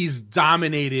not like he's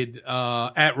dominated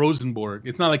at Rosenborg.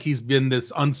 It's not like he's been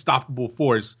this unstoppable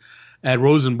force at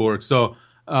Rosenborg. So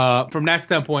from that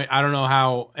standpoint, I don't know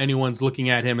how anyone's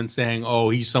looking at him and saying,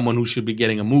 he's someone who should be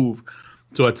getting a move.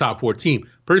 to a top 4 team.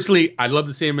 Personally, I'd love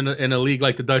to see him in a league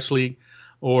like the Dutch league,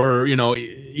 or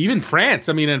even France.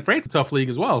 I mean, and France is a tough league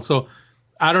as well. So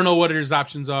I don't know what his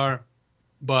options are,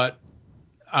 but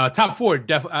top 4.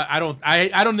 I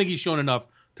don't think he's shown enough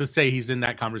to say he's in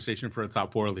that conversation for a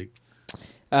top 4 league.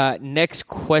 Next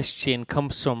question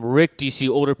comes from Rick. Do you see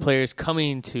older players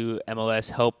coming to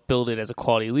MLS help build it as a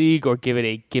quality league or give it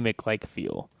a gimmick-like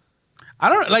feel? I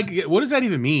don't like. What does that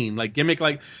even mean? Like gimmick?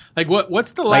 Like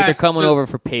what's the last? Like they're coming over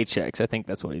for paychecks. I think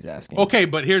that's what he's asking. Okay,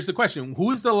 but here's the question: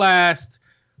 who is the last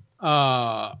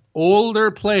older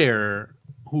player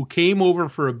who came over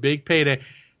for a big payday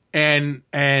and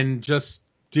just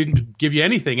didn't give you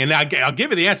anything? And I'll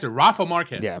give you the answer: Rafa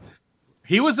Marquez. Yeah,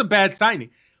 he was a bad signing,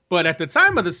 but at the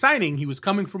time of the signing, he was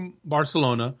coming from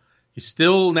Barcelona. He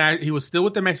was still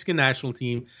with the Mexican national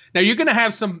team. Now you're going to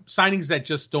have some signings that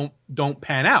just don't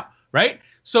pan out. Right,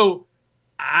 so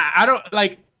I don't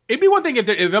like. It'd be one thing if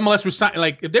MLS was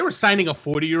if they were signing a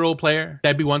 40-year-old player,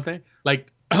 that'd be one thing. Like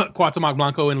Cuauhtemoc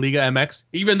Blanco in Liga MX,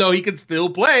 even though he could still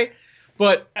play.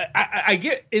 But I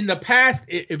get in the past,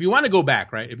 if you want to go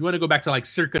back, right? If you want to go back to like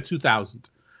circa 2000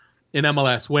 in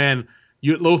MLS, when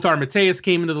Lothar Matthäus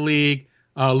came into the league,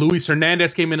 Luis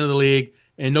Hernandez came into the league,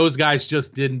 and those guys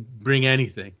just didn't bring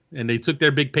anything, and they took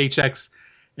their big paychecks,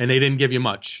 and they didn't give you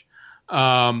much.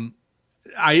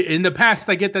 In the past,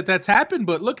 I get that that's happened,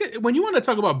 but look at when you want to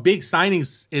talk about big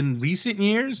signings in recent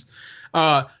years.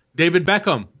 David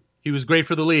Beckham, he was great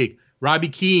for the league. Robbie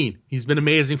Keane, he's been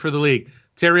amazing for the league.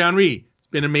 Thierry Henry, he's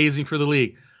been amazing for the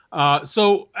league.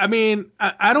 So I mean,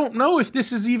 I don't know if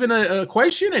this is even a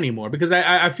question anymore, because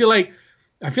I feel like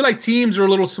teams are a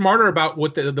little smarter about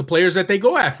what the players that they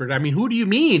go after. I mean, who do you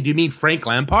mean? Do you mean Frank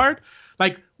Lampard?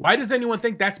 Like, why does anyone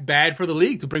think that's bad for the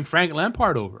league to bring Frank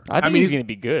Lampard over? I mean, he's going to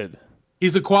be good.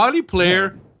 He's a quality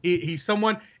player. Yeah. He's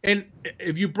someone, and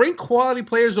if you bring quality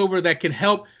players over that can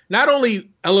help not only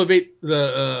elevate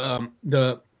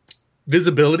the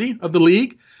visibility of the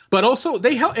league, but also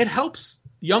it helps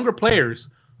younger players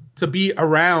to be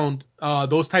around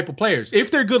those type of players if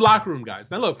they're good locker room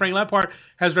guys. Now, look, Frank Lampard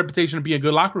has a reputation of being a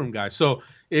good locker room guy. So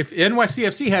if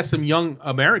NYCFC has some young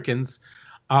Americans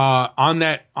on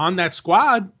that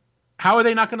squad, how are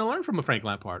they not going to learn from a Frank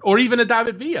Lampard or even a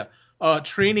David Villa?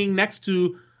 Training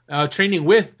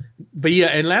with Villa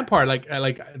and Lampard,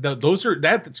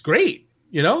 that's great,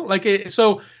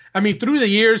 So I mean, through the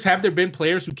years, have there been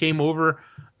players who came over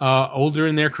older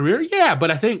in their career? Yeah,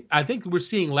 but I think we're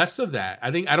seeing less of that.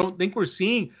 I don't think we're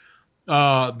seeing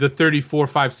the 34,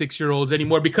 5, 6-year-olds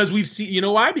anymore, because we've seen. You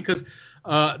know why? Because take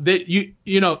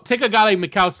a guy like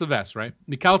Mikal Silvestre, right?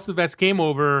 Mikal Silvestre came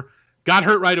over, got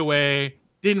hurt right away,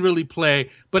 didn't really play,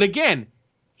 but again,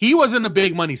 he wasn't a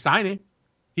big money signing.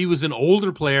 He was an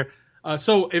older player.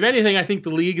 So if anything, I think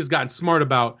the league has gotten smart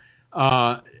about,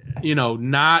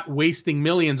 not wasting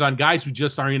millions on guys who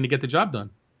just aren't going to get the job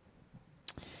done.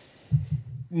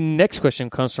 Next question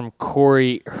comes from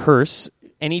Corey Hurst.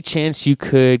 Any chance you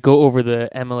could go over the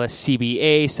MLS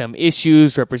CBA, some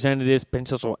issues, representatives,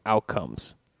 potential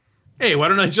outcomes? Hey, why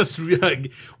don't I just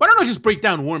break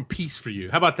down War and Peace for you?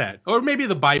 How about that? Or maybe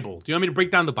the Bible. Do you want me to break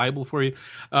down the Bible for you?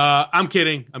 I'm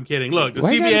kidding. Look, the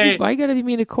CBA. Why you gotta be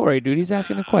mean to Corey, dude? He's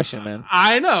asking a question, man.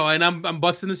 I know, and I'm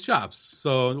busting his chops.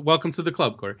 So welcome to the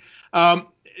club, Corey.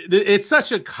 It's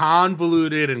such a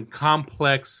convoluted and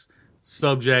complex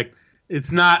subject.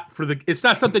 It's not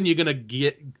something you're gonna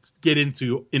get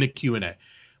into in a Q&A.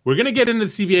 We're gonna get into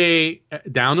the CBA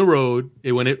down the road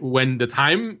when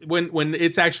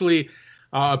it's actually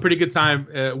a pretty good time.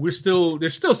 There's still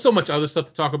so much other stuff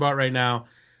to talk about right now.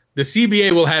 The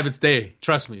CBA will have its day,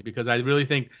 trust me, because I really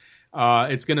think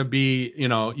it's gonna be.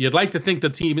 You'd like to think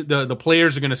the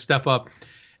players are gonna step up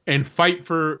and fight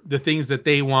for the things that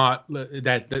they want.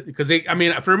 Because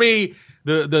for me,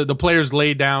 the players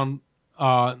laid down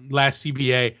last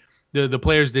CBA. The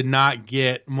players did not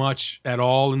get much at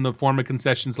all in the form of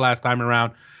concessions last time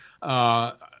around.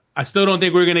 I still don't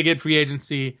think we're going to get free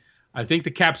agency. I think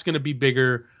the cap's going to be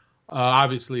bigger.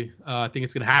 Obviously, I think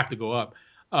it's going to have to go up.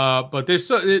 But there's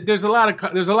a lot of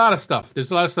stuff.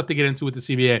 There's a lot of stuff to get into with the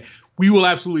CBA. We will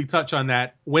absolutely touch on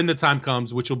that when the time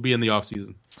comes, which will be in the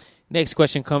offseason. Next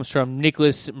question comes from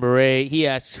Nicholas Murray. He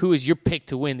asks, "Who is your pick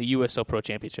to win the USL Pro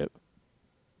Championship?"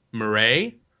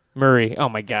 Murray. Oh,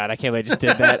 my God. I can't believe I just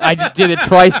did that. I just did it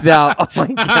twice now. Oh, my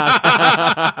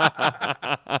God.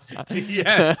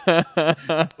 Yes.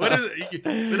 What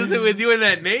is it with you and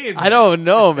that name? I don't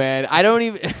know, man. I don't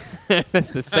even.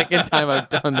 That's the second time I've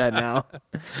done that now.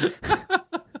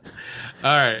 All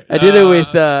right. I did it with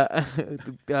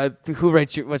who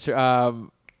writes your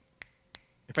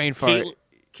brain fart?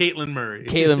 Caitlin Murray.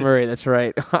 Caitlin Murray, that's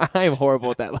right. I am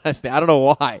horrible at that last name. I don't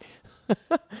know why.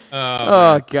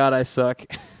 God, I suck.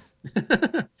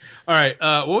 All right.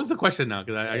 What was the question now?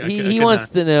 Because he wants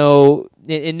to know,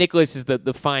 and Nicholas is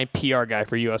the fine PR guy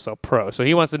for USL Pro, so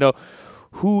he wants to know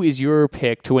who is your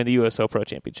pick to win the USL Pro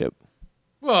Championship.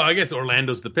 Well, I guess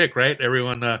Orlando's the pick, right?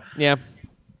 Everyone. Yeah.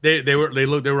 They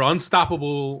were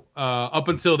unstoppable up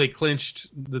until they clinched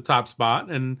the top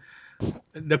spot, and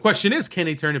the question is, can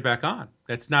they turn it back on?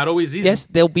 That's not always easy. Yes,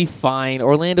 they'll be fine.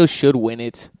 Orlando should win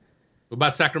it. What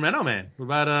about Sacramento, man? What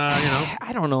about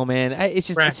I don't know, man. It's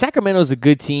just Sacramento's a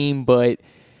good team, but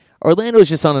Orlando's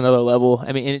just on another level.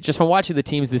 I mean, and just from watching the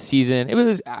teams this season,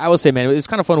 I will say, man, it was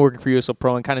kind of fun working for USL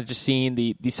Pro and kind of just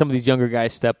seeing some of these younger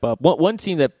guys step up. One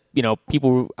team that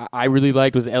I really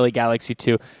liked was LA Galaxy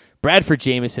too. Bradford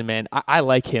Jamieson, man, I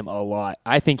like him a lot.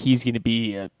 I think he's going to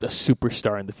be a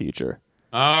superstar in the future.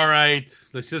 All right,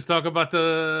 let's just talk about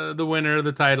the winner of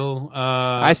the title.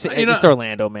 I say it's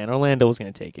Orlando, man. Orlando was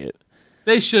going to take it.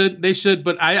 They should,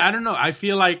 but I don't know. I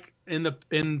feel like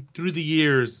through the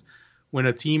years, when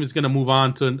a team is going to move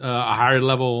on to a higher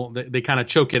level, they kind of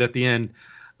choke it at the end.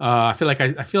 I feel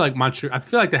like Montreal. I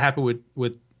feel like that happened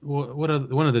with one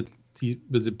of the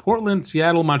was it Portland,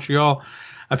 Seattle, Montreal.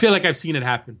 I feel like I've seen it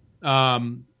happen. But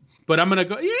I'm gonna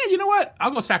go. Yeah, you know what? I'll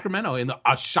go Sacramento in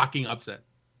a shocking upset.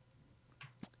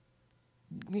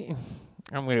 I'm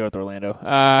gonna go with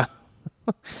Orlando.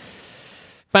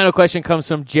 Final question comes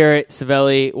from Jarrett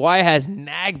Savelli. Why has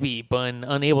Nagby been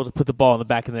unable to put the ball in the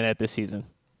back of the net this season?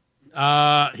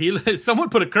 Someone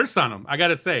put a curse on him, I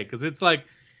gotta say, because it's like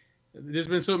there's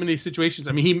been so many situations.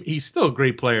 I mean, he's still a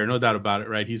great player, no doubt about it,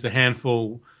 right? He's a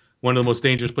handful, one of the most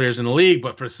dangerous players in the league,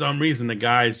 but for some reason the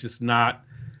guy's just not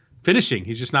finishing.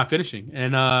 He's just not finishing,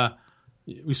 and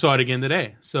we saw it again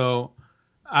today. So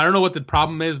I don't know what the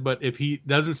problem is, but if he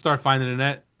doesn't start finding the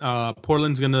net,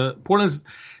 Portland's.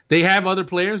 They have other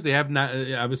players. They have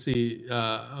obviously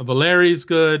Valeri's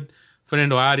good.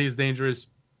 Fernando Adi is dangerous.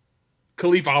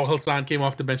 Khalif Al-Hassan came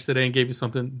off the bench today and gave you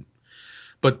something.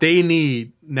 But they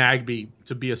need Nagby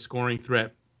to be a scoring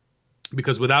threat,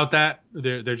 because without that,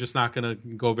 they're just not going to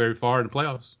go very far in the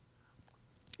playoffs.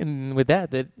 And with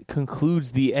that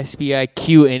concludes the SBI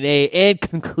Q&A and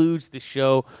concludes the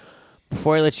show.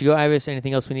 Before I let you go, Iris,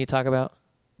 anything else we need to talk about?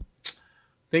 I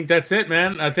think that's it,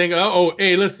 man. I think,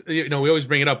 hey, let's, we always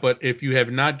bring it up, but if you have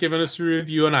not given us a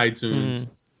review on iTunes,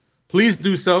 please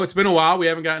do so. It's been a while. We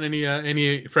haven't gotten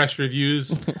any fresh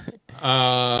reviews.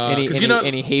 Any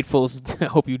hatefuls, I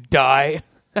hope you die.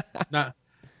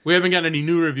 We haven't gotten any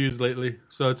new reviews lately,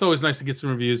 so it's always nice to get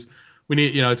some reviews. We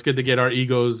need, it's good to get our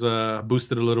egos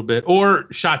boosted a little bit, or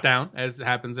shot down, as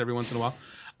happens every once in a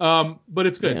while. But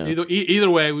it's good. Yeah. Either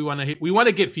way, we want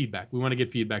to get feedback.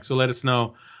 So let us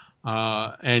know.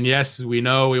 And yes, we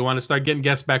know we want to start getting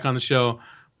guests back on the show.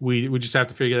 We just have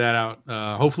to figure that out.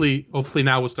 Hopefully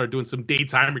now we'll start doing some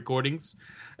daytime recordings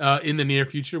in the near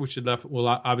future, which will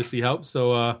obviously help.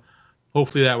 So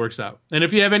hopefully that works out. And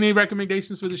if you have any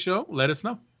recommendations for the show, let us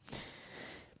know.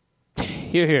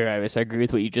 Here, Iris. I agree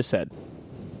with what you just said.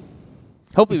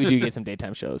 Hopefully we do get some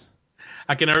daytime shows.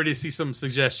 I can already see some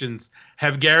suggestions.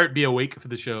 Have Garrett be awake for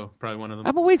the show. Probably one of them.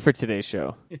 I'm awake for today's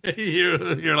show.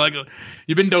 You're like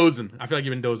you've been dozing. I feel like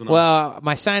you've been dozing. Well,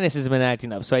 my sinus has been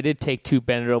acting up, so I did take 2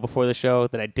 Benadryl before the show.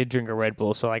 That I did drink a Red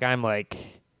Bull. So I don't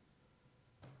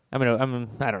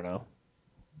know.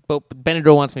 But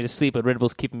Benadryl wants me to sleep, but Red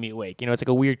Bull's keeping me awake. It's like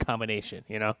a weird combination.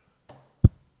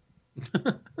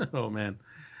 Oh man.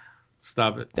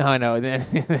 Stop it. Oh, I know.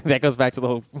 That goes back to the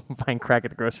whole buying crack at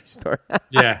the grocery store.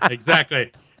 Yeah,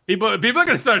 exactly. People are going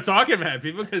to start talking, man.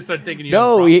 People are going to start thinking you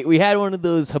No, we had one of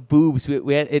those haboobs.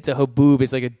 It's a haboob.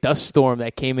 It's like a dust storm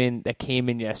that came in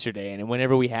yesterday. And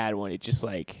whenever we had one, it just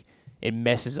it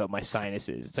messes up my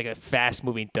sinuses. It's like a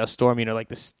fast-moving dust storm, like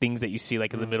the things that you see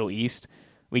like in the Middle East.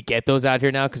 We get those out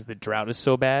here now because the drought is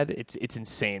so bad. It's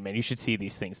insane, man. You should see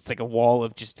these things. It's like a wall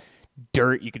of just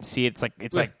dirt. You can see it.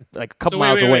 It's like a couple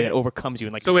miles away that overcomes you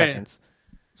in seconds.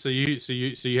 So you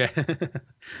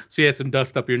had some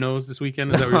dust up your nose this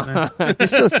weekend? Is that what you're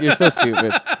saying? You're so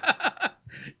stupid.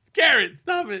 Garrett,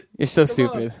 stop it. You're so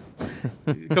stupid.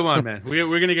 Come on, man.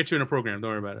 We're gonna get you in a program.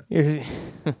 Don't worry about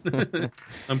it.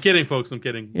 I'm kidding, folks. I'm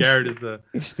kidding. You're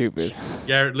stupid.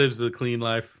 Garrett lives a clean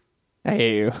life. I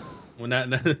hate you. Well, now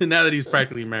that he's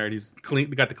practically married, he's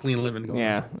got the clean living going.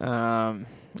 Yeah. All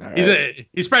right.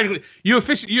 He's practically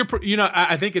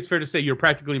I think it's fair to say you're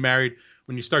practically married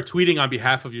when you start tweeting on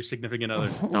behalf of your significant other.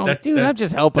 I'm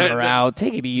just helping her out.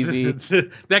 Take it easy.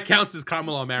 That counts as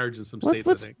common law marriage in some states.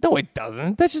 I think. No, it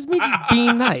doesn't. That's just me just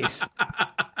being nice.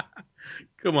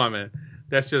 Come on, man.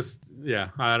 That's just, yeah,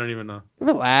 I don't even know.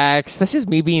 Relax. That's just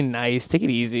me being nice. Take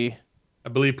it easy. I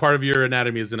believe part of your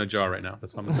anatomy is in a jar right now.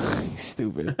 That's what I'm saying.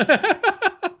 Stupid.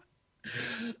 I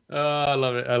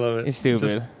love it. I love it. You're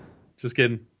stupid. Just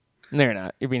kidding. No, you're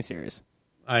not. You're being serious.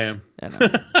 I am. I know.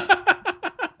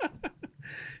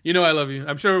 You know I love you.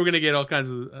 I'm sure we're going to get all kinds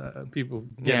of people.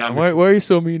 Yeah, why are you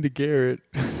so mean to Garrett?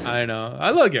 I know. I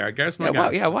love Garrett. Garrett's my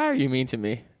guy. Why are you mean to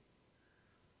me?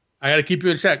 I got to keep you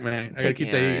in check, man. I got to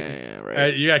keep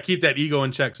right. You got to keep that ego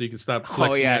in check so you can stop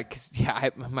flexing. Oh, yeah.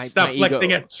 My flexing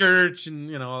ego. at church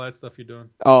and all that stuff you're doing.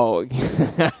 Oh.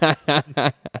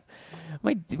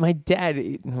 my dad,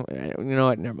 you know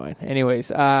what? Never mind. Anyways.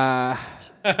 All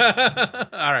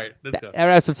right. Let's go. That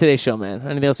wraps up today's show, man.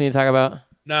 Anything else we need to talk about?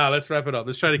 No, let's wrap it up.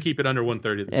 Let's try to keep it under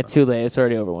 1:30. It's too late. It's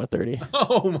already over 1:30.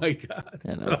 Oh my god!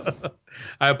 I know.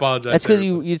 I apologize. That's because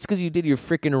It's because you did your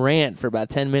freaking rant for about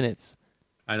 10 minutes.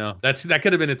 I know. That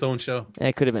could have been its own show.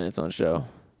 It could have been its own show.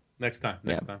 Next time.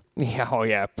 Yeah. Oh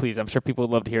yeah. Please. I'm sure people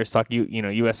would love to hear us talk.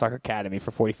 U.S. Soccer Academy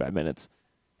for 45 minutes.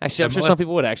 Actually, I'm sure some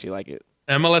people would actually like it.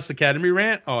 MLS Academy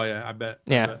rant. Oh yeah, I bet.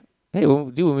 Yeah. I bet. Hey,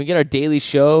 when we get our daily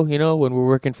show, when we're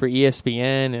working for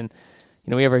ESPN and.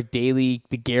 We have our daily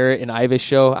the Garrett and Ivis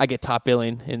show. I get top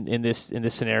billing in this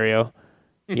scenario.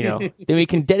 Then we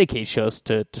can dedicate shows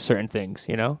to certain things.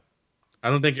 I don't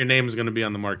think your name is going to be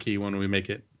on the marquee when we make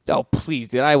it. Oh please,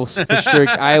 dude! I will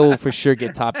for sure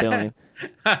get top billing,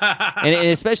 and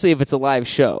especially if it's a live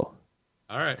show.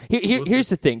 All right. Here's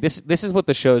the thing. This is what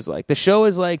the show is like. The show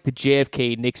is like the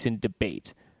JFK Nixon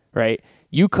debate, right?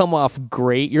 You come off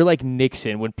great. You're like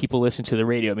Nixon when people listen to the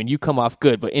radio. I mean, you come off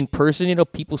good, but in person,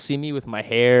 people see me with my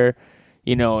hair,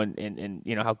 and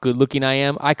how good looking I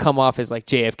am. I come off as like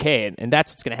JFK, and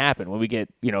that's what's going to happen when we get,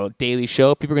 daily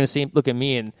show. People are going to look at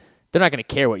me, and they're not going to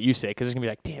care what you say because they're going to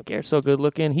be like, damn, Garrett's so good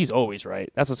looking. He's always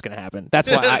right. That's what's going to happen. That's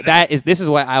why this is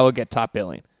why I will get top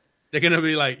billing. They're going to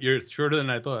be like, you're shorter than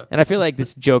I thought. And I feel like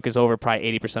this joke is over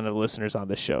probably 80% of the listeners on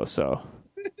this show, so...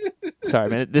 Sorry,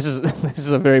 man. This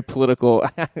is a very political.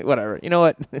 Whatever. You know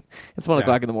what? It's 1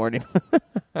 o'clock in the morning.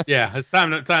 Yeah, it's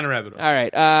time to wrap it up. All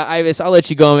right, Ivis, I'll let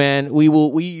you go, man.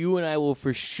 You and I will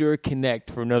for sure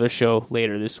connect for another show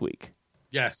later this week.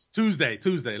 Yes, Tuesday.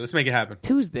 Let's make it happen.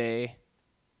 Tuesday.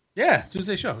 Yeah,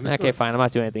 Tuesday show. Okay, fine. I'm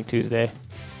not doing anything Tuesday.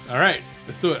 All right,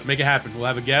 let's do it. Make it happen. We'll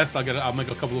have a guest. I'll make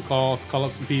a couple of calls, call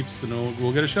up some peeps, and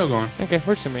we'll get a show going. Okay,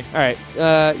 works for me. All right,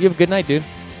 you have a good night, dude.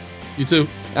 You too.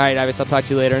 All right, Ivis, I'll talk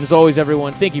to you later. And as always,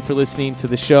 everyone, thank you for listening to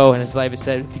the show. And as Ivis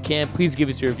said, if you can, please give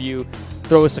us a review.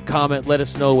 Throw us a comment. Let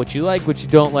us know what you like, what you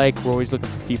don't like. We're always looking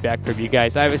for feedback from you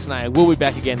guys. Ivis and I will be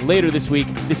back again later this week.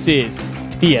 This is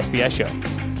the SBI Show.